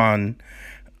be fun.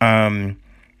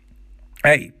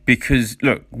 Hey, because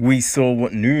look, we saw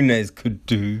what Nunes could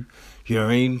do, you know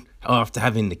what I mean, after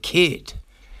having the kid.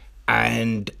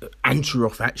 And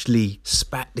Ansaroff actually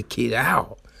spat the kid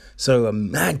out. So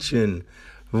imagine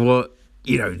what,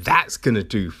 you know, that's going to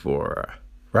do for her,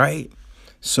 right?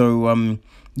 So,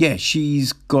 yeah,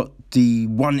 she's got the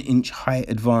 1 inch height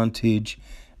advantage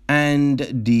and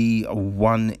the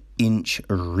 1 inch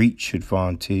reach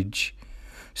advantage.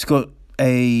 She's got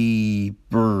a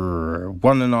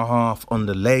 1.5 on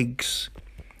the legs,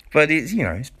 but it's, you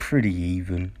know, it's pretty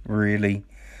even, really.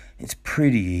 It's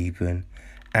pretty even.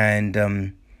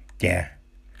 And, yeah,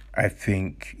 I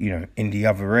think, you know, in the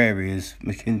other areas,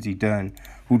 Mackenzie Dern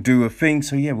will do a thing.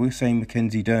 So, yeah, we're saying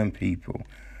Mackenzie Dern, people.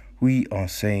 We are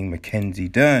saying Mackenzie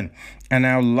Dern. And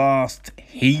our last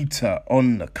heater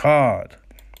on the card,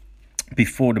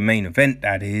 before the main event,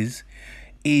 that is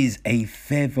a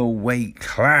featherweight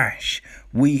clash.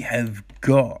 We have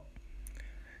got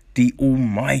the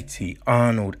almighty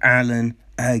Arnold Allen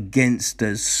against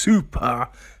the super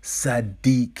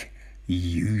Sadiq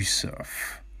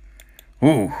Yusuff.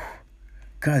 Oh,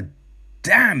 god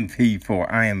damn, people,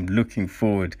 I am looking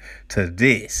forward to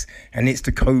this. And it's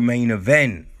the co-main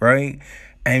event, right?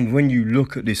 And when you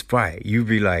look at this fight, you'll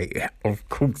be like, yeah, of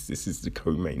course this is the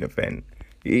co-main event.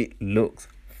 It looks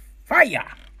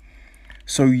fire.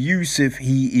 So Yusuff,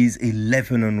 he is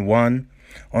 11-1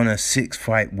 on a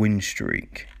 6-fight win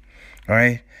streak,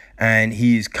 right? And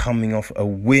he is coming off a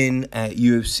win at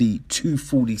UFC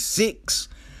 246,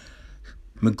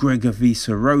 McGregor v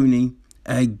Cerrone,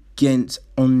 against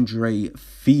Andre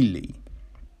Fili.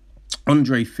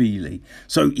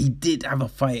 So he did have a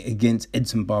fight against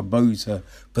Edson Barboza,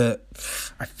 but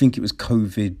I think it was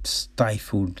COVID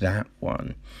stifled that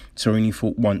one. So he only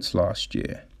fought once last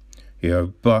year, you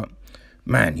know. But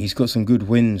man, he's got some good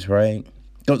wins, right?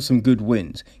 Got some good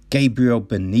wins. Gabriel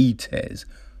Benitez,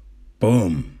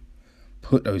 boom,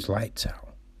 put those lights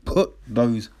out.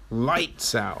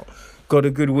 Got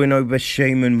a good win over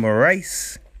Shaman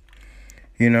Moraes,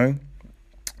 you know.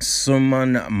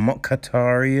 Suman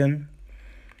Mokhtarian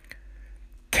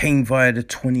came via the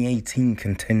 2018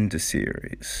 Contender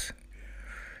Series.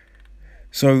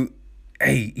 So,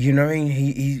 hey, you know,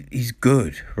 he's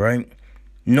good, right?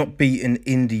 Not beaten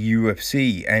in the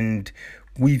UFC, and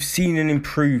we've seen an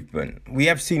improvement. We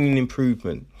have seen an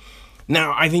improvement.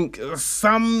 Now, I think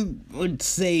some would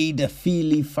say the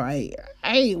Fili fight,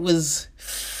 it was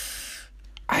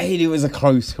a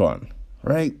close one.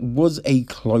 right? Was a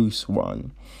close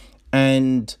one.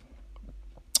 And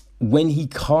when he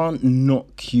can't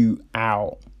knock you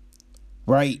out,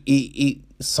 right, it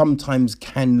sometimes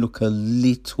can look a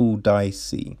little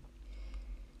dicey.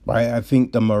 Right, I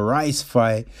think the Moraes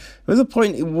fight, there was a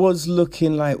point it was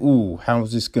looking like, oh,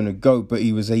 how's this going to go? But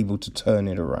he was able to turn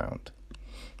it around.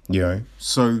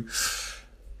 So,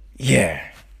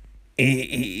 yeah,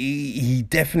 he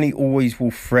definitely always will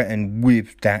threaten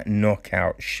with that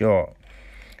knockout shot.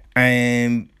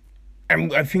 And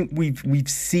I think we've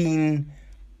seen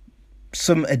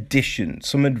some additions,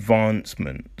 some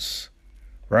advancements.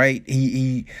 Right,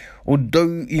 he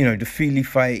although the Fili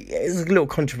fight is a little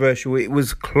controversial, it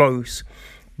was close,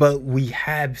 but we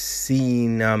have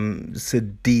seen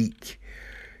Sadiq,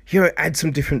 add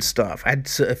some different stuff, add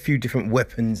a few different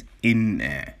weapons in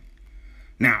there.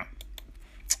 Now,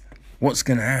 what's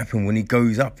gonna happen when he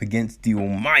goes up against the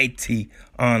almighty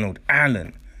Arnold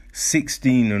Allen,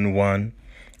 16-1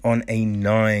 on a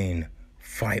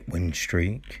 9-fight win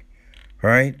streak,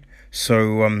 right?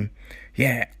 So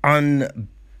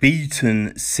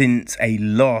unbeaten since a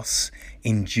loss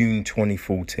in June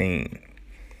 2014,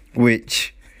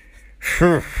 which,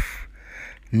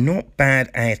 not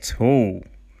bad at all.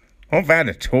 Not bad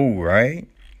at all, right?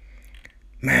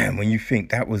 Man, when you think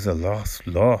that was the last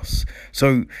loss.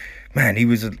 So, man, he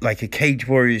was like a Cage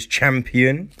Warriors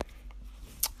champion.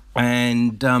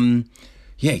 And,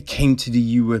 came to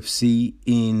the UFC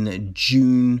in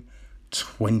June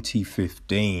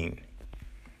 2015.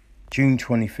 June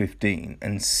 2015,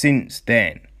 and since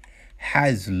then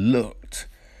has looked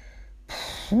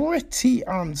pretty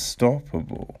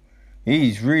unstoppable.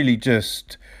 He's really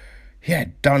just,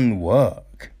 done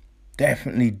work.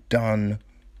 Definitely done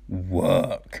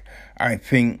work. I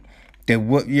think there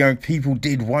were, people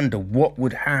did wonder what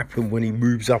would happen when he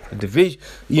moves up a division,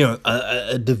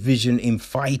 a division in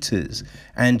fighters.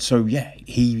 And so,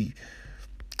 he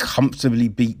comfortably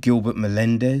beat Gilbert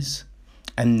Melendez.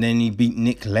 And then he beat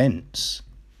Nick Lentz,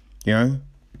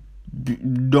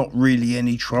 not really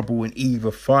any trouble in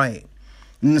either fight.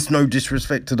 And there's no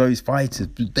disrespect to those fighters,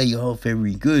 but they are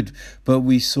very good. But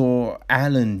we saw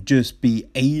Allen just be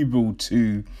able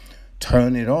to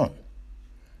turn it on.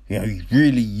 He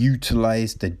really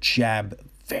utilized the jab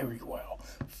very well.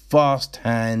 Fast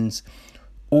hands,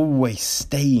 always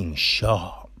staying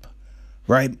sharp.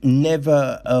 Right,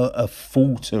 never a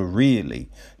falter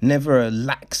really, never a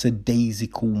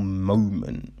lackadaisical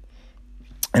moment,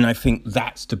 and I think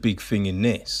that's the big thing in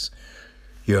this.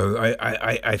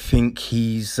 I think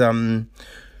he's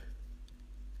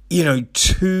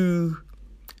too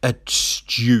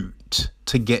astute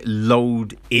to get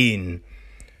lulled in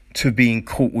to being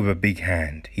caught with a big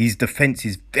hand. His defense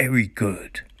is very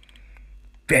good,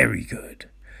 very good.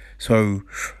 So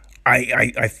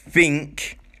I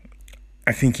think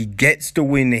he gets the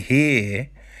win here,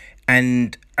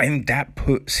 and I think that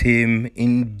puts him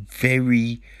in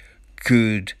very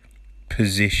good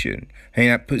position. I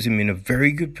think that puts him in a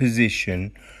very good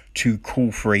position to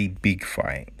call for a big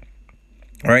fight.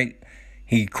 Right?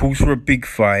 He calls for a big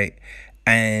fight,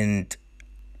 and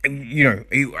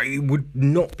it would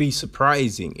not be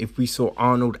surprising if we saw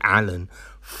Arnold Allen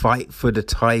fight for the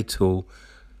title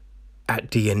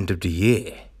at the end of the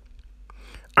year.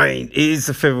 I mean, it is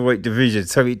a featherweight division,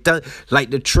 so it does.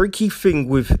 Like, the tricky thing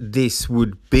with this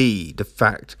would be the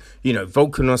fact,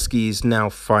 Volkanovski is now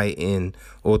fighting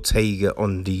Ortega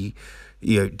on the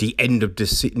end of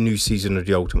the new season of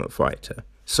The Ultimate Fighter.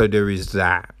 So there is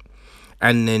that.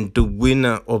 And then the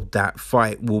winner of that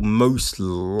fight will most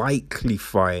likely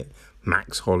fight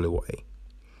Max Holloway.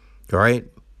 Right?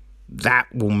 That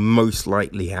will most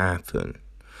likely happen.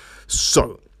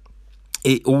 So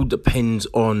it all depends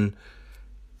on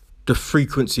the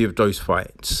frequency of those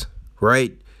fights,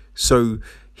 right? So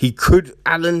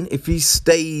Allen, if he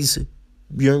stays,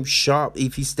 sharp,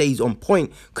 if he stays on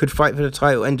point, could fight for the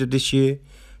title end of this year,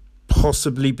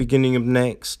 possibly beginning of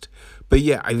next. But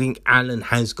I think Allen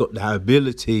has got that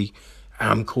ability.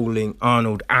 I'm calling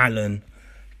Arnold Allen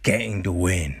getting the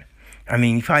win. I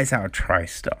mean, he fights out a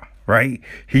TriStar, right?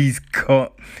 He's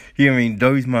got,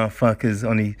 those motherfuckers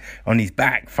on his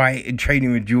back, fighting,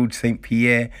 training with George St.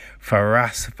 Pierre,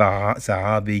 Faraz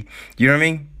Zahabi. You know what I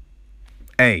mean?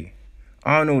 Hey,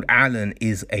 Arnold Allen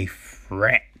is a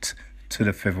threat to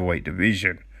the featherweight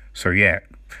division. So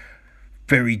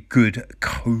very good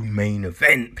co-main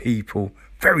event, people.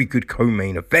 Very good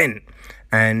co-main event.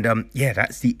 And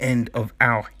that's the end of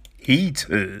our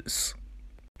heaters.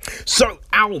 So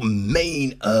our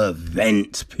main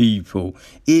event, people,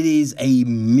 it is a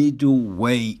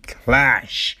middleweight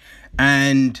clash,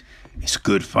 and it's a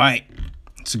good fight.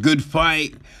 It's a good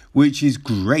fight, which is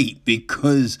great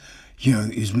because,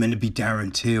 it was meant to be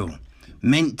Darren Till.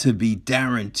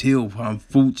 But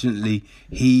unfortunately,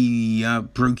 he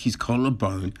broke his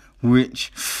collarbone,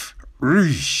 which,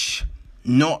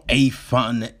 not a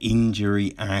fun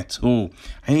injury at all.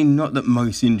 I mean, not that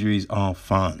most injuries are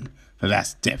fun, but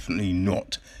that's definitely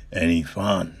not any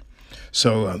fun.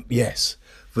 So, yes,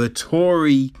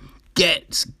 Vettori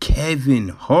gets Kevin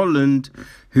Holland,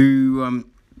 who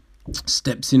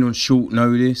steps in on short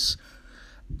notice.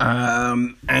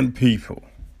 And people.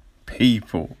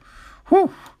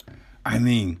 Whew. I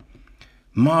mean,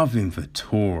 Marvin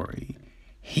Vettori,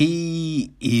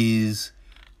 he is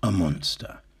a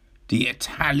monster. The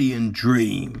Italian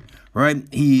dream, right?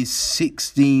 He is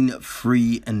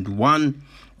 16-3-1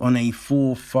 on a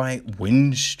 4-fight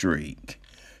win streak.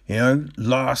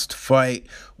 Last fight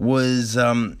was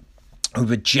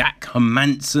over Jack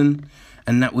Hermansson,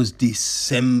 and that was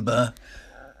December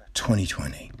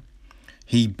 2020.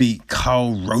 He beat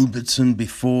Carl Robertson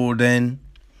before then,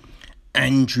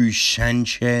 Andrew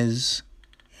Sanchez,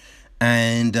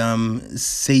 and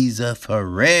Cesar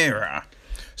Ferreira.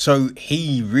 So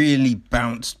he really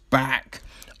bounced back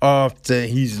after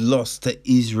his loss to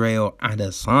Israel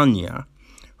Adesanya,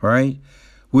 right?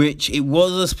 Which it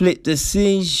was a split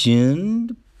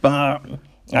decision, but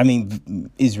I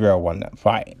mean, Israel won that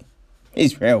fight.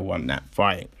 He's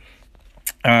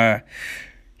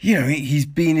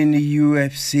been in the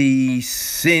UFC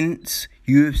since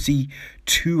UFC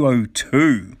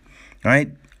 202,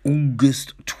 right?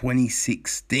 August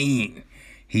 2016.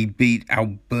 He beat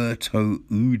Alberto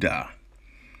Uda,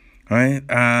 right?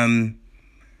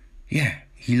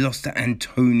 He lost to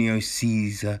Antonio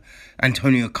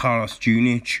Carlos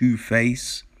Jr.,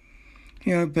 Two-Face,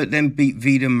 but then beat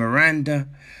Vida Miranda,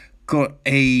 got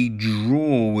a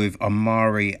draw with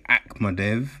Amari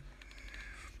Akhmadev,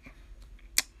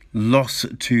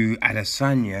 lost to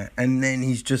Adesanya, and then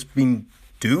he's just been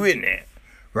doing it,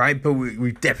 right? But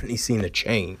we've definitely seen a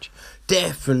change.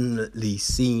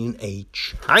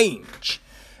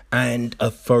 And a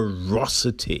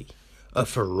ferocity.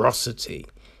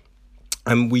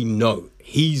 And we know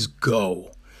his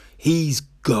goal is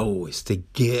to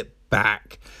get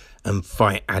back and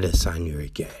fight Adesanya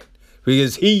again.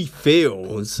 Because he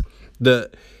feels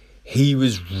that he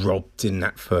was robbed in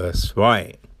that first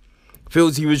fight.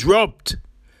 Feels he was robbed.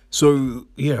 So,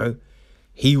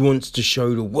 he wants to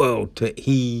show the world that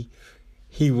he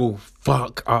will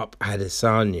fuck up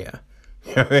Adesanya.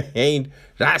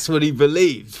 That's what he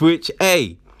believes. Which,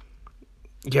 hey,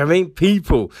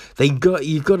 people,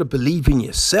 you got to believe in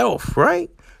yourself,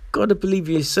 right? Got to believe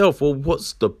in yourself, or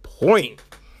what's the point?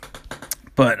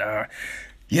 But,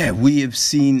 we have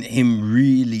seen him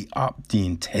really up the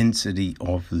intensity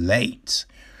of late.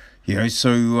 He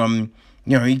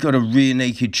got a rear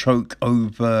naked choke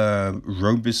over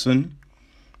Robertson,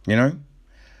 He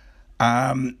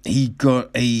got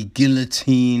a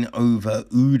guillotine over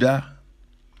Uda.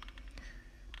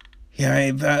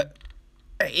 But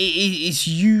it's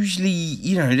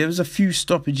usually, there was a few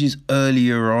stoppages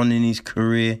earlier on in his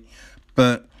career,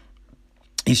 but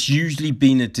it's usually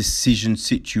been a decision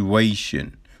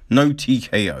situation. No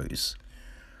TKOs.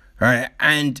 Right?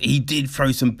 And he did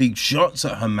throw some big shots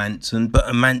at Hermansson, but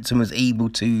Hermansson was able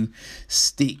to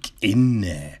stick in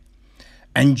there.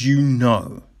 And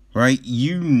right?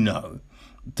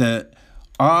 That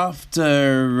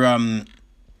after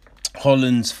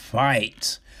Holland's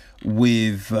fight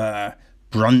with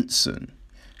Brunson,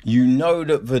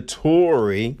 that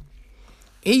Vettori,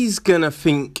 he's going to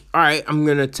think, all right, I'm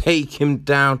going to take him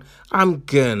down. I'm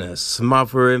going to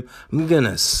smother him. I'm going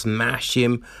to smash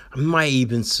him. I might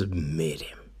even submit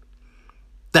him.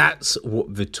 That's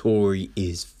what Vettori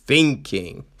is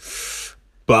thinking.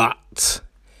 But,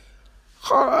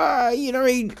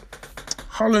 Holland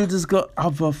has got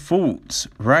other thoughts,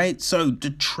 right? So the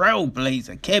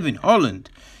trailblazer, Kevin Holland,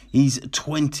 he's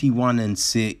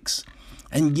 21-6.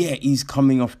 And he's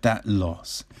coming off that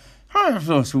loss.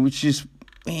 Which is,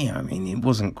 it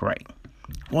wasn't great.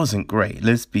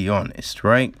 Let's be honest,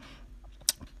 right?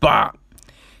 But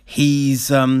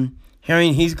he's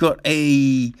he's got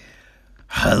a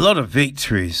lot of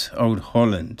victories, old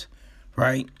Holland,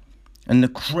 right? And the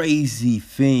crazy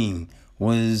thing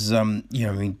was,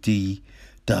 the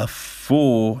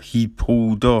 4 he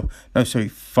pulled off.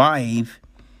 5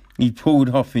 he pulled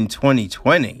off in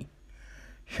 2020.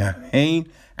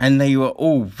 And they were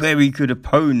all very good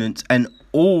opponents, and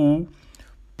all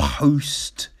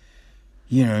post,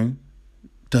 the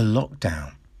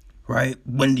lockdown, right?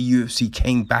 When the UFC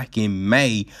came back in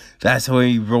May, that's how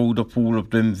he rolled up all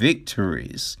of them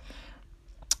victories.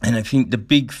 And I think the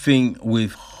big thing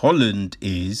with Holland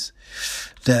is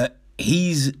that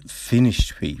he's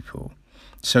finished people.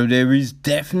 So there is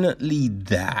definitely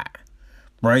that,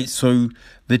 right? So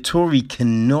Vettori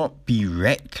cannot be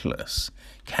reckless,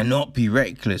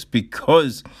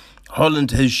 because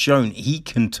Holland has shown he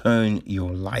can turn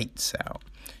your lights out.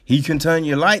 He can turn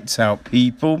your lights out,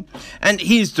 people. And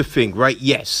here's the thing, right?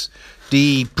 Yes,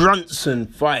 the Brunson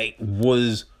fight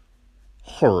was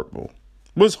horrible.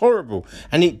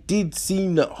 And it did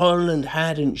seem that Holland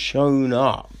hadn't shown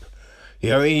up.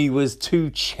 He was too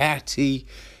chatty.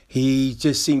 He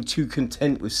just seemed too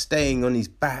content with staying on his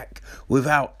back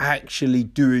without actually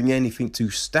doing anything to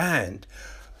stand.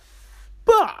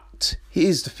 But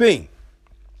here's the thing.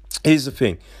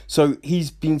 So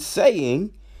he's been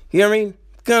saying,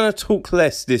 gonna talk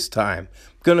less this time.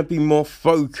 Gonna be more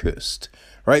focused,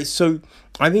 right? So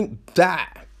I think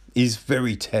that is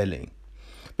very telling.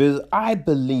 Because I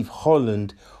believe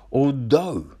Holland,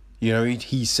 although,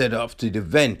 he said after the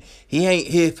event, he ain't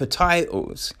here for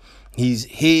titles. He's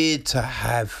here to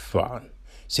have fun.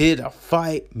 He's here to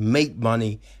fight, make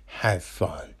money, have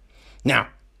fun. Now,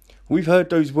 we've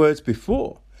heard those words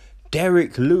before.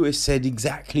 Derek Lewis said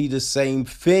exactly the same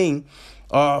thing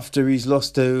after he's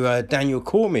lost to Daniel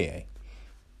Cormier.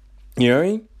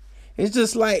 It's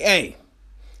just like, hey,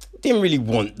 didn't really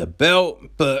want the belt,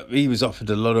 but he was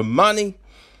offered a lot of money.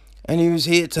 And he was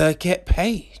here to get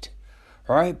paid,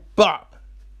 right? But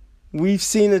we've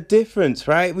seen a difference,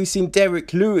 right? We've seen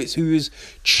Derek Lewis, who has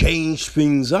changed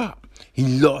things up. He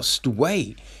lost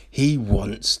weight. He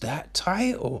wants that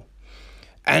title.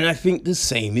 And I think the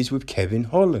same is with Kevin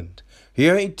Holland.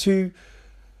 No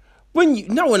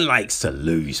one likes to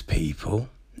lose, people.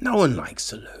 No one likes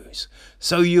to lose.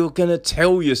 So you're going to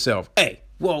tell yourself, hey,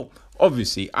 well,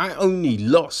 obviously, I only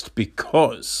lost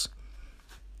because...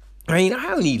 I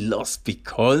only lost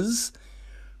because,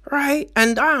 right?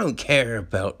 And I don't care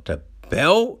about the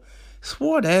belt. It's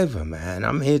whatever, man.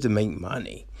 I'm here to make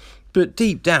money. But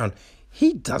deep down,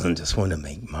 he doesn't just want to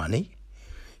make money.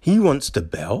 He wants the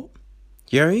belt.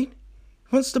 He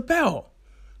wants the belt.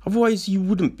 Otherwise, you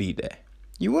wouldn't be there.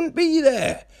 You wouldn't be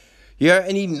there.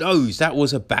 And he knows that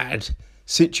was a bad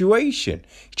situation.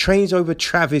 He trains over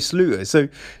Travis Lutter. So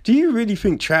do you really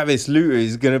think Travis Lutter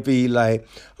is going to be like,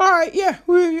 all right, yeah,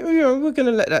 we're going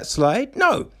to let that slide?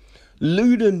 No.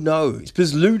 Lutter knows,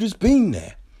 because Lutter's been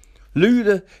there.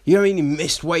 Lutter, he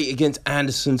missed weight against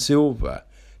Anderson Silva.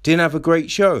 Didn't have a great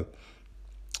show.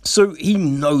 So he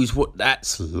knows what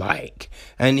that's like.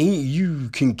 And you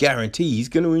can guarantee he's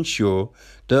going to ensure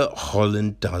that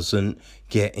Holland doesn't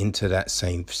get into that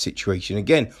same situation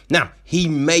again. Now, he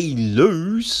may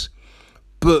lose,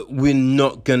 but we're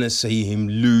not going to see him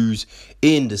lose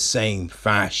in the same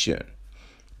fashion.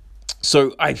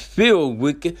 So I feel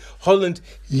Holland,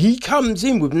 he comes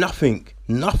in with nothing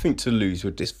to lose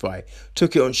with this fight.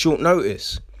 Took it on short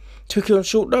notice.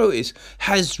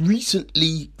 Has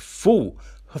recently fought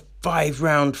a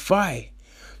 5-round fight.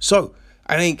 So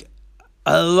I think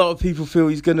a lot of people feel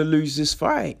he's going to lose this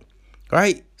fight,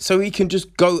 right? So he can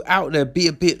just go out there, be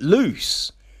a bit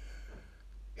loose.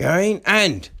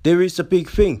 And there is a big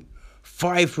thing.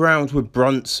 5 rounds with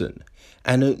Brunson.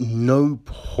 And at no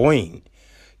point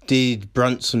did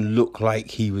Brunson look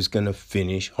like he was going to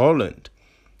finish Holland.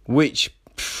 Which,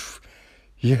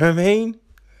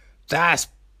 that's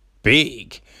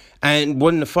big. And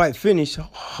when the fight finished,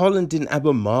 Holland didn't have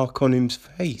a mark on his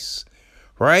face,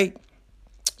 right?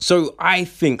 So I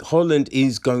think Holland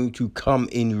is going to come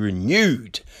in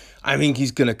renewed. I think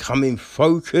he's going to come in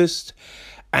focused.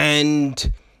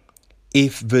 And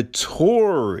if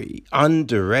Vettori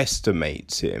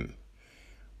underestimates him,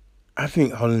 I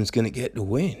think Holland's going to get the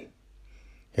win.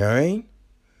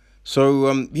 So,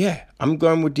 I'm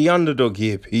going with the underdog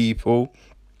here, people.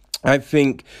 I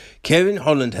think Kevin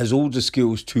Holland has all the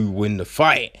skills to win the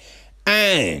fight.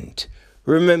 And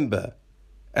remember,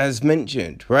 as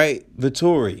mentioned, right,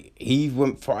 Vettori, he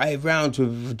went 5 rounds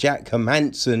with Jack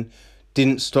Hermansson,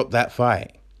 didn't stop that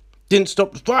fight.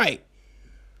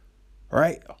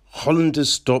 Right? Holland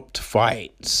has stopped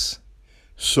fights.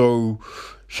 So,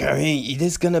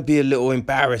 there's going to be a little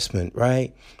embarrassment,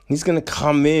 right? He's going to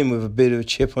come in with a bit of a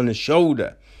chip on his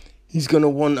shoulder. He's going to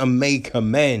want to make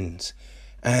amends.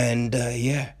 And,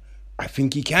 I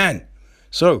think he can.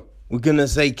 So, we're going to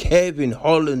say Kevin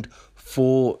Holland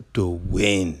for the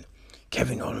win.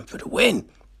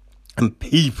 And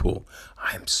people,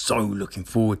 I am so looking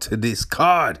forward to this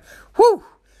card. Woo!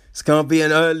 It's going to be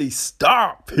an early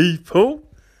start, people.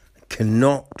 I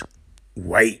cannot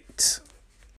wait.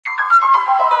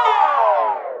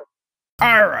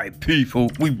 All right,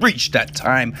 people, we've reached that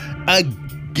time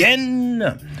again.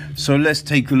 again. So let's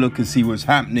take a look and see what's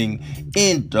happening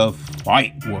in the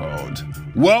fight world.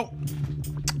 Well,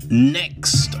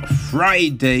 next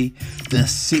Friday, the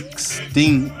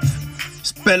 16th,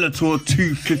 Bellator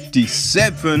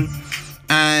 257,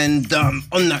 and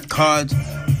on that card,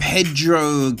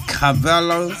 Pedro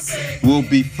Cavallo will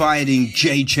be fighting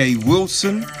JJ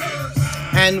Wilson,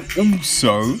 and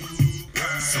also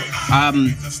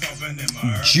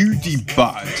Judy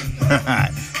Budd.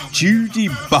 Judy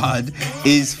Budd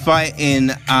is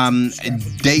fighting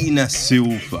Dana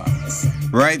Silva.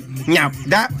 Right now,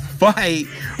 that fight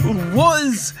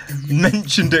was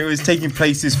mentioned that it was taking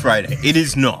place this Friday. It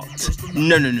is not.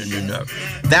 No.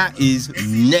 That is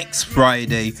next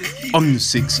Friday on the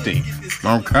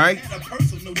 16th. Okay.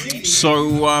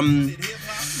 So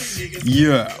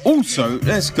yeah. Also,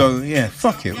 let's go. Yeah,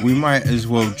 fuck it. We might as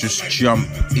well just jump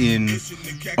in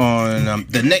on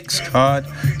the next card.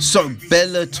 So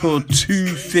Bellator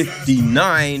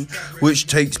 259, which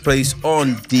takes place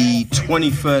on the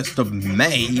 21st of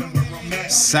May,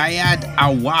 Syed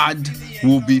Awad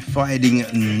will be fighting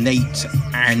Nate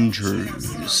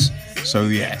Andrews. So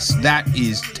yes, that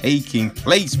is taking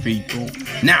place, people.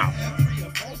 Now,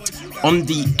 on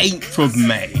the 8th of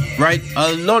May, right,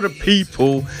 a lot of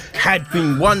people had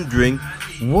been wondering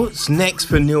what's next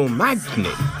for Neil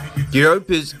Magny. You know,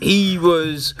 because he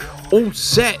was all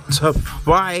set to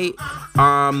fight,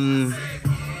 oh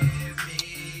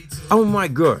my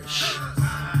gosh,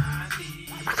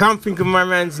 I can't think of my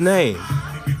man's name.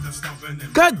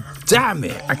 God damn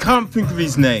it, I can't think of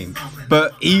his name.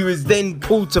 But he was then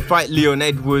pulled to fight Leon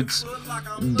Edwards,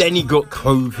 then he got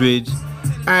COVID,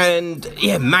 and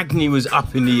yeah, Magny was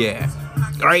up in the air,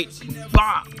 right?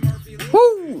 But,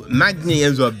 whoo, Magny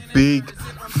has a big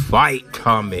fight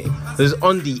coming. Because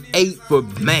on the 8th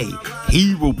of May,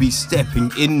 he will be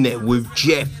stepping in there with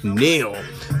Jeff Neal.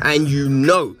 And you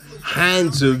know,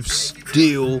 Hands of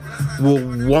Steel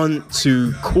will want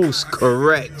to course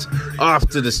correct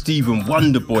after the Stephen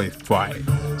Wonderboy fight.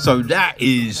 So that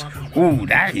is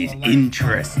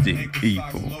interesting,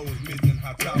 people.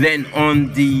 Then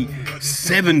on the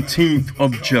 17th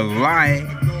of July,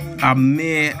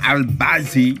 Amir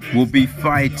Albazi will be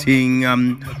fighting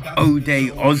O'Day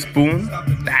Osborne.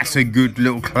 That's a good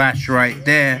little clash right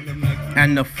there.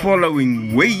 And the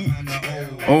following week,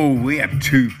 we have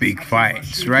two big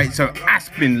fights, right? So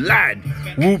Aspen Ladd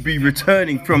will be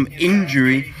returning from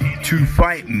injury to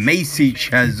fight Macy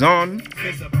Chazon.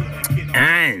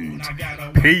 And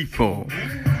people,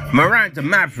 Miranda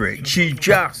Maverick, she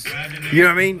just, you know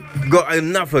what I mean, got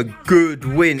another good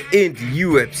win in the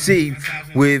UFC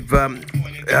with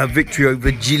a victory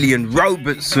over Gillian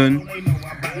Robertson.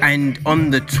 And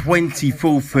on the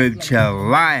 24th of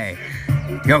July,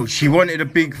 she wanted a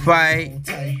big fight.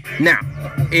 Now,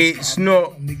 it's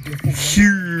not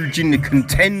huge in the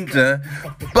contender,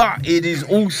 but it is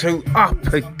also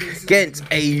up against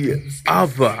a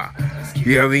other,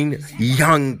 you know what I mean,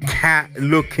 young cat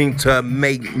looking to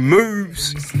make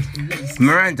moves.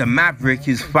 Miranda Maverick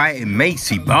is fighting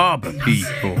Macy Barber,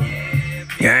 people.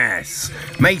 Yes,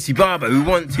 Macy Barber, who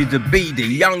wanted to be the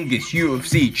youngest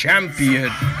UFC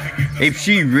champion. If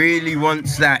she really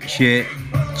wants that shit,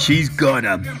 she's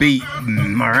gotta beat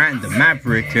Miranda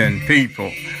Maverick, and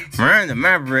people, Miranda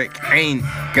Maverick ain't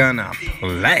gonna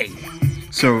play.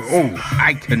 So,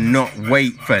 I cannot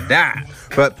wait for that.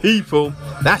 But people,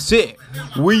 that's it.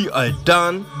 We are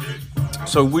done.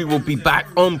 So we will be back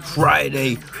on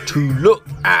Friday to look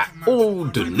at all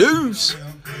the news.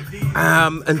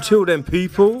 Until then,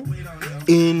 people,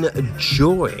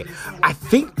 enjoy. I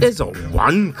think there's a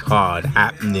one card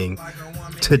happening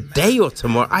today or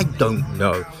tomorrow. I don't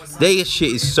know. Their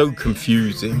shit is so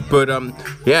confusing. But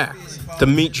yeah,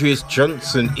 Demetrius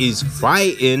Johnson is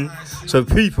fighting. So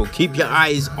people, keep your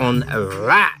eyes on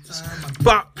that.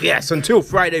 But yes, until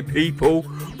Friday, people,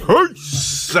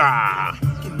 peace.